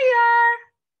 there you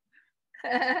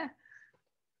are.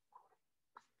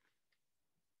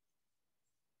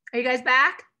 Are you guys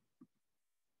back?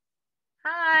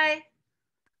 Hi.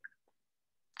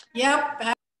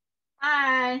 Yep.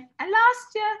 Hi. I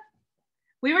lost you.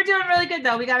 We were doing really good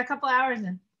though. We got a couple hours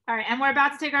in. All right, and we're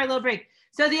about to take our little break.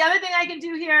 So the other thing I can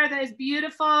do here that is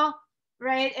beautiful,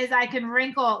 right, is I can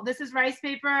wrinkle. This is rice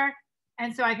paper,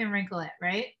 and so I can wrinkle it,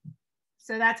 right?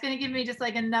 So that's going to give me just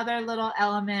like another little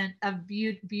element of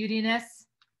beautiness,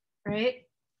 right?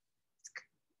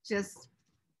 Just,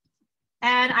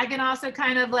 and I can also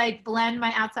kind of like blend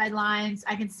my outside lines.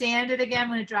 I can sand it again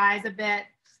when it dries a bit.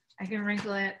 I can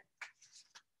wrinkle it.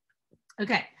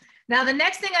 Okay. Now the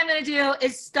next thing I'm going to do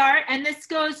is start, and this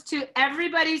goes to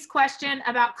everybody's question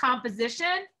about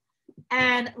composition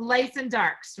and lights and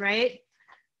darks, right?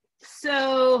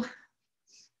 So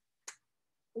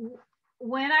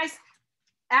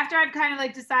after I've kind of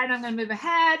like decided I'm going to move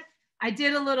ahead, I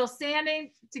did a little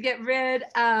sanding to get rid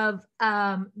of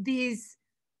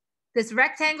this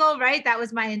rectangle, right? That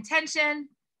was my intention,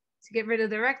 to get rid of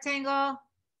the rectangle.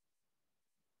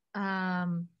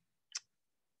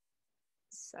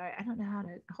 Sorry, I don't know how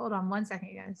to, hold on one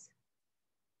second, guys.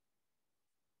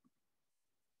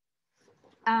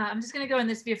 I'm just gonna go in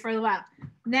this view for a while.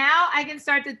 Now I can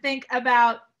start to think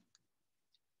about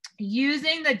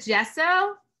using the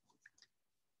gesso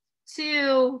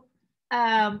to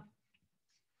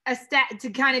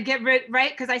kind of get rid,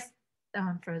 right? Because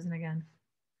I'm frozen again.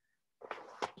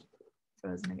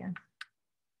 Frozen again.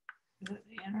 Is it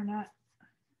the internet?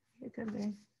 It could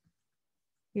be.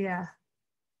 Yeah.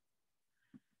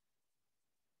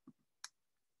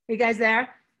 You guys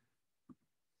there?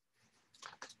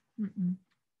 Mm-mm.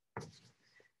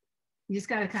 You just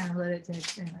gotta kind of let it take.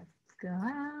 Let's go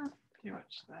out. Too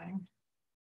much thing.